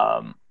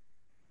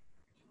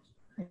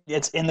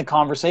 it's in the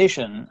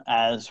conversation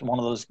as one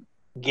of those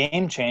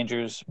game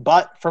changers.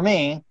 But for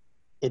me,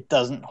 it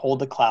doesn't hold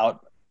the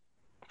clout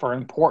for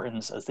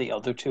importance as the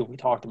other two we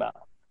talked about,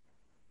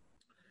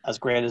 as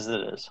great as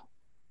it is.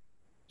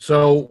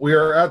 So we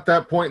are at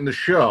that point in the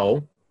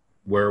show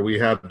where we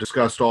have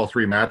discussed all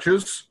three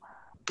matches.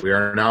 We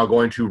are now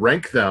going to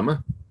rank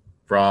them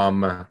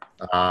from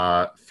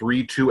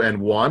 3, 2, and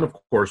 1. Of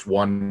course,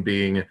 1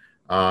 being,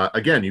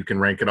 again, you can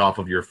rank it off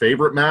of your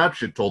favorite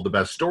match. It told the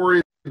best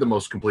story, the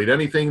most complete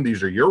anything.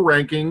 These are your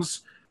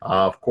rankings.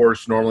 Of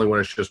course, normally when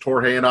it's just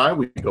Jorge and I,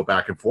 we go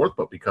back and forth,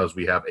 but because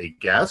we have a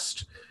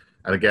guest,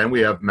 and again, we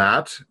have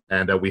Matt,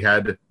 and we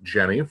had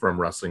Jenny from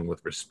Wrestling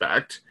with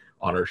Respect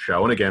on our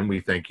show. And again, we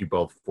thank you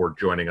both for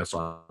joining us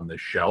on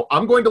this show.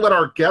 I'm going to let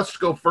our guests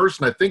go first,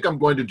 and I think I'm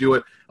going to do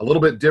it a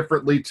little bit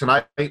differently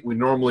tonight. We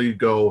normally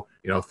go,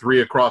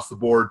 3 across the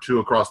board, 2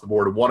 across the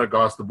board, and 1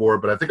 across the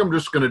board, but I think I'm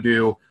just going to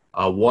do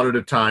one at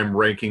a time,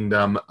 ranking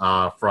them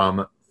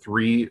from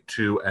 3,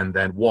 2, and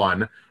then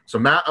 1. So,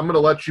 Matt, I'm going to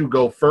let you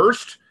go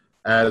first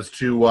as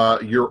to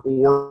your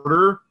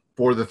order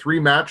for the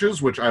 3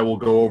 matches, which I will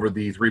go over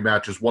the 3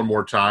 matches one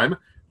more time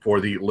for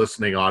the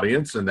listening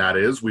audience, and that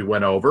is, we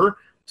went over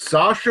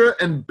Sasha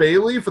and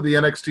Bayley for the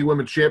NXT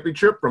Women's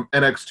Championship from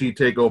NXT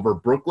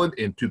TakeOver Brooklyn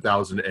in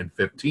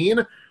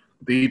 2015.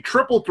 The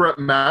triple threat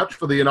match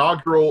for the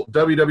inaugural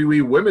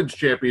WWE Women's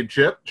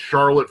Championship,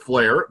 Charlotte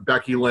Flair,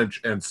 Becky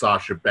Lynch, and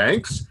Sasha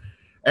Banks.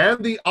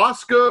 And the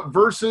Asuka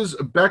versus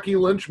Becky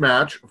Lynch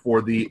match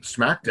for the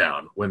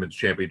Smackdown Women's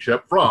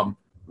Championship from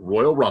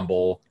Royal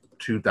Rumble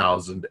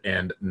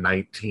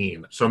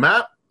 2019. So,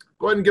 Matt,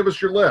 go ahead and give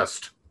us your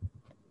list.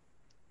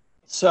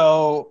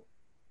 So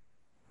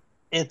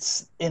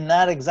it's in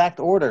that exact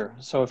order.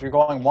 So if you're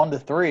going 1 to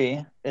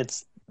 3,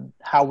 it's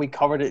how we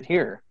covered it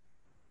here.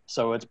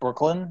 So it's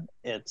Brooklyn,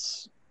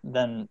 it's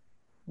then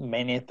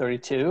Mania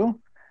 32,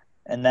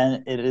 and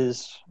then it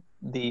is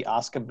the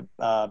Asuka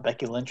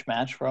Becky Lynch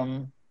match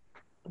from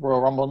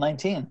Royal Rumble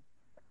 19.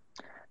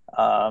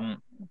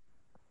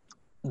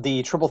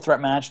 The triple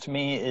threat match to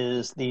me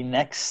is the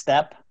next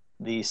step,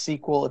 the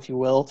sequel, if you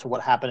will, to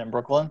what happened in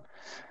Brooklyn.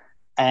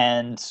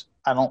 And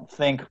I don't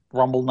think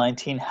Rumble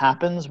 19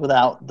 happens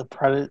without the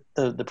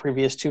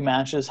previous 2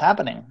 matches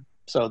happening.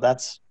 So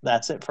that's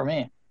it for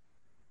me.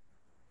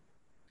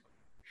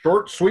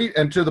 Short, sweet,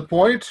 and to the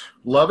point.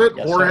 Love it.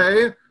 Yes,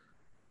 Jorge,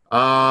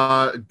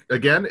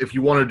 again, if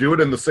you want to do it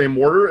in the same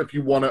order, if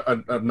you want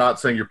to, I'm not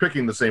saying you're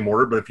picking the same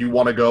order, but if you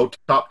want to go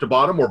top to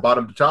bottom or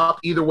bottom to top,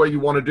 either way you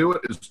want to do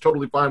it is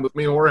totally fine with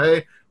me,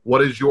 Jorge.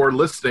 What is your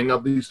listing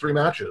of these 3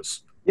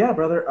 matches? Yeah,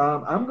 brother.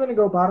 I'm going to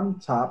go bottom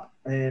to top,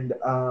 and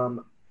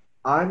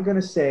I'm going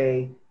to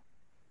say,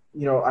 I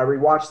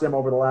rewatched them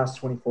over the last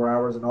 24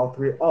 hours, and all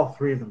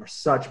three of them are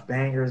such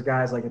bangers,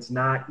 guys. Like, it's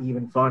not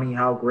even funny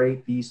how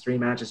great these 3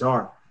 matches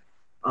are,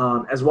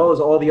 as well as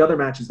all the other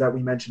matches that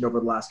we mentioned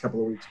over the last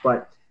couple of weeks.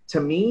 But to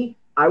me,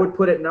 I would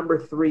put at number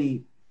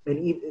 3,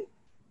 and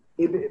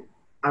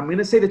I'm going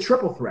to say the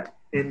triple threat.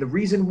 And the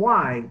reason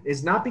why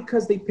is not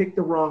because they picked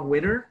the wrong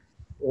winner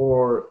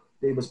or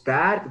it was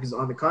bad, because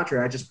on the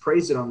contrary, I just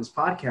praised it on this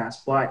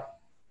podcast. But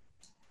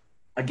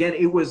again,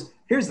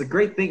 here's the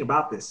great thing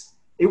about this.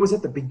 It was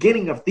at the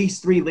beginning of these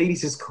 3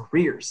 ladies'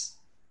 careers,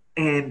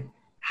 and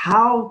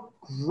how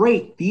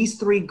great these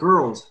 3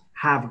 girls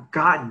have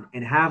gotten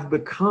and have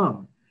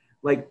become.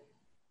 Like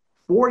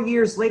 4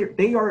 years later,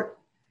 they are,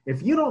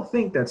 if you don't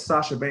think that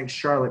Sasha Banks,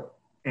 Charlotte,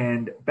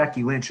 and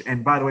Becky Lynch,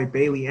 and by the way,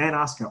 Bayley and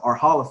Asuka are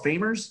Hall of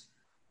Famers,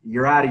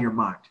 you're out of your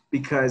mind,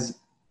 because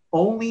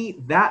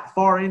only that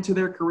far into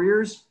their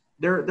careers,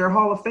 they're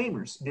Hall of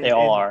Famers. They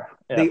all are.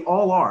 Yeah. They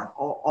all are.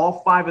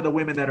 All 5 of the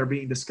women that are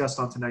being discussed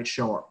on tonight's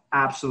show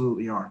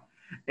absolutely are.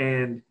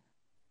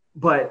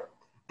 But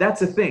that's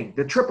the thing.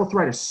 The triple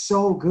threat is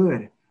so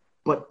good,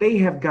 but they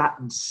have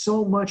gotten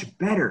so much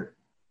better.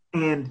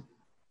 And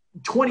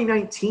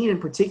 2019 in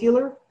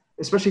particular,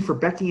 especially for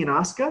Becky and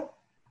Asuka,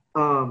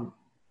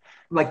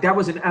 that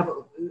was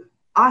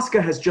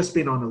Asuka has just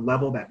been on a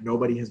level that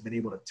nobody has been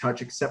able to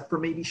touch except for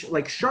maybe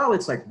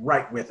Charlotte's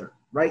right with her,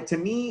 right? To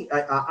me,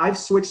 I've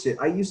switched it.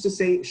 I used to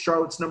say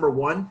Charlotte's number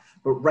 1,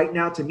 but right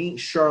now to me,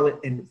 Charlotte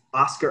and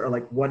Asuka are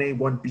 1A,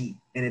 1B,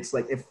 and it's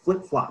it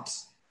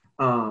flip-flops.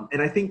 And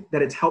I think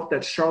that it's helped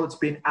that Charlotte's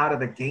been out of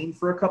the game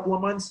for a couple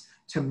of months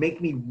to make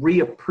me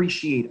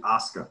reappreciate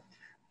Asuka.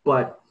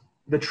 But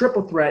the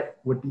triple threat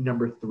would be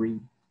number 3.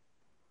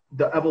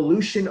 The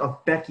evolution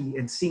of Becky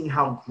and seeing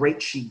how great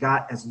she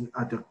got as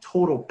the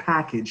total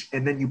package,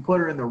 and then you put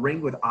her in the ring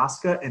with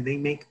Asuka and they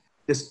make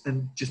this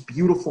just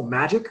beautiful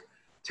magic.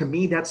 To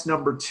me, that's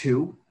number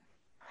 2.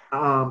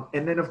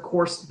 And then, of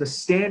course, the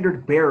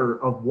standard bearer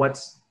of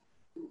what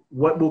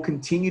will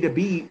continue to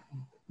be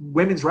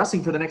women's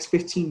wrestling for the next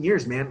 15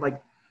 years, man.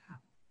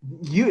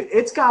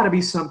 It's got to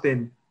be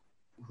something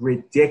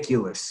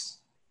ridiculous.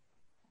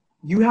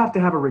 You have to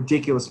have a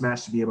ridiculous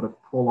match to be able to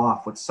pull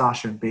off what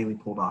Sasha and Bayley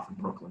pulled off in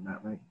Brooklyn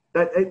that night.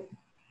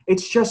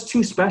 It's just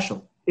too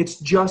special. It's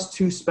just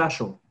too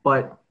special.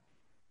 But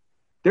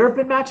there have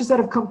been matches that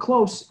have come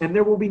close, and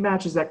there will be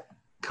matches that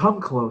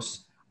come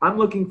close. I'm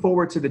looking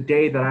forward to the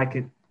day that I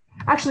can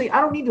 – actually,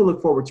 I don't need to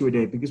look forward to a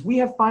day because we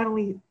have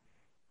finally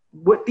 –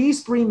 what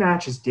these 3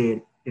 matches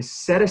did is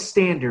set a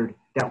standard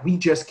that we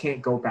just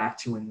can't go back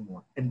to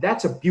anymore. And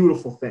that's a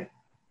beautiful thing.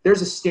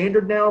 There's a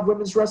standard now of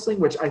women's wrestling,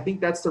 which I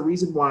think that's the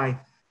reason why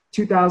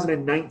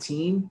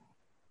 2019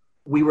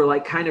 we were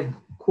like kind of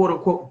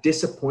quote-unquote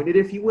disappointed,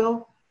 if you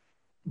will.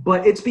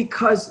 But it's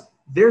because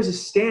there's a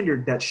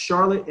standard that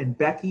Charlotte and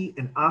Becky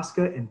and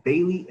Asuka and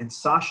Bayley and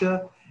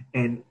Sasha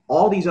and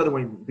all these other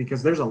women,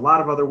 because there's a lot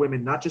of other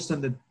women, not just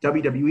in the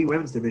WWE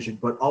women's division,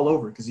 but all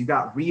over. Because you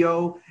got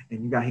Rio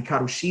and you got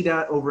Hikaru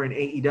Shida over in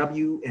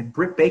AEW and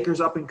Britt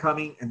Baker's up and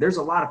coming. And there's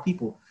a lot of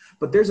people.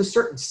 But there's a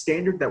certain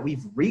standard that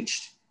we've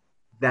reached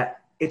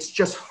that it's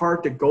just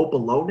hard to go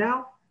below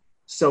now.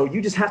 So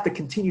you just have to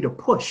continue to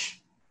push.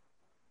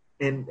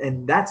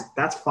 And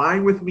that's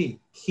fine with me.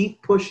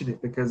 Keep pushing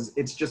it because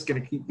it's just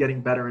going to keep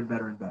getting better and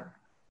better and better.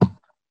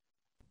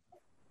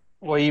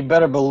 Well, you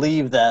better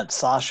believe that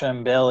Sasha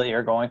and Bayley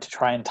are going to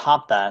try and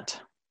top that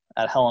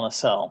at Hell in a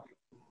Cell.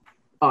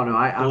 Oh no,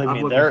 I'm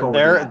looking forward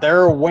to that.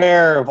 They're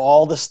aware of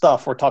all the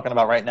stuff we're talking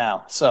about right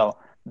now, so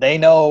they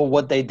know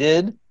what they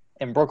did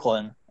in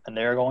Brooklyn, and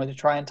they're going to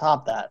try and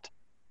top that.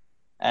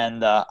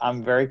 And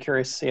I'm very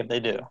curious to see if they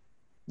do.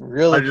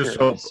 Really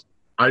curious.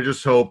 I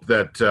just hope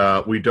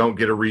that we don't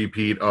get a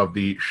repeat of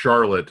the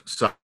Charlotte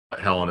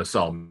Hell in a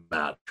Cell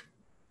match.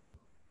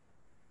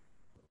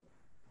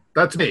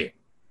 That's me.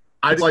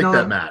 I'd like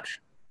that match.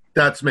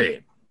 That's me.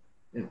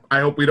 Yeah.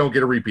 I hope we don't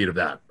get a repeat of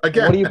that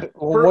again.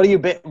 What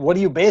are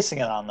you basing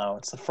it on though?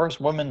 It's the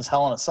first women's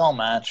Hell in a Cell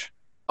match.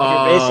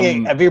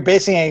 If you're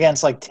basing it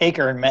against like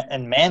Taker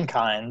and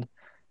Mankind,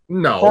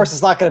 no, of course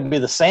it's not going to be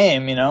the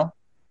same, you know.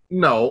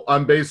 No,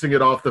 I'm basing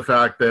it off the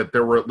fact that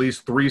there were at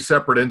least 3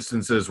 separate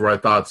instances where I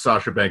thought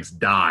Sasha Banks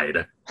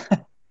died,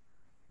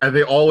 and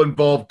they all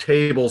involved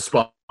table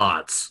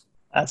spots.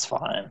 That's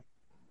fine.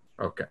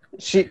 Okay.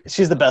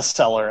 She's the best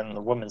seller in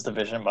the women's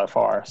division by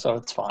far, so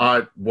it's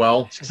fine.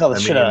 Well, she sells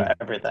the shit out of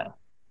everything.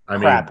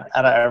 Crap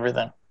out of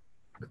everything.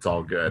 It's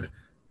all good.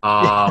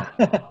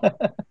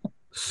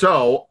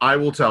 So I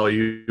will tell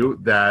you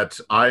that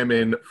I am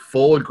in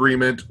full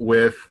agreement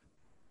with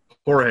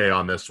Jorge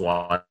on this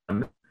one.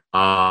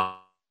 I've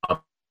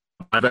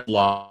been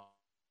live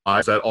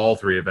at all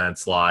 3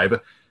 events live.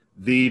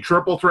 The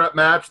triple threat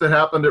match that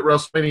happened at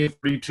WrestleMania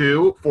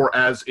 32, for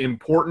as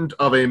important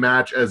of a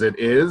match as it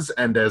is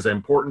and as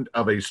important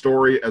of a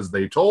story as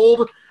they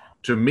told,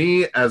 to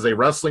me, as a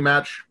wrestling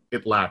match,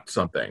 it lacked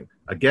something.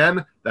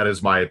 Again, that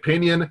is my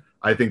opinion.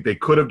 I think they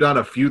could have done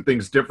a few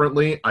things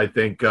differently. I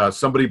think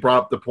somebody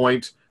brought up the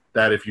point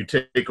that if you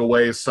take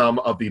away some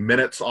of the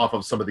minutes off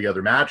of some of the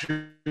other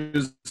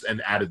matches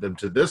and added them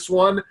to this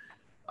one,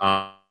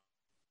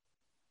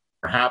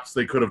 perhaps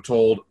they could have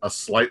told a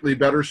slightly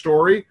better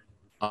story.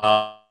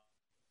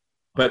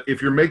 But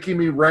if you're making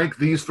me rank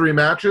these 3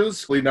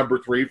 matches, number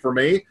 3 for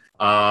me,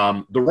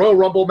 the Royal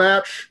Rumble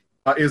match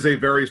is a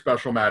very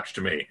special match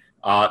to me.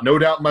 No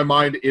doubt in my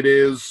mind, it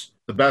is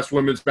the best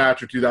women's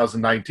match of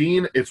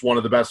 2019. It's one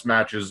of the best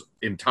matches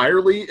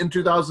entirely in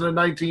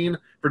 2019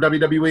 for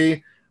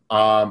WWE.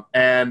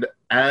 And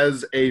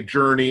as a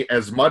journey,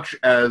 as much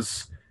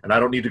as, and I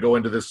don't need to go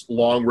into this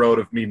long road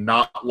of me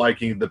not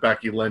liking the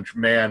Becky Lynch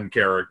man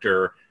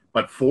character,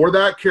 but for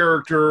that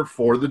character,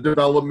 for the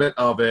development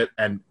of it,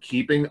 and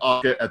keeping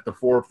Asuka at the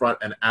forefront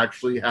and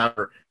actually have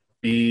her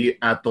be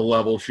at the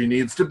level she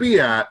needs to be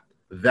at,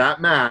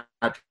 that match,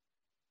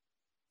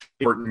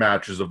 important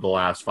matches of the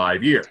last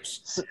 5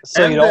 years.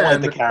 So you don't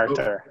like the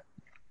character?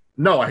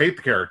 No, I hate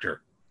the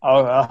character.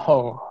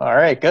 Oh, all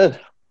right, good.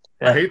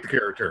 Yeah. I hate the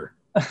character.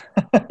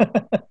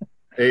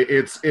 It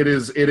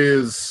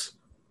is.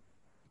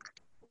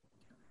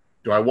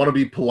 Do I want to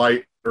be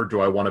polite or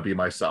do I want to be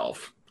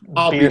myself?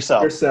 Be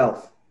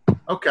yourself.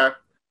 Okay.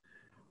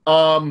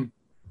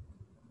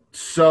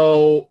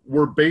 So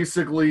we're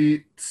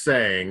basically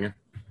saying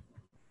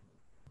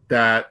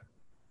that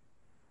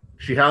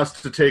she has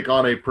to take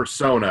on a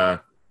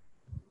persona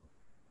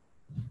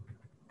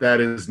that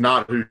is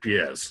not who she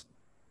is.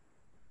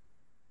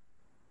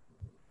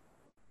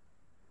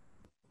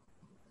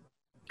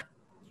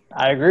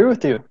 I agree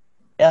with you.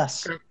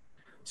 Yes. Okay.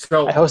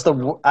 So I host a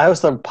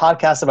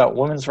podcast about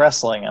women's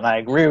wrestling, and I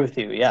agree with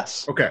you.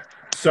 Yes. Okay.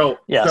 So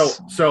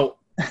yes. So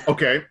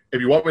okay.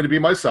 If you want me to be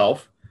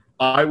myself,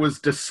 I was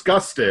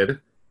disgusted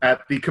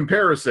at the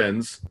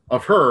comparisons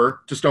of her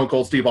to Stone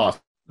Cold Steve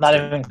Austin. Not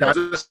even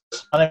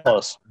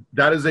close.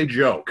 That is a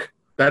joke.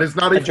 That is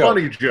not a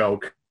funny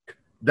joke.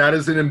 That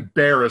is an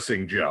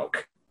embarrassing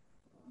joke.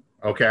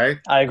 Okay?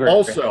 I agree.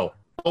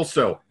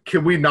 Also,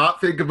 can we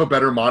not think of a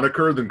better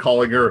moniker than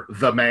calling her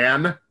the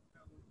Man?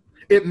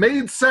 It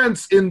made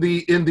sense in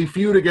the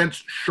feud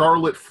against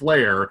Charlotte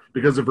Flair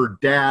because of her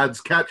dad's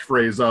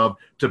catchphrase of,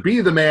 to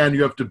be the man,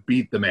 you have to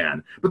beat the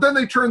man. But then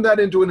they turned that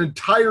into an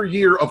entire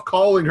year of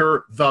calling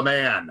her the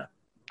Man.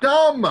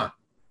 Dumb!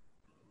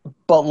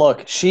 But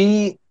look,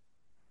 she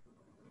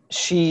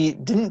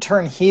didn't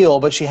turn heel,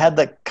 but she had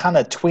the kind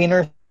of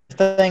tweener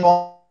thing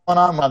going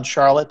on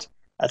Charlotte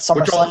at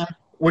SummerSlam.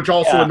 which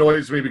also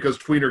annoys me because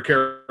tweener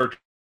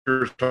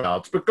characters turn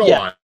out. But go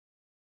on.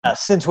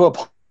 Since we're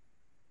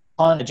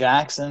on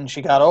Jackson,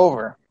 she got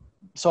over.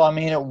 So, I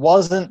mean, it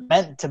wasn't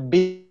meant to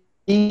be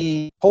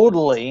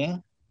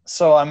totally.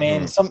 So, I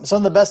mean, some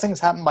of the best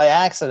things happen by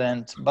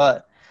accident,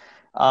 but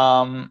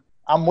I'm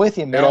with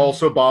you, man. It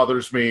also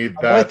bothers me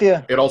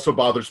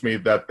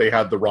that they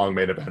had the wrong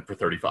main event for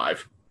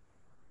 35.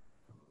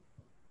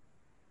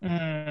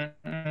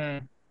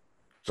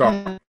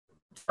 Sorry,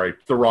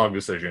 the wrong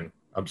decision.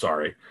 I'm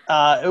sorry.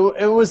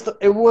 It was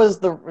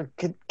the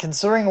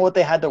considering what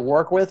they had to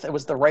work with, it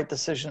was the right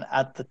decision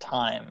at the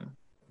time.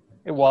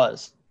 It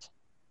was.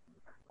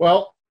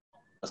 Well,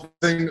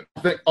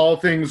 all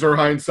things are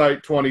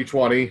hindsight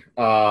 2020.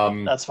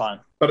 That's fine.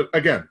 But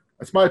again,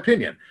 that's my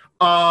opinion.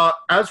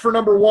 As for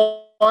number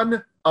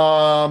one,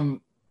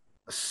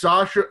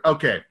 Sasha.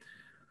 Okay,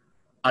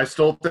 I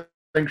still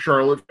think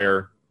Charlotte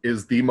Flair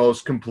is the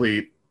most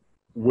complete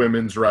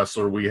women's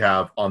wrestler we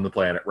have on the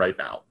planet right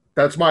now.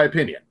 That's my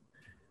opinion.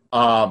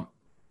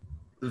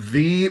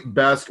 The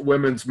best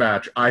women's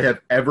match I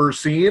have ever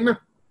seen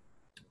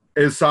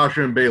is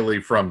Sasha and Bayley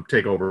from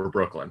TakeOver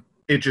Brooklyn.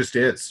 It just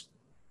is.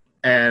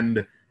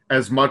 And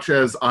as much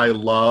as I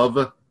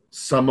love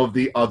some of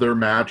the other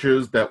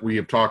matches that we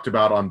have talked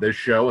about on this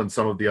show and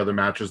some of the other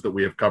matches that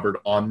we have covered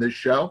on this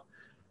show,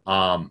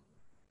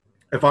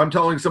 if I'm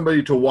telling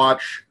somebody to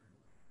watch,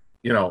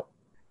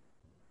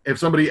 if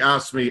somebody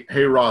asks me,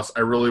 hey, Ross,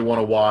 I really want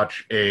to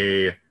watch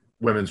a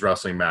women's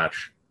wrestling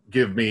match,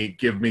 give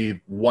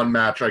me one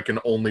match I can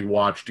only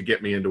watch to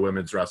get me into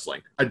women's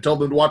wrestling, I'd tell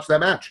them to watch that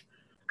match.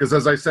 Because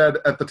as I said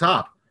at the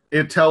top,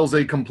 it tells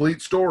a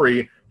complete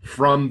story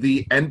from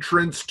the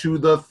entrance to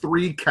the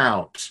 3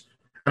 count.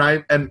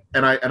 And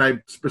I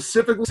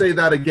specifically say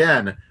that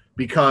again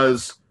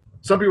because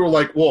some people are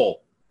like,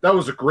 well, that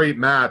was a great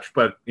match,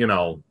 but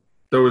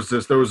there was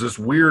this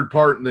weird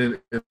part in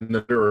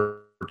the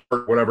or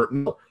whatever.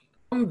 No,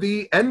 from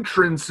the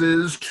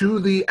entrances to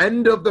the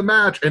end of the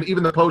match, and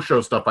even the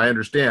post-show stuff, I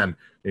understand.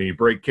 You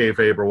break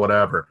kayfabe or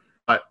whatever,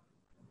 but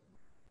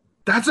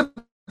that's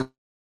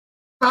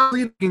about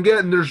you can get,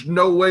 and there's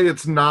no way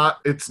it's not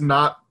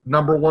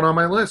number one on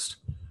my list,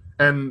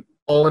 and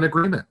all in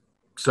agreement.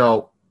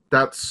 So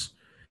that's.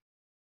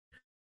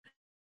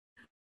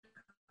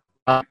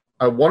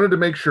 I wanted to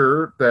make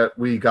sure that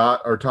we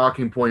got our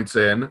talking points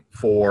in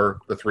for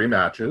the 3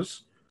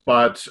 matches,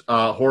 but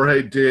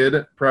Jorge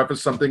did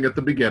preface something at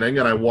the beginning,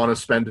 and I want to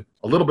spend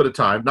a little bit of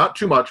time, not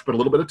too much, but a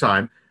little bit of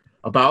time,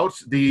 about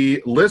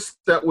the list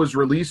that was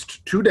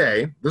released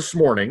today, this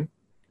morning,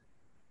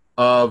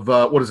 of,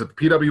 the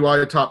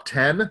PWI Top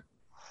 10?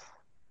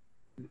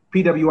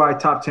 PWI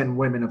Top 10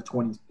 Women of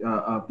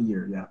the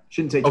year, yeah.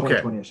 Shouldn't say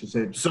 2020, I should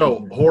say.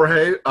 So,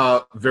 Jorge,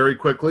 very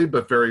quickly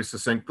but very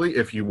succinctly,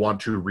 if you want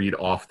to read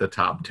off the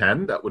top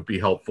 10, that would be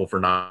helpful for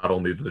not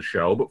only the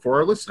show, but for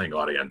our listening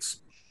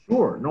audience.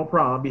 Sure, no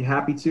problem. I'll be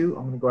happy to.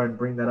 I'm going to go ahead and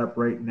bring that up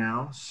right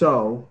now.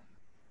 So,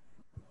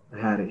 I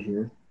had it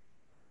here.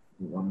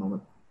 One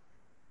moment.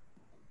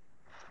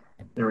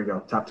 There we go.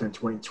 Top 10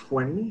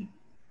 2020.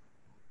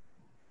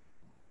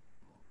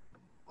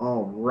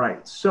 All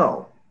right.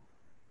 So,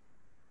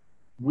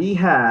 we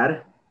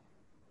had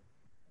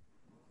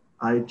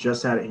 – I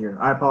just had it here.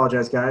 I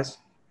apologize, guys.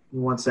 Give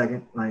me 1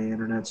 second. My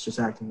internet's just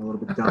acting a little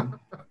bit dumb.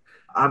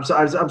 I'm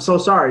so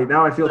sorry.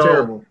 Now I feel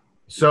terrible.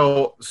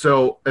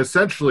 So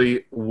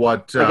essentially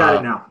what I got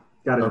it now.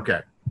 Okay.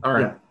 All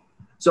right. Yeah.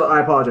 So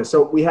I apologize.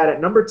 So we had at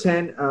number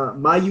 10,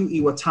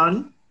 Mayu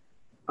Iwatani.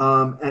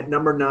 At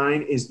number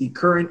 9 is the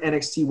current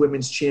NXT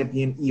Women's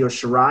Champion, Io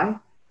Shirai.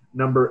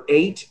 Number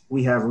 8,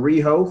 we have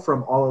Riho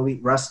from All Elite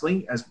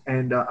Wrestling.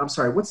 I'm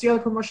sorry, what's the other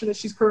promotion that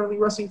she's currently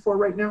wrestling for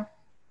right now?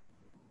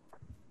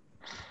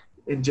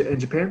 In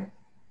Japan?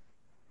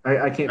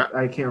 I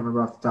can't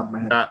remember off the top of my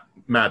head.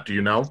 Matt, do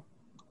you know?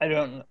 I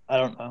don't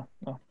know.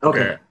 No.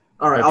 Okay.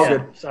 All right, all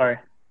good. Sorry.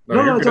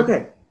 No, it's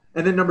okay.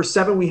 And then number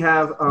 7, we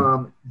have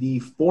the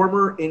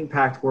former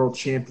Impact World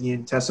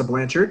Champion, Tessa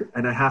Blanchard,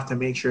 and I have to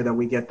make sure that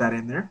we get that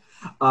in there.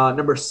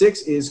 Number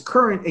 6 is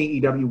current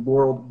AEW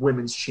World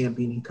Women's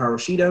Champion, Hikaru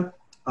Shida.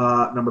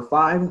 Number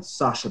 5,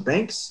 Sasha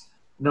Banks.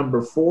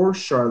 Number 4,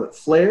 Charlotte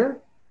Flair.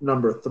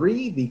 Number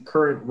 3, the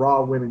current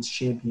Raw Women's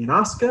Champion,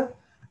 Asuka.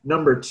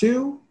 Number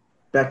 2,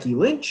 Becky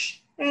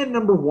Lynch. And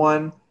number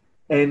 1,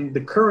 and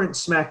the current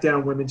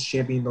SmackDown Women's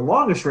Champion, the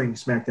longest-reigning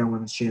SmackDown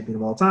Women's Champion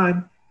of all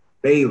time,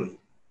 Bayley.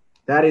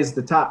 That is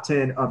the top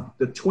 10 of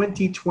the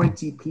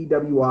 2020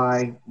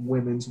 PWI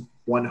Women's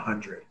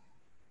 100.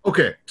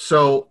 Okay,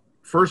 so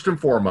first and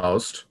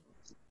foremost,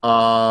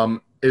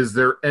 is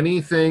there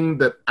anything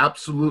that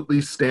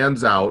absolutely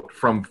stands out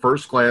from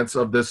first glance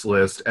of this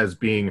list as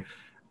being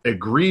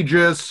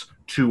egregious,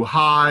 too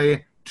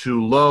high,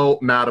 too low?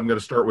 Matt, I'm going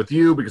to start with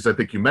you because I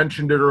think you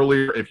mentioned it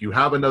earlier. If you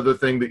have another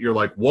thing that you're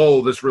like,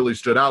 whoa, this really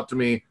stood out to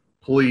me,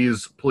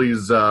 please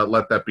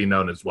let that be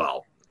known as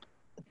well.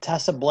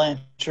 Tessa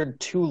Blanchard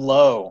too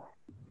low.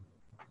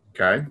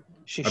 Okay.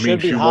 She should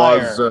be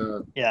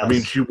higher. Yes. I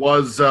mean, she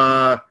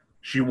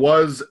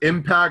was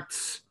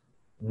Impact's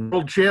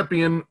world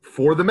champion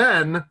for the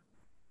men,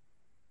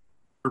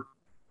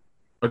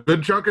 A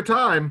good chunk of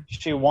time.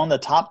 She won the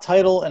top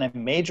title in a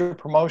major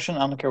promotion.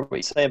 I don't care what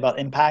you say about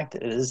Impact.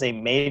 It is a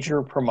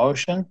major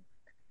promotion.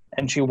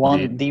 And she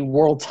won the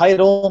world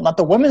title, not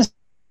the women's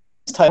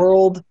title,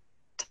 world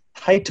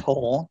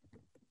title.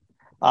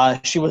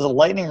 She was a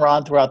lightning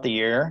rod throughout the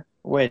year,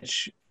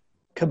 which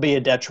could be a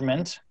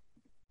detriment,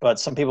 but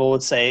some people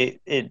would say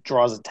it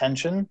draws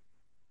attention.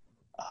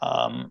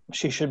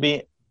 She should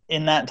be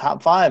in that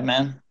top 5,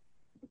 man.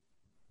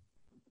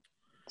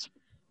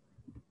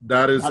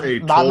 That is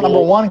not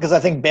number 1, because I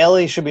think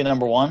Bayley should be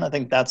number 1. I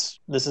think this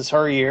is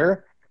her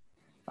year.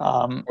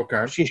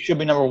 Okay. She should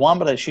be number 1,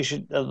 but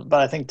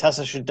I think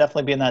Tessa should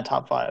definitely be in that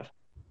top 5.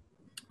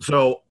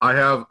 So I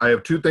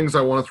have 2 things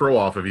I want to throw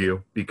off of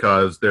you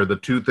because they're the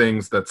 2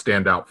 things that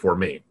stand out for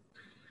me.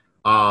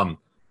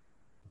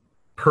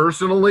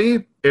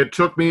 Personally, it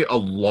took me a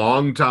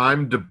long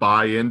time to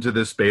buy into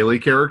this Bayley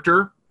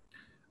character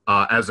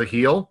as a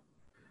heel,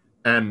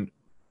 and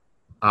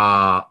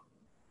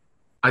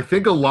I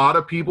think a lot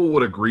of people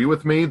would agree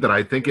with me that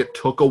I think it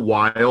took a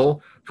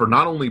while for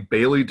not only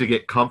Bayley to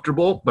get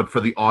comfortable, but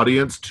for the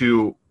audience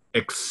to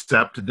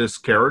accept this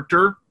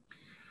character.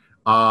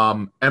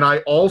 And I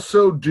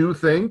also do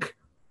think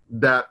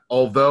that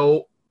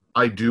although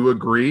I do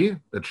agree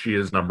that she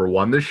is number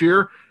 1 this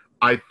year,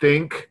 I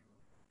think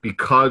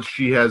because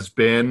she has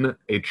been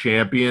a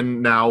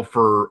champion now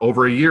for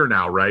over a year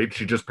now, right?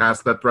 She just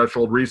passed that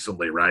threshold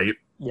recently, right?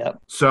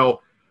 Yep.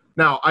 So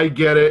now I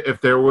get it.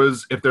 If there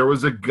was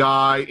a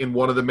guy in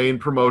one of the main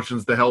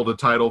promotions that held a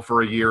title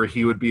for a year,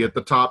 he would be at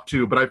the top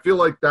 2. But I feel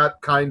like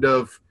that kind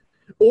of,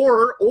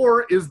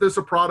 or is this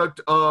a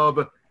product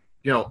of,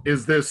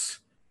 is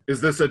this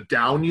a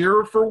down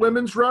year for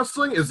women's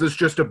wrestling? Is this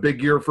just a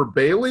big year for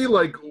Bayley?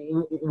 Like,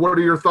 what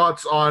are your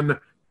thoughts on,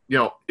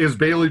 is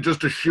Bayley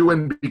just a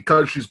shoo-in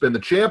because she's been the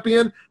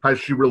champion? Has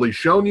she really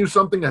shown you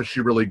something? Has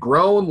she really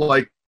grown?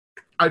 Like,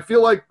 I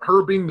feel like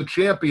her being the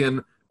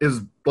champion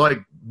is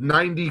like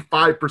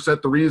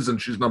 95% the reason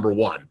she's number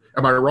 1.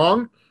 Am I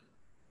wrong?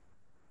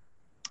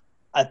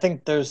 I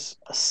think there's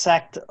a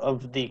sect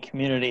of the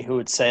community who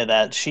would say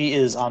that she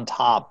is on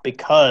top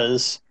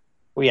because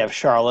we have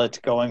Charlotte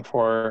going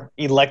for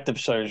elective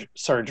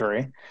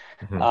surgery,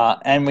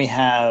 and we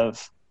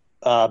have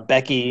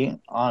Becky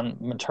on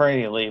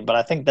maternity leave. But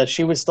I think that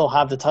she would still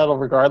have the title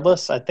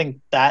regardless. I think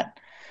that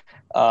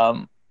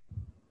I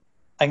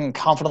can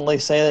confidently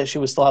say that she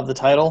would still have the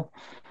title.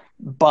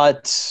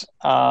 But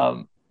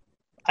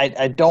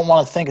I don't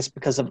want to think it's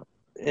because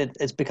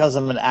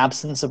of an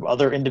absence of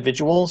other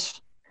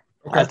individuals.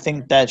 Okay. I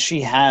think that she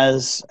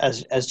has,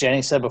 as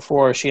Jenny said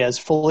before, she has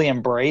fully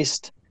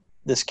embraced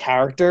this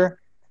character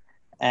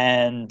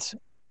and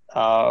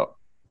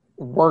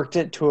worked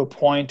it to a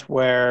point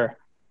where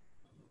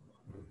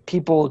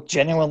people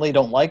genuinely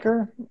don't like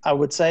her. I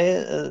would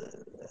say,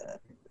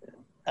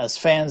 as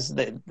fans,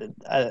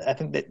 I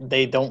think that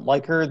they don't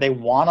like her. They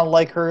want to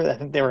like her. I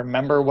think they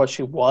remember what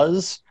she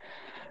was,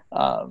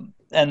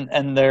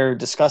 and they're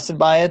disgusted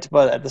by it.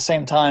 But at the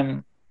same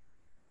time,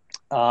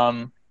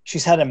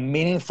 she's had a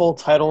meaningful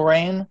title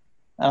reign, and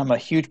I'm a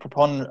huge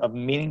proponent of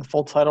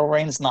meaningful title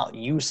reigns, not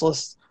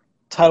useless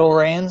title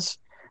reigns,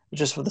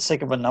 just for the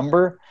sake of a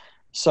number.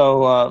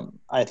 So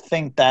I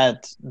think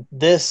that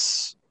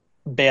this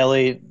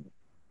Bayley,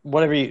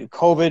 whatever you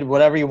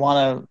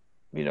want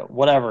to,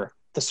 whatever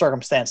the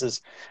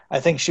circumstances, I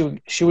think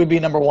she would be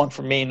number 1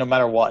 for me no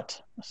matter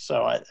what.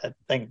 So I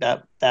think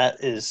that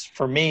is,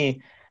 for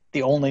me,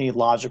 the only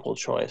logical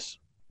choice.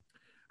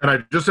 And I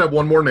just have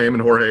one more name,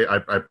 and Jorge,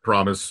 I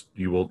promise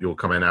you'll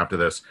come in after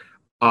this.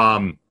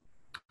 I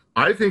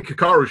think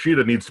Hikaru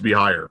Shida needs to be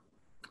higher.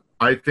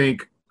 I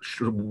think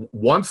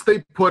once they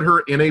put her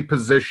in a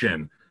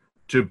position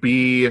to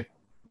be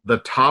the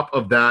top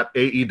of that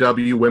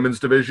AEW women's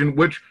division,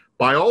 which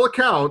by all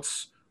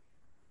accounts,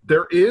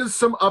 there is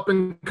some up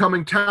and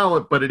coming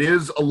talent, but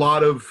there's a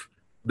lot of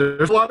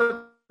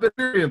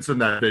experience in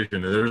that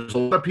division. There's a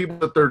lot of people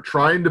that they're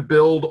trying to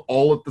build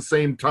all at the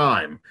same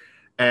time.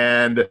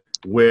 And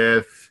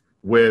with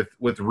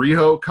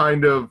Riho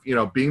kind of,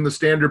 being the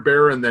standard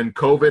bearer, and then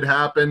COVID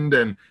happened,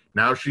 and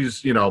now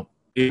she's,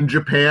 in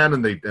Japan,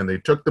 and they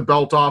took the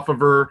belt off of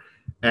her.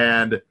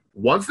 And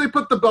once they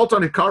put the belt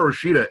on Hikaru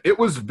Shida, it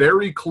was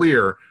very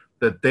clear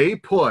that they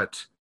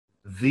put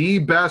the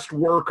best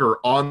worker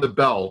on the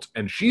belt,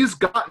 and she's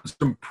gotten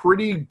some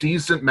pretty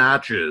decent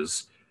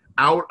matches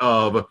out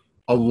of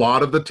a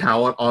lot of the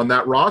talent on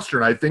that roster.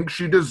 And I think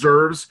she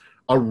deserves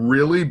a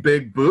really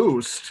big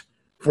boost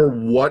for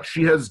what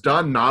she has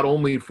done, not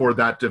only for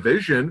that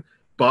division,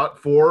 but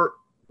for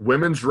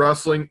women's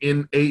wrestling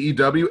in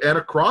AEW and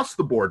across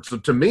the board. So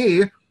to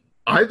me,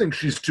 I think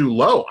she's too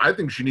low. I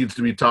think she needs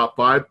to be top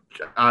 5.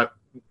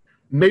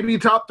 Maybe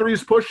top 3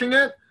 is pushing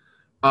it.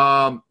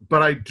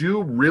 But I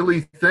do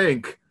really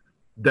think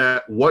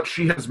that what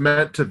she has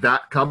meant to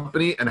that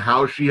company and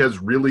how she has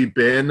really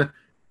been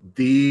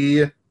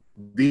the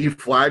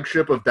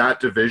flagship of that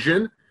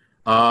division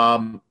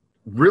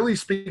really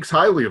speaks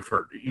highly of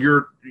her.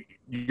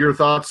 Your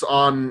thoughts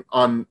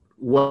on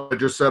what I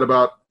just said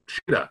about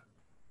Shida?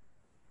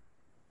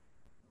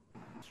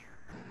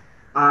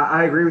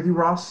 I agree with you,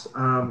 Ross.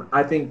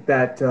 I think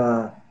that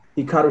Hikaru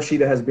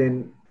Shida has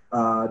been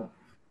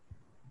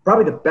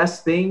probably the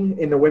best thing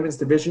in the women's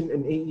division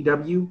in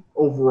AEW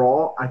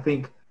overall. I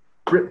think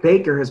Britt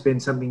Baker has been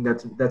something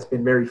that's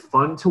been very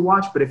fun to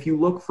watch. But if you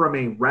look from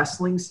a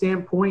wrestling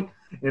standpoint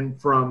and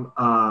from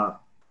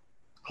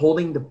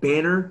holding the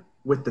banner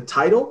with the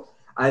title,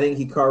 I think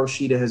Hikaru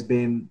Shida has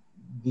been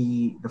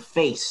the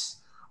face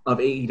of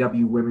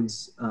AEW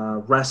women's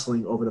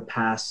wrestling over the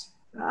past,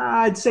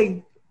 I'd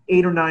say,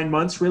 8 or 9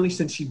 months, really,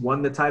 since she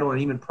won the title, and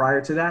even prior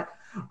to that.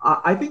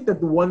 I think that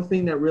the one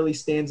thing that really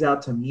stands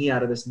out to me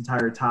out of this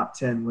entire top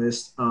 10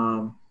 list,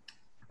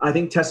 I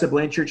think Tessa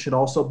Blanchard should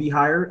also be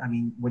higher. I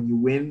mean, when you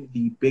win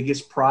the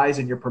biggest prize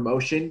in your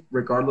promotion,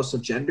 regardless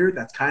of gender,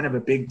 that's kind of a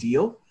big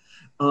deal.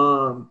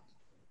 I'm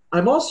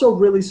also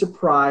really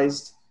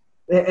surprised,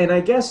 and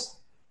I guess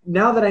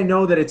now that I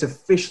know that it's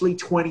officially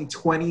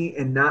 2020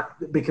 and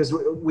not, because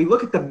we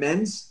look at the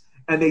men's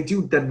and they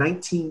do the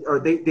 19, or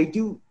they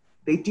do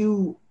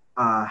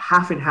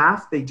half and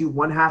half. They do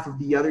one half of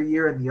the other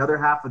year and the other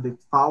half of the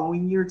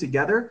following year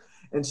together.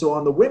 And so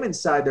on the women's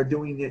side, they're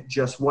doing it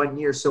just 1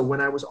 year. So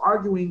when I was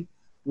arguing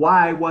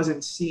why I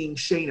wasn't seeing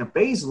Shayna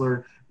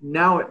Baszler,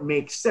 now it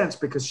makes sense,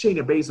 because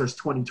Shayna Baszler's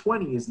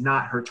 2020 is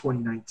not her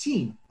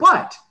 2019.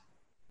 But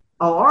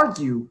I'll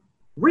argue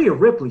Rhea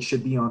Ripley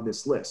should be on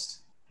this list.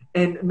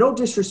 And no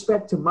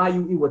disrespect to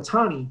Mayu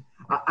Iwatani,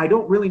 I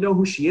don't really know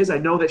who she is. I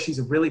know that she's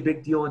a really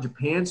big deal in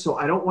Japan, so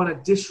I don't want to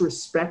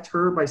disrespect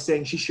her by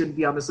saying she shouldn't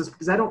be on this list,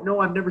 because I don't know.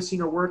 I've never seen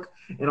her work,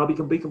 and I'll be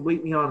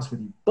completely honest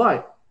with you.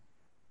 But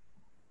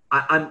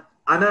I'm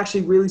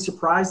actually really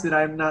surprised that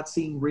I'm not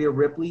seeing Rhea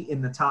Ripley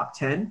in the top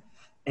 10.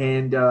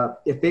 And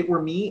if it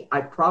were me,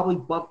 I'd probably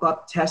bump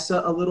up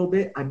Tessa a little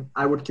bit.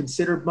 I would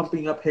consider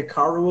bumping up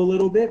Hikaru a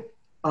little bit.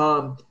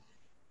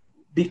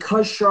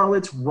 Because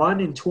Charlotte's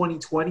run in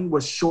 2020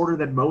 was shorter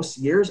than most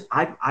years,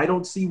 I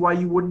don't see why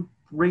you wouldn't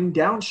bring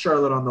down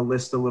Charlotte on the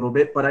list a little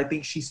bit, but I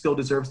think she still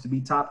deserves to be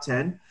top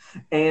 10.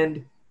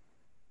 And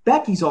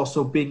Becky's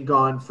also been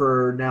gone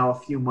for now a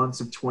few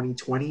months of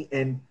 2020,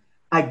 and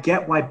I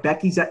get why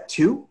Becky's at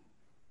 2.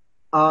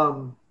 I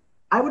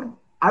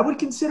would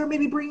consider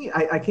maybe bringing –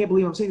 I can't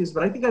believe I'm saying this,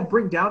 but I think I'd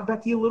bring down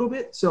Becky a little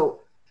bit. So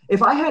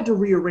if I had to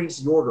rearrange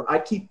the order,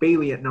 I'd keep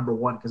Bayley at number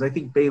 1, because I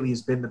think Bayley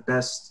has been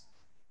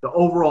the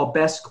overall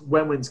best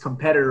women's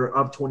competitor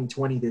of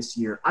 2020 this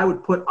year. I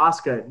would put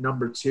Asuka at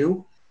number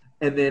 2,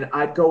 and then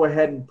I'd go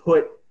ahead and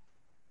put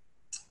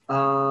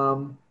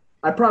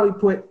I'd probably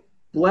put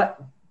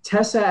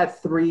Tessa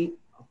at 3,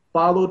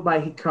 followed by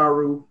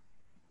Hikaru.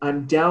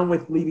 I'm down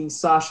with leaving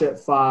Sasha at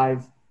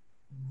 5.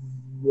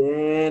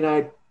 Then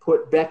I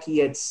put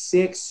Becky at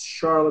 6,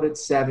 Charlotte at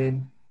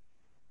 7.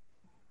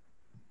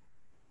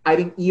 I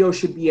think Io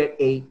should be at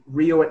 8,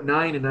 Rio at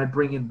 9, and I'd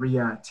bring in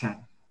Rhea at 10.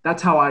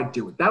 That's how I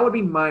do it. That would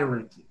be my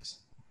rankings.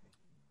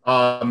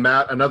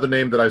 Matt, another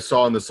name that I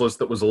saw on this list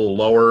that was a little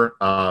lower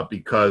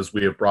because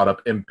we have brought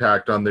up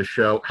Impact on this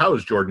show. How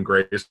is Jordynne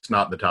Grace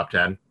not in the top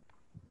 10?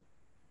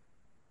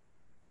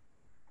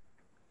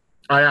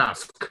 I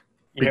ask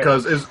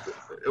because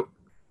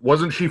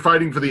wasn't she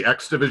fighting for the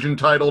X Division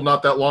title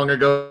not that long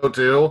ago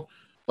too?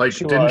 Like,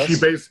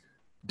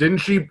 didn't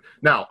she?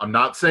 Now, I'm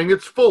not saying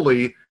it's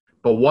fully,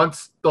 but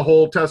once the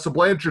whole Tessa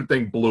Blanchard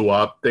thing blew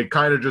up, they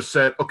kind of just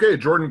said, okay,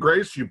 Jordynne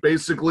Grace, you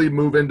basically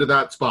move into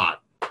that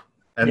spot.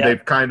 And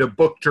they've kind of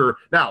booked her.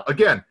 Now,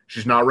 again,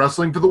 she's not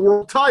wrestling for the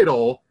world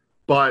title,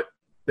 but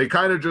they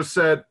kind of just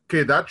said,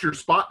 okay, that's your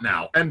spot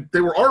now. And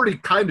they were already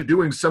kind of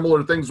doing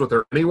similar things with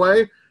her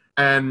anyway.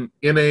 And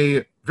in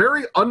a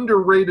very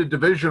underrated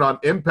division on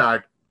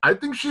Impact, I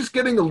think she's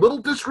getting a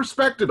little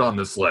disrespected on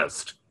this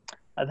list.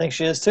 I think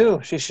she is too.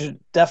 She should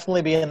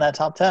definitely be in that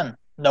top 10.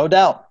 No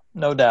doubt.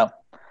 No doubt.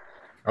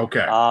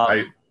 Okay.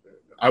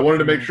 I wanted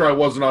to make sure I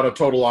wasn't on a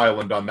total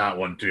island on that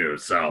one too.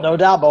 So no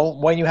doubt, but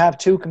when you have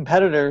two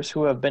competitors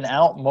who have been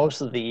out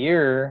most of the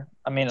year,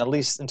 I mean, at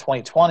least in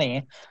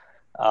 2020,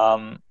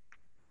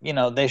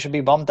 they should be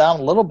bumped down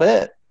a little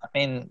bit. I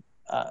mean,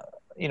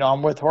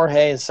 I'm with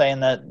Jorge saying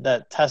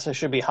that Tessa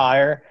should be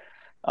higher.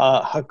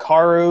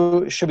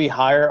 Hikaru should be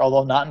higher,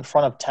 although not in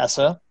front of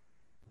Tessa.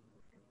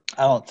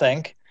 I don't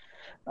think,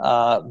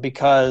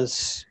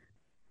 because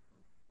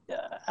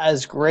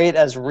as great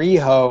as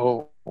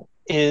Riho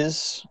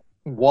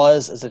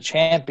was as a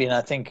champion,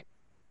 I think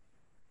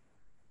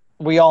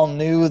we all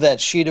knew that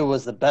Shida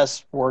was the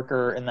best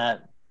worker in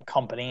that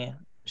company.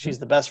 She's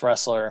the best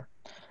wrestler.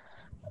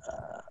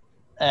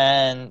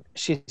 And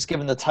she's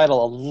given the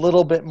title a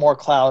little bit more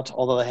clout,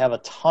 although they have a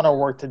ton of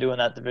work to do in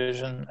that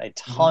division, a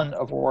ton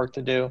of work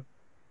to do.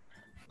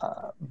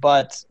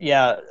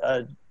 Jordynne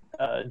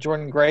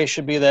Grace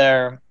should be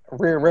there.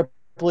 Rhea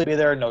Ripley be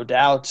there, no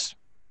doubt.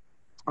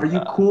 Are you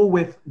cool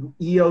with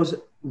Io's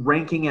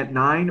ranking at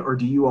 9, or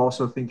do you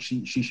also think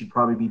she should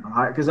probably be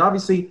higher? Because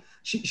obviously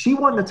she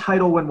won the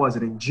title, when was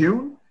it, in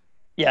June?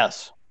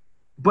 Yes.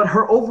 But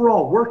her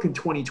overall work in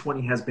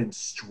 2020 has been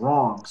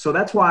strong. So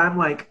that's why I'm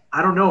like,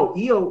 I don't know.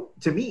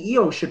 To me,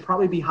 Io should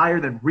probably be higher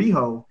than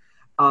Riho.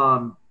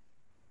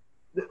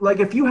 like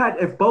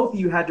if both of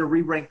you had to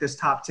re-rank this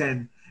top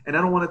 10, and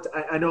I don't want to.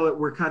 I know that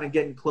we're kind of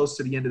getting close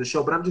to the end of the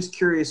show, but I'm just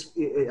curious,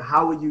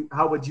 how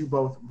would you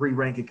both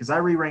re-rank it? Because I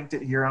re-ranked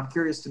it here. I'm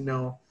curious to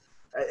know.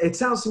 It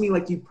sounds to me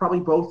like you'd probably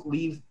both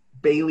leave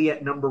Bayley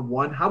at number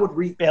 1. How would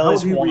you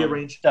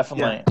rearrange?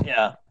 Definitely,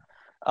 yeah.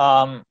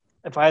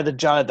 If I had to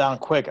jot it down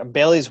quick,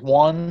 Bayley's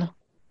 1.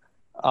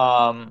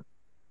 I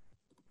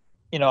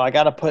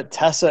got to put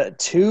Tessa at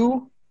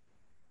 2,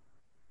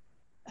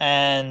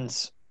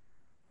 and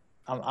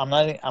I'm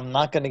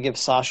not going to give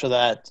Sasha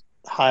that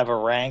high of a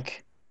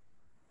rank,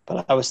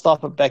 but I would still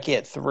put Becky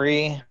at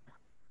 3.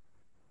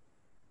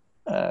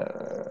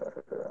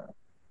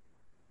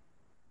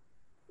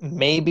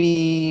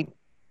 Maybe.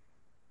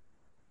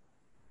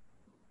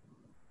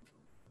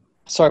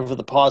 Sorry for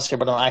the pause here,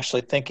 but I'm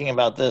actually thinking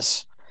about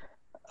this.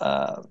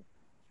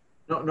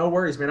 No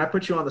worries, man. I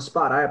put you on the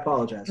spot. I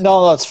apologize.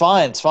 No, it's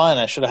fine. It's fine.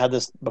 I should have had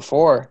this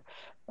before.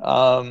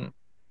 I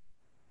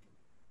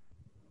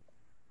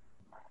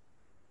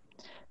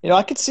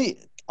could see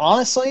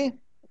honestly,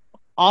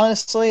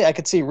 I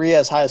could see Rhea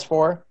as high as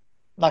 4.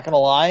 Not gonna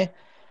lie,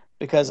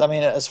 because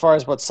as far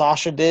as what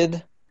Sasha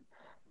did,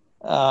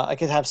 I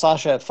could have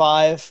Sasha at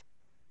 5.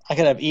 I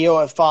could have Io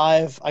at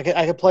 5. I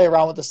could play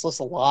around with this list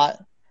a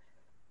lot.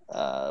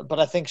 But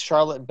I think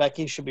Charlotte and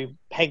Becky should be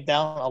pegged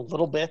down a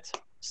little bit.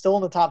 Still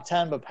in the top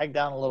 10, but pegged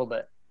down a little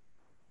bit.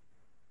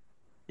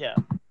 Yeah.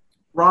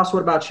 Ross,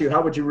 what about you?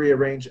 How would you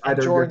rearrange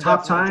either your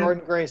top 10?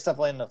 Jordan Grace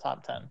definitely in the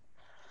top 10.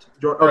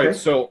 All right,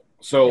 so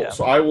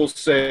I will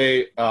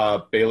say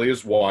Bayley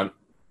is 1.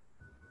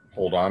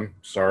 Hold on,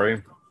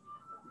 sorry.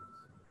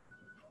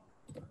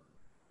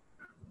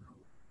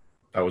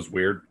 That was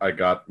weird. I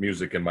got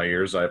music in my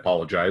ears. I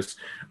apologize.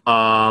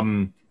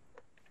 I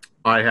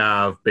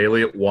have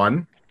Bayley at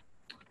 1.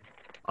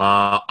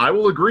 I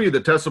will agree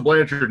that Tessa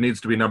Blanchard needs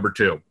to be number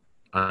 2.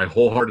 I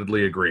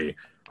wholeheartedly agree.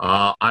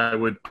 I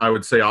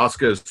would say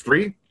Asuka is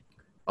 3.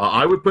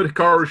 I would put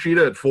Hikaru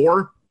Shida at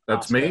 4.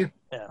 That's Asuka, me.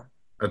 Yeah.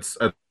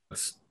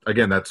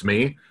 That's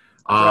me.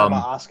 About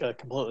Asuka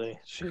completely.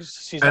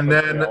 She's and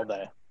then all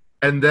day.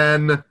 And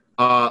then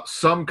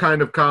some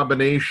kind of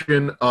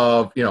combination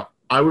of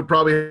I would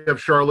probably have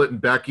Charlotte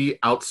and Becky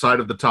outside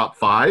of the top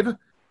 5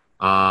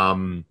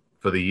 for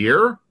the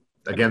year.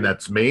 Again,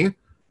 that's me.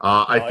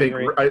 I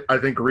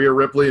think Rhea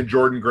Ripley and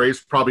Jordan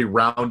Grace probably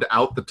round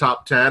out the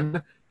top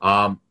 10.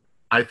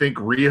 I think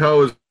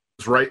Riho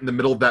is right in the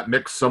middle of that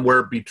mix,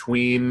 somewhere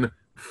between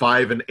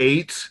 5 and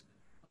 8.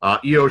 Io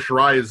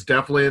Shirai is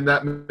definitely in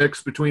that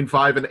mix between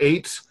 5 and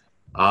 8.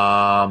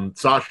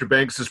 Sasha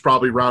Banks is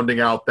probably rounding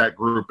out that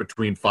group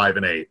between 5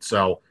 and 8.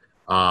 So,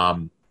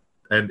 and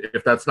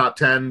if that's not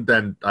 10,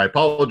 then I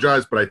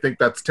apologize, but I think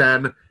that's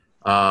 10.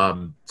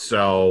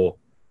 So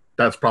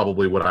that's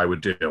probably what I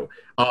would do.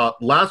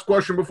 Last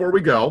question before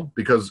we go,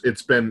 because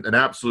it's been an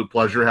absolute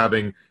pleasure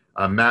having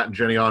Matt and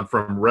Jenny on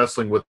from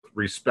Wrestling with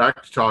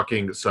Respect,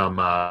 talking some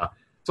of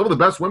the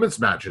best women's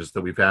matches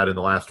that we've had in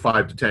the last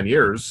 5 to 10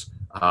 years,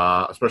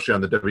 especially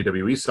on the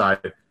WWE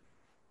side.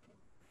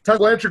 Tessa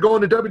Blanchard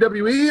going to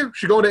WWE?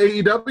 She going to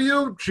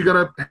AEW? She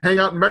gonna hang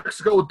out in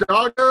Mexico with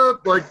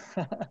Daga? Like,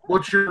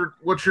 what's your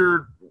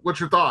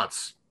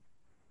thoughts?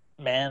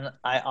 Man,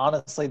 I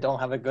honestly don't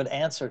have a good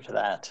answer to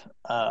that.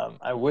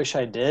 I wish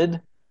I did,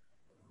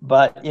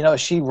 but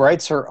she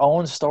writes her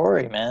own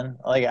story, man.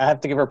 Like, I have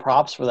to give her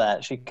props for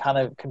that. She kind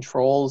of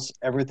controls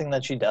everything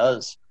that she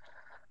does.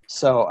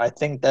 So I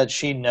think that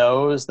she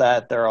knows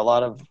that there are a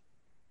lot of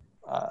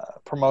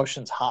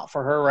promotions hot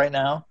for her right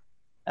now.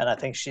 And I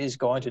think she's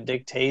going to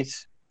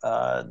dictate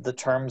the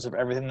terms of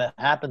everything that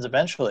happens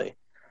eventually.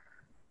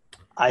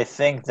 I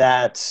think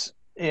that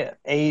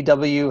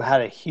AEW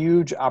had a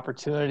huge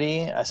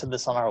opportunity. I said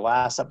this on our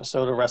last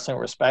episode of Wrestling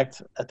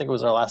Respect. I think it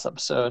was our last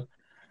episode.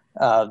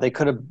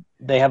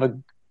 They have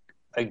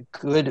a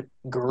good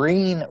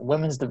green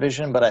women's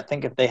division, but I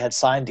think if they had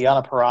signed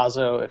Deonna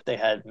Purrazzo, if they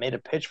had made a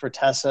pitch for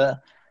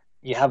Tessa,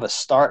 you have a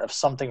start of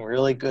something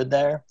really good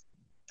there.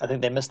 I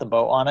think they missed the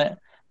boat on it.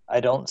 I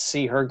don't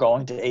see her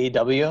going to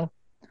AEW.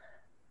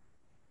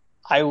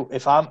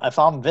 If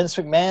I'm Vince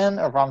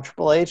McMahon or if I'm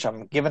Triple H,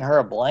 I'm giving her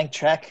a blank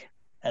check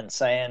and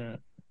saying,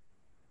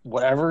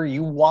 whatever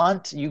you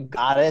want, you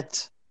got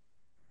it.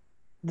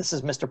 This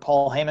is Mr.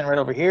 Paul Heyman right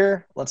over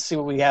here. Let's see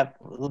what we have.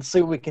 Let's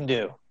see what we can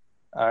do.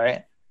 All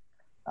right.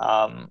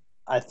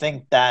 I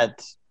think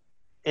that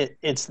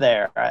it's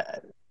there.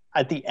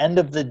 At the end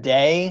of the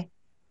day,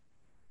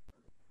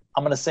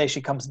 I'm going to say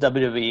she comes to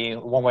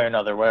WWE one way or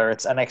another, whether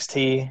it's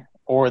NXT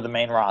or the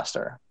main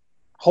roster.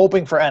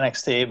 Hoping for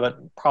NXT,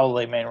 but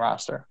probably main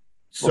roster.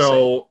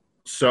 So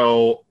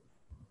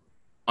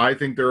I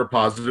think there are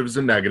positives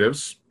and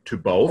negatives to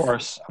both.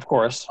 Of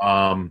course.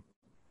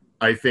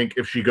 I think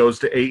if she goes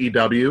to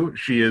AEW,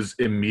 she is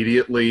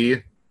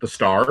immediately the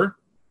star.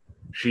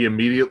 She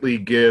immediately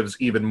gives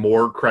even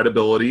more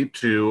credibility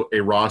to a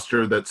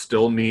roster that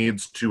still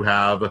needs to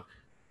have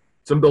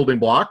some building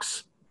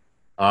blocks.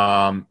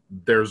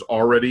 There's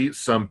already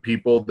some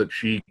people that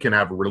she can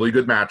have really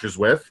good matches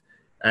with,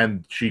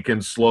 and she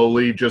can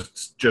slowly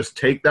just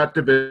take that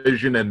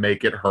division and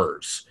make it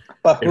hers.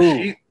 But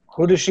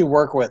who does she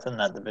work with in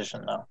that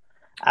division, though?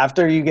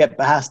 After you get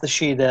past the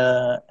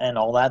Sheeta and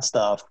all that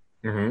stuff,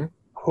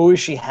 who is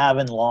she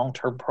having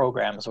long-term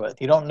programs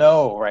with? You don't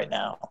know right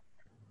now.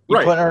 You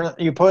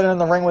put her in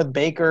the ring with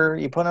Baker.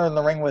 You put her in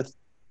the ring with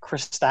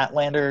Chris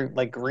Statlander,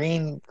 like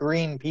green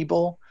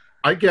people.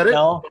 I get it.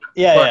 No?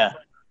 Yeah.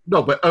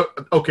 No, but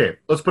okay,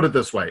 let's put it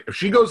this way. If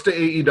she goes to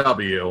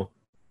AEW,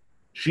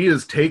 she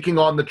is taking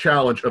on the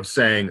challenge of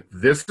saying,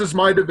 this is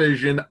my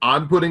division,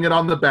 I'm putting it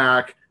on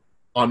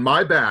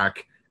my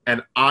back,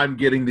 and I'm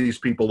getting these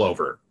people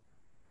over.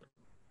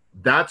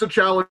 That's a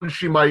challenge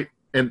she might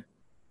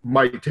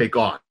take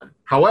on.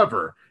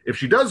 However, if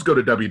she does go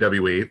to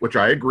WWE, which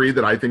I agree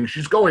that I think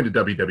she's going to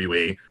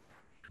WWE,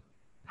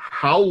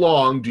 how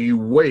long do you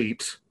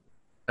wait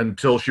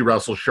until she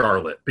wrestles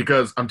Charlotte?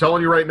 Because I'm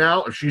telling you right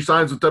now, if she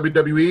signs with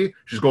WWE,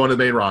 she's going to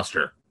the main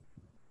roster.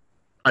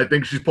 I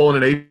think she's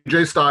pulling an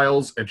AJ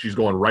Styles, and she's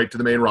going right to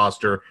the main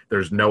roster.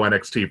 There's no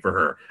NXT for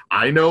her.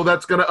 I know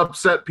that's going to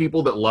upset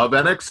people that love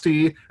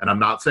NXT, and I'm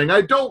not saying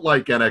I don't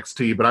like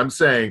NXT, but I'm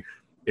saying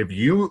if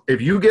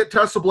you get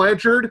Tessa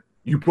Blanchard,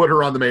 you put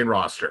her on the main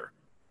roster,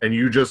 and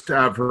you just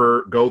have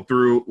her go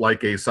through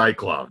like a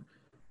cyclone.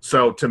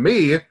 So to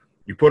me,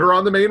 you put her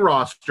on the main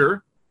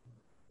roster,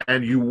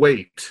 and you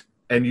wait,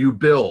 and you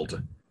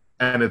build,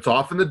 and it's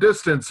off in the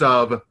distance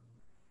of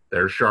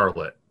there's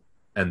Charlotte,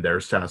 and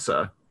there's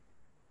Tessa.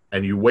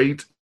 And you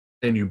wait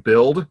and you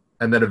build,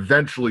 and then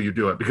eventually you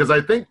do it. Because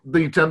I think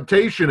the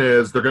temptation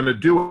is they're going to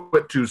do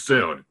it too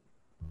soon.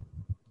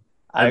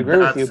 I agree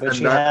with you, but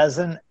she has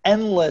an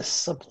endless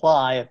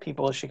supply of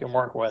people she can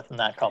work with in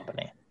that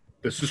company.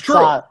 This is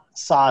true.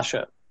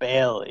 Sasha,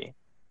 Bayley,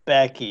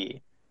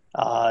 Becky,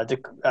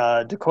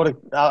 Dakota.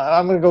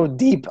 I'm going to go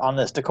deep on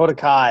this. Dakota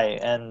Kai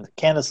and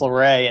Candice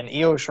LeRae and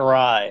Io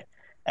Shirai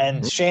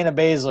and Shayna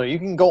Baszler. You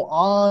can go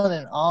on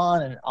and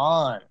on and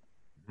on.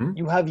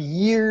 You have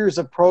years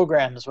of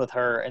programs with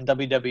her in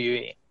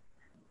WWE.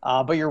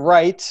 But you're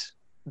right.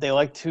 They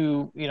like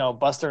to,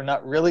 bust their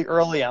nut really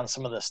early on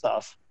some of this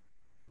stuff.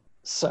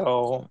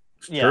 So,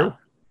 True.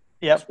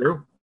 Yep. It's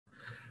true.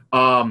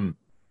 I'm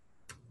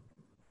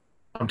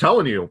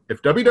telling you,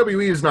 if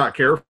WWE is not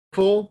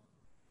careful,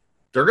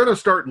 they're going to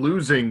start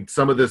losing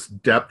some of this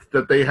depth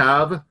that they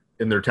have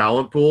in their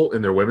talent pool,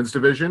 in their women's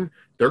division.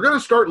 They're going to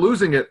start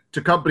losing it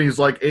to companies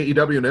like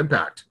AEW and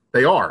Impact.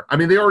 They are. I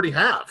mean, they already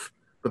have.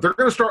 But they're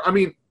going to start. I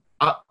mean,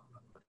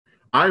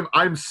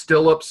 I'm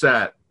still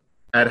upset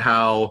at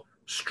how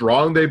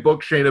strong they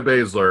booked Shayna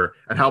Baszler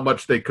and how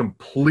much they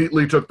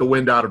completely took the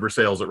wind out of her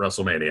sails at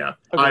WrestleMania.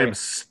 Agreed.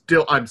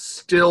 I'm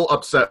still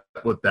upset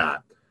with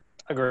that.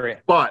 Agree.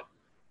 But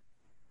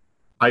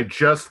I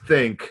just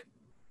think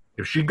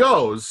if she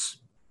goes,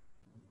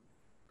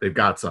 they've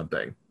got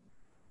something.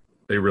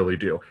 They really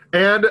do.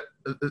 And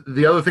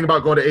the other thing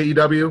about going to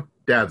AEW,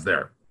 Dad's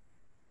there.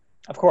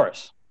 Of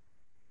course.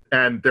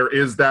 And there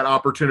is that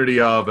opportunity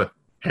of,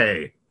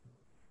 hey,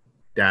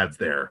 Dad's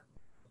there,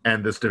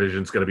 and this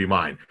division's going to be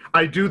mine.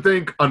 I do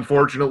think,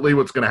 unfortunately,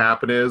 what's going to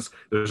happen is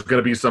there's going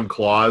to be some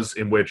clause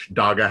in which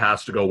Daga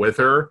has to go with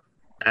her,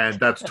 and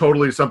that's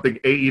totally something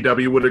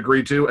AEW would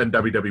agree to and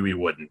WWE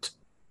wouldn't.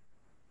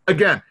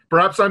 Again,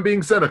 perhaps I'm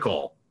being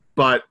cynical,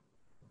 but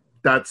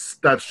that's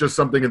just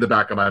something in the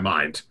back of my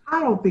mind. I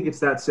don't think it's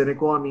that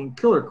cynical. I mean,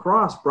 Killer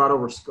Cross brought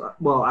over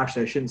well,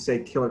 actually, I shouldn't say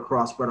Killer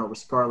Cross brought over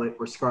Scarlett,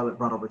 or Scarlett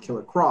brought over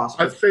Killer Cross.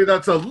 I'd say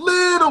that's a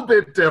little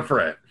bit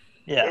different.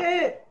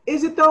 Yeah.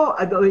 Is it, though?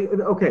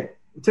 Okay.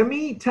 To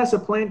me, Tessa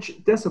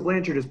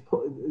Blanchard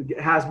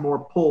has more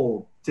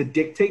pull to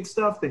dictate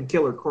stuff than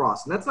Killer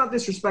Cross. And that's not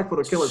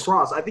disrespectful to Killer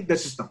Cross. I think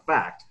that's just a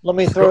fact. Let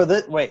me throw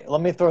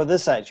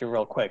this at you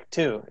real quick,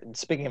 too. And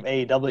speaking of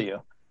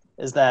AEW,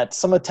 is that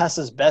some of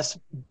Tessa's best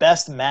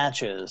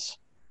matches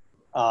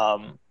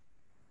are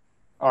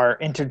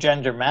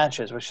intergender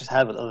matches, which she's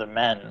had with other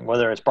men,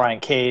 whether it's Brian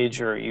Cage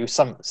or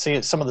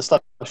see some of the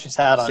stuff she's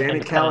had on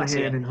Sami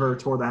Callihan and her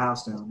tore the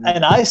house down. Yeah.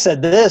 And I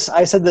said this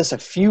a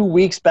few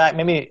weeks back,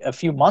 maybe a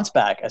few months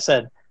back. I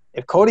said,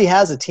 if Cody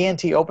has a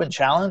TNT Open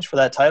Challenge for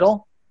that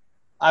title,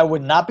 I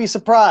would not be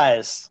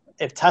surprised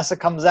if Tessa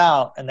comes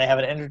out and they have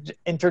an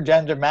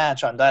intergender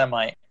match on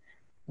Dynamite.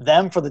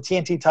 Them for the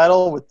TNT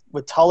title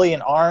with Tully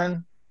and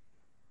Arn,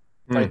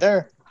 right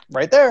there.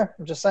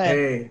 I'm just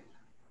saying.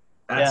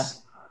 Hey,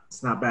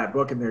 it's not bad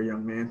booking there,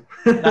 young man.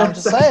 No, I'm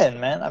just saying,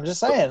 man. I'm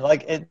just saying,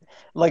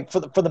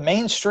 for the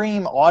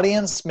mainstream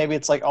audience, maybe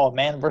it's like, oh,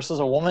 man versus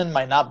a woman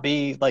might not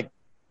be like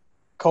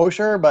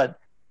kosher, but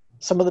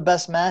some of the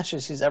best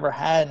matches she's ever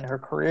had in her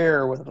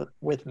career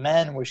with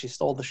men where she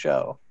stole the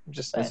show. I'm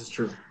just saying. This is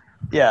true.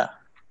 Yeah.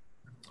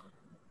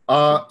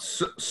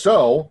 That's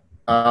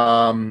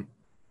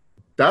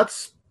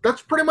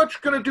pretty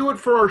much going to do it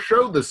for our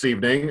show this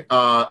evening.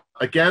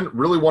 Again,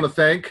 really want to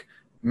thank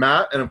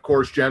Matt and, of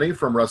course, Jenny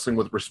from Wrestling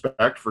with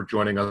Respect for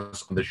joining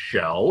us on the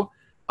show.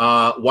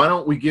 Why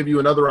don't we give you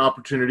another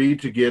opportunity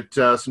to get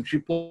some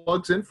cheap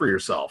plugs in for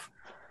yourself?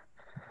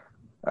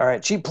 All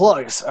right, cheap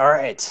plugs. All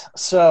right.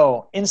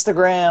 So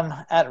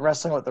Instagram at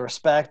Wrestling with the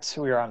Respect.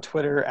 We are on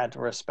Twitter at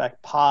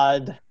Respect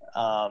Pod.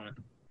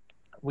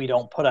 we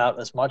don't put out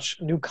as much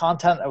new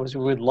content as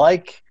we would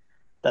like.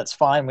 That's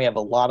fine. We have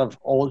a lot of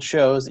old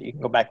shows that you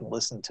can go back and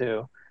listen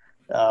to.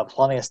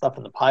 Plenty of stuff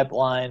in the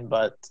pipeline,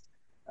 but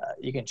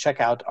you can check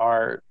out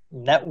our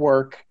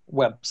network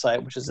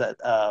website, which is at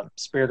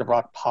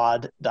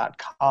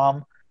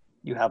spiritofrockpod.com.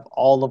 You have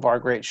all of our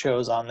great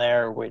shows on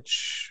there,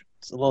 which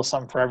is a little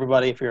something for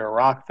everybody. If you're a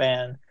rock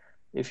fan,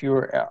 if you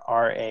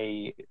are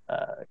a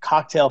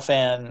cocktail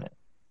fan,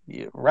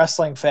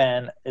 wrestling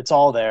fan, it's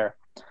all there.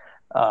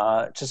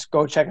 Just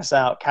go check us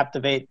out,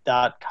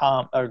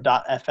 captivate.com or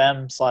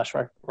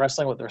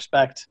 .fm/wrestling with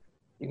respect.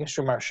 You can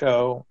stream our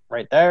show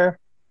right there.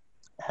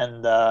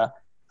 And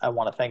I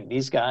want to thank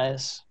these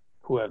guys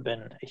who have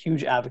been a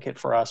huge advocate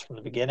for us from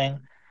the beginning.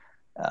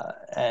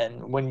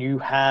 And when you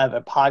have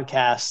a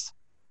podcast,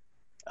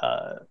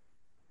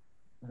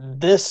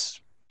 this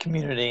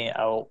community,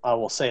 I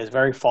will say, is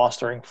very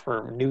fostering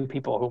for new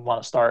people who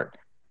want to start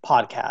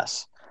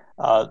podcasts.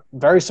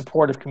 Very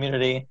supportive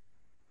community.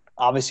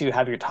 Obviously, you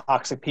have your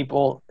toxic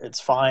people. It's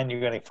fine. You're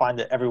going to find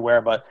it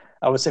everywhere. But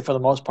I would say for the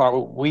most part,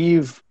 what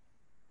we've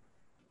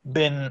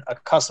been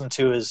accustomed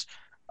to is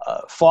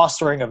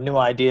fostering of new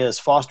ideas,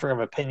 fostering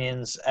of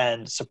opinions,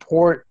 and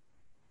support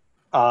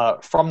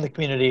from the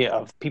community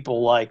of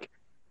people like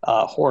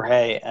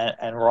Jorge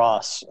and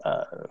Ross,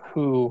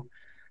 who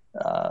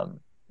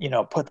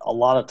put a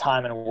lot of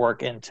time and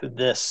work into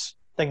this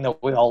thing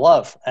that we all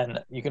love,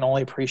 and you can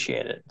only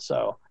appreciate it.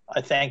 So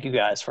I thank you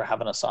guys for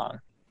having us on.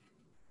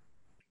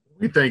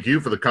 We thank you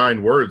for the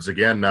kind words.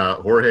 Again,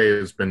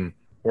 Jorge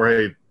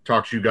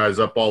talks you guys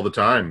up all the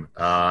time,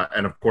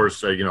 and of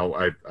course,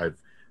 I've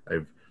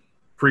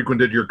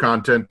frequented your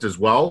content as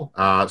well.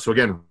 So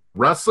again,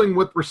 Wrestling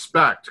with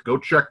Respect. Go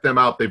check them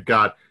out. They've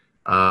got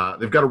a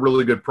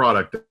really good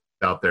product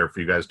out there for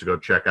you guys to go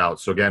check out.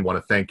 So again, want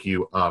to thank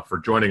you for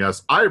joining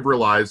us. I've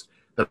realized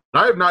that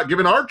I have not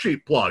given our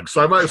cheap plug,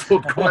 so I might as well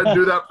go ahead and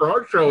do that for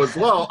our show as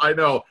well. I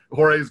know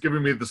Jorge's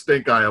giving me the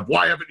stink eye of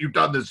why haven't you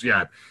done this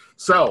yet?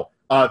 So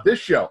this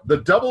show, the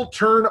Double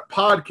Turn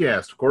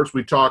Podcast. Of course,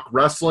 we talk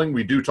wrestling.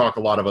 We do talk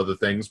a lot of other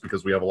things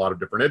because we have a lot of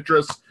different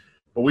interests,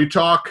 but we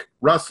talk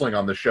wrestling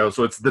on the show.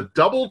 So it's the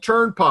Double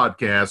Turn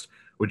Podcast,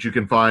 which you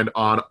can find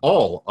on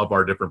all of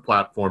our different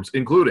platforms,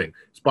 including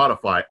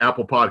Spotify,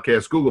 Apple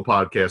Podcasts, Google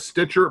Podcasts,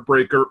 Stitcher,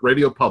 Breaker,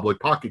 Radio Public,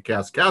 Pocket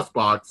Cast,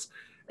 CastBox,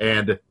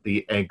 and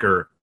the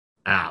Anchor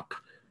app.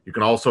 You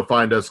can also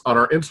find us on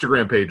our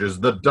Instagram pages,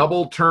 the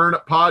Double Turn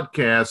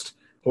Podcast.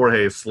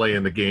 Jorge is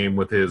slaying the game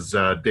with his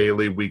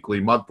daily, weekly,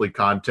 monthly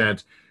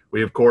content.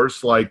 We, of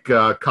course, like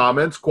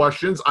comments,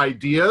 questions,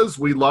 ideas.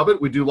 We love it.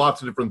 We do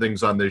lots of different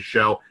things on this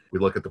show. We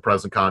look at the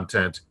present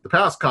content, the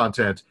past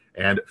content,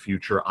 and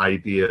future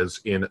ideas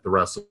in the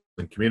wrestling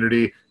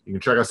community. You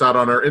can check us out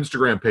on our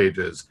Instagram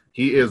pages.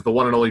 He is the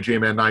one and only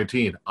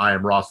J-Man19. I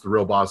am Ross the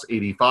Real Boss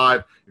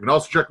 85. You can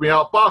also check me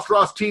out, Boss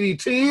Ross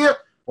TDT.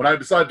 When I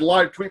decide to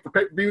live tweet for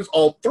pay-per-views,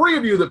 all three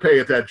of you that pay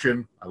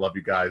attention, I love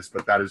you guys,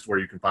 but that is where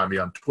you can find me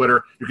on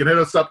Twitter. You can hit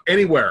us up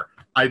anywhere.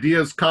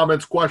 Ideas,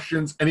 comments,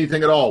 questions,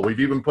 anything at all. We've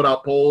even put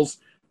out polls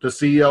to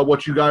see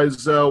what you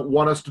guys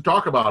want us to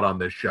talk about on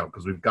this show,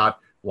 because we've got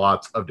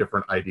lots of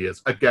different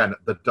ideas. Again,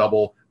 the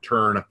Double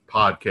Turn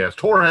Podcast.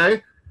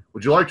 Jorge,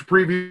 would you like to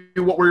preview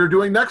what we're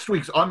doing next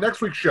week's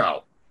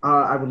show?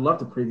 I would love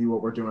to preview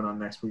what we're doing on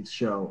next week's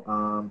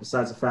show.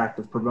 Besides the fact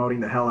of promoting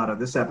the hell out of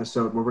this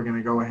episode, what we're going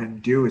to go ahead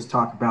and do is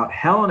talk about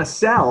Hell in a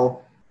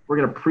Cell. We're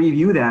going to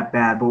preview that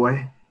bad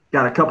boy.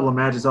 Got a couple of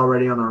matches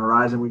already on the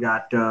horizon. We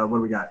got what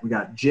do we got? We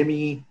got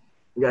Jay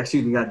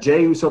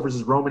Uso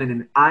versus Roman in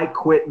an I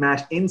Quit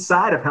match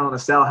inside of Hell in a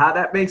Cell. How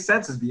that makes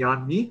sense is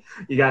beyond me.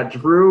 You got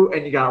Drew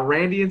and you got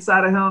Randy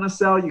inside of Hell in a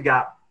Cell. You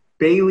got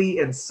Bayley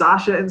and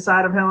Sasha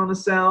inside of Hell in a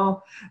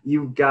Cell.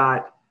 You've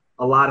got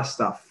a lot of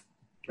stuff.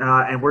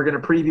 And we're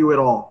going to preview it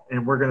all,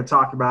 and we're going to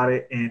talk about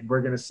it, and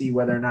we're going to see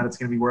whether or not it's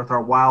going to be worth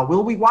our while.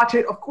 Will we watch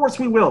it? Of course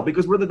we will,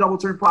 because we're the Double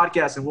Turn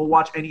Podcast, and we'll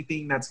watch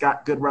anything that's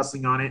got good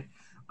wrestling on it,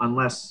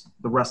 unless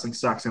the wrestling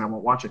sucks and I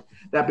won't watch it.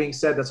 That being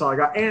said, that's all I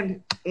got.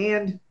 And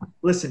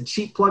listen,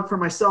 cheap plug for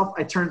myself,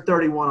 I turned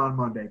 31 on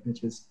Monday,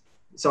 bitches.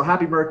 So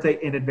happy birthday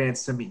in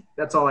advance to me.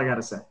 That's all I got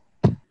to say.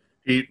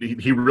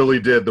 He really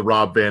did the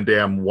Rob Van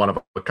Dam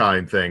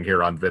one-of-a-kind thing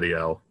here on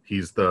video.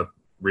 He's the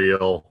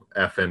real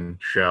effing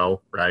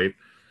show, right?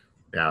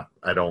 Yeah,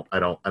 I don't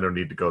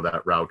need to go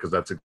that route because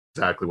that's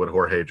exactly what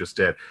Jorge just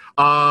did.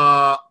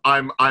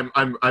 I'm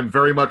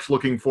very much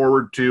looking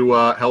forward to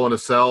Hell in a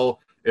Cell.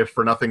 If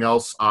for nothing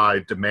else, I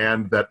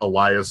demand that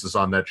Elias is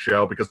on that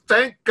show because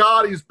thank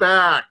God he's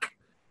back.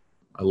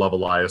 I love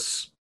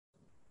Elias.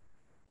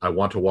 I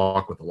want to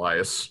walk with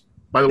Elias.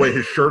 By the way,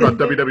 his shirt on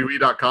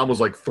WWE.com was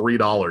like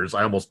 $3.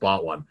 I almost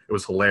bought one. It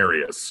was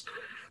hilarious.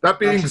 That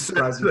being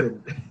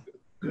said,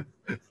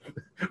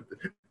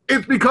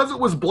 it's because it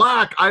was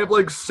black. I have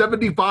like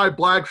 75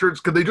 black shirts.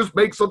 Could they just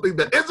make something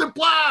that isn't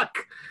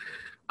black?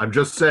 I'm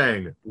just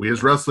saying, we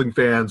as wrestling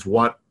fans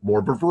want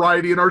more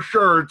variety in our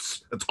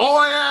shirts. That's all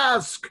I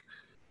ask.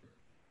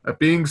 That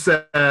being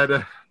said,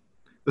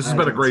 this has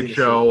been a great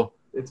show.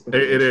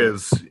 It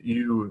is.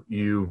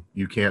 You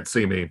can't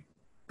see me.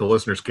 the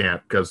listeners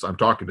can't because I'm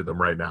talking to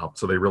them right now,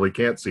 so they really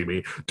can't see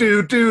me.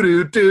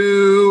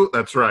 Do.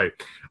 That's right.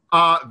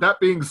 That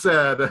being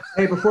said,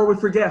 hey, before we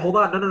forget, hold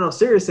on. No.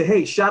 Seriously,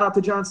 hey, shout out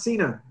to John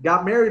Cena.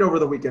 Got married over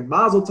the weekend.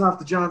 Mazel tov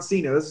to John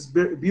Cena. This is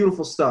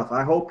beautiful stuff.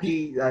 I hope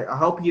he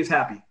is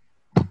happy.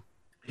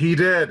 He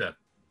did.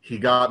 He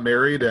got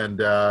married, and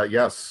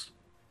yes,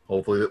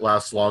 hopefully it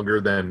lasts longer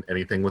than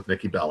anything with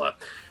Nikki Bella.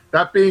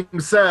 That being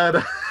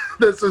said,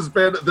 this has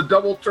been the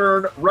Double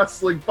Turn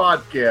Wrestling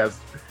Podcast.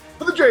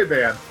 For the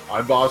J-Man,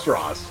 I'm Boss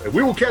Ross, and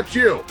we will catch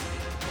you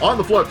on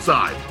the flip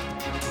side.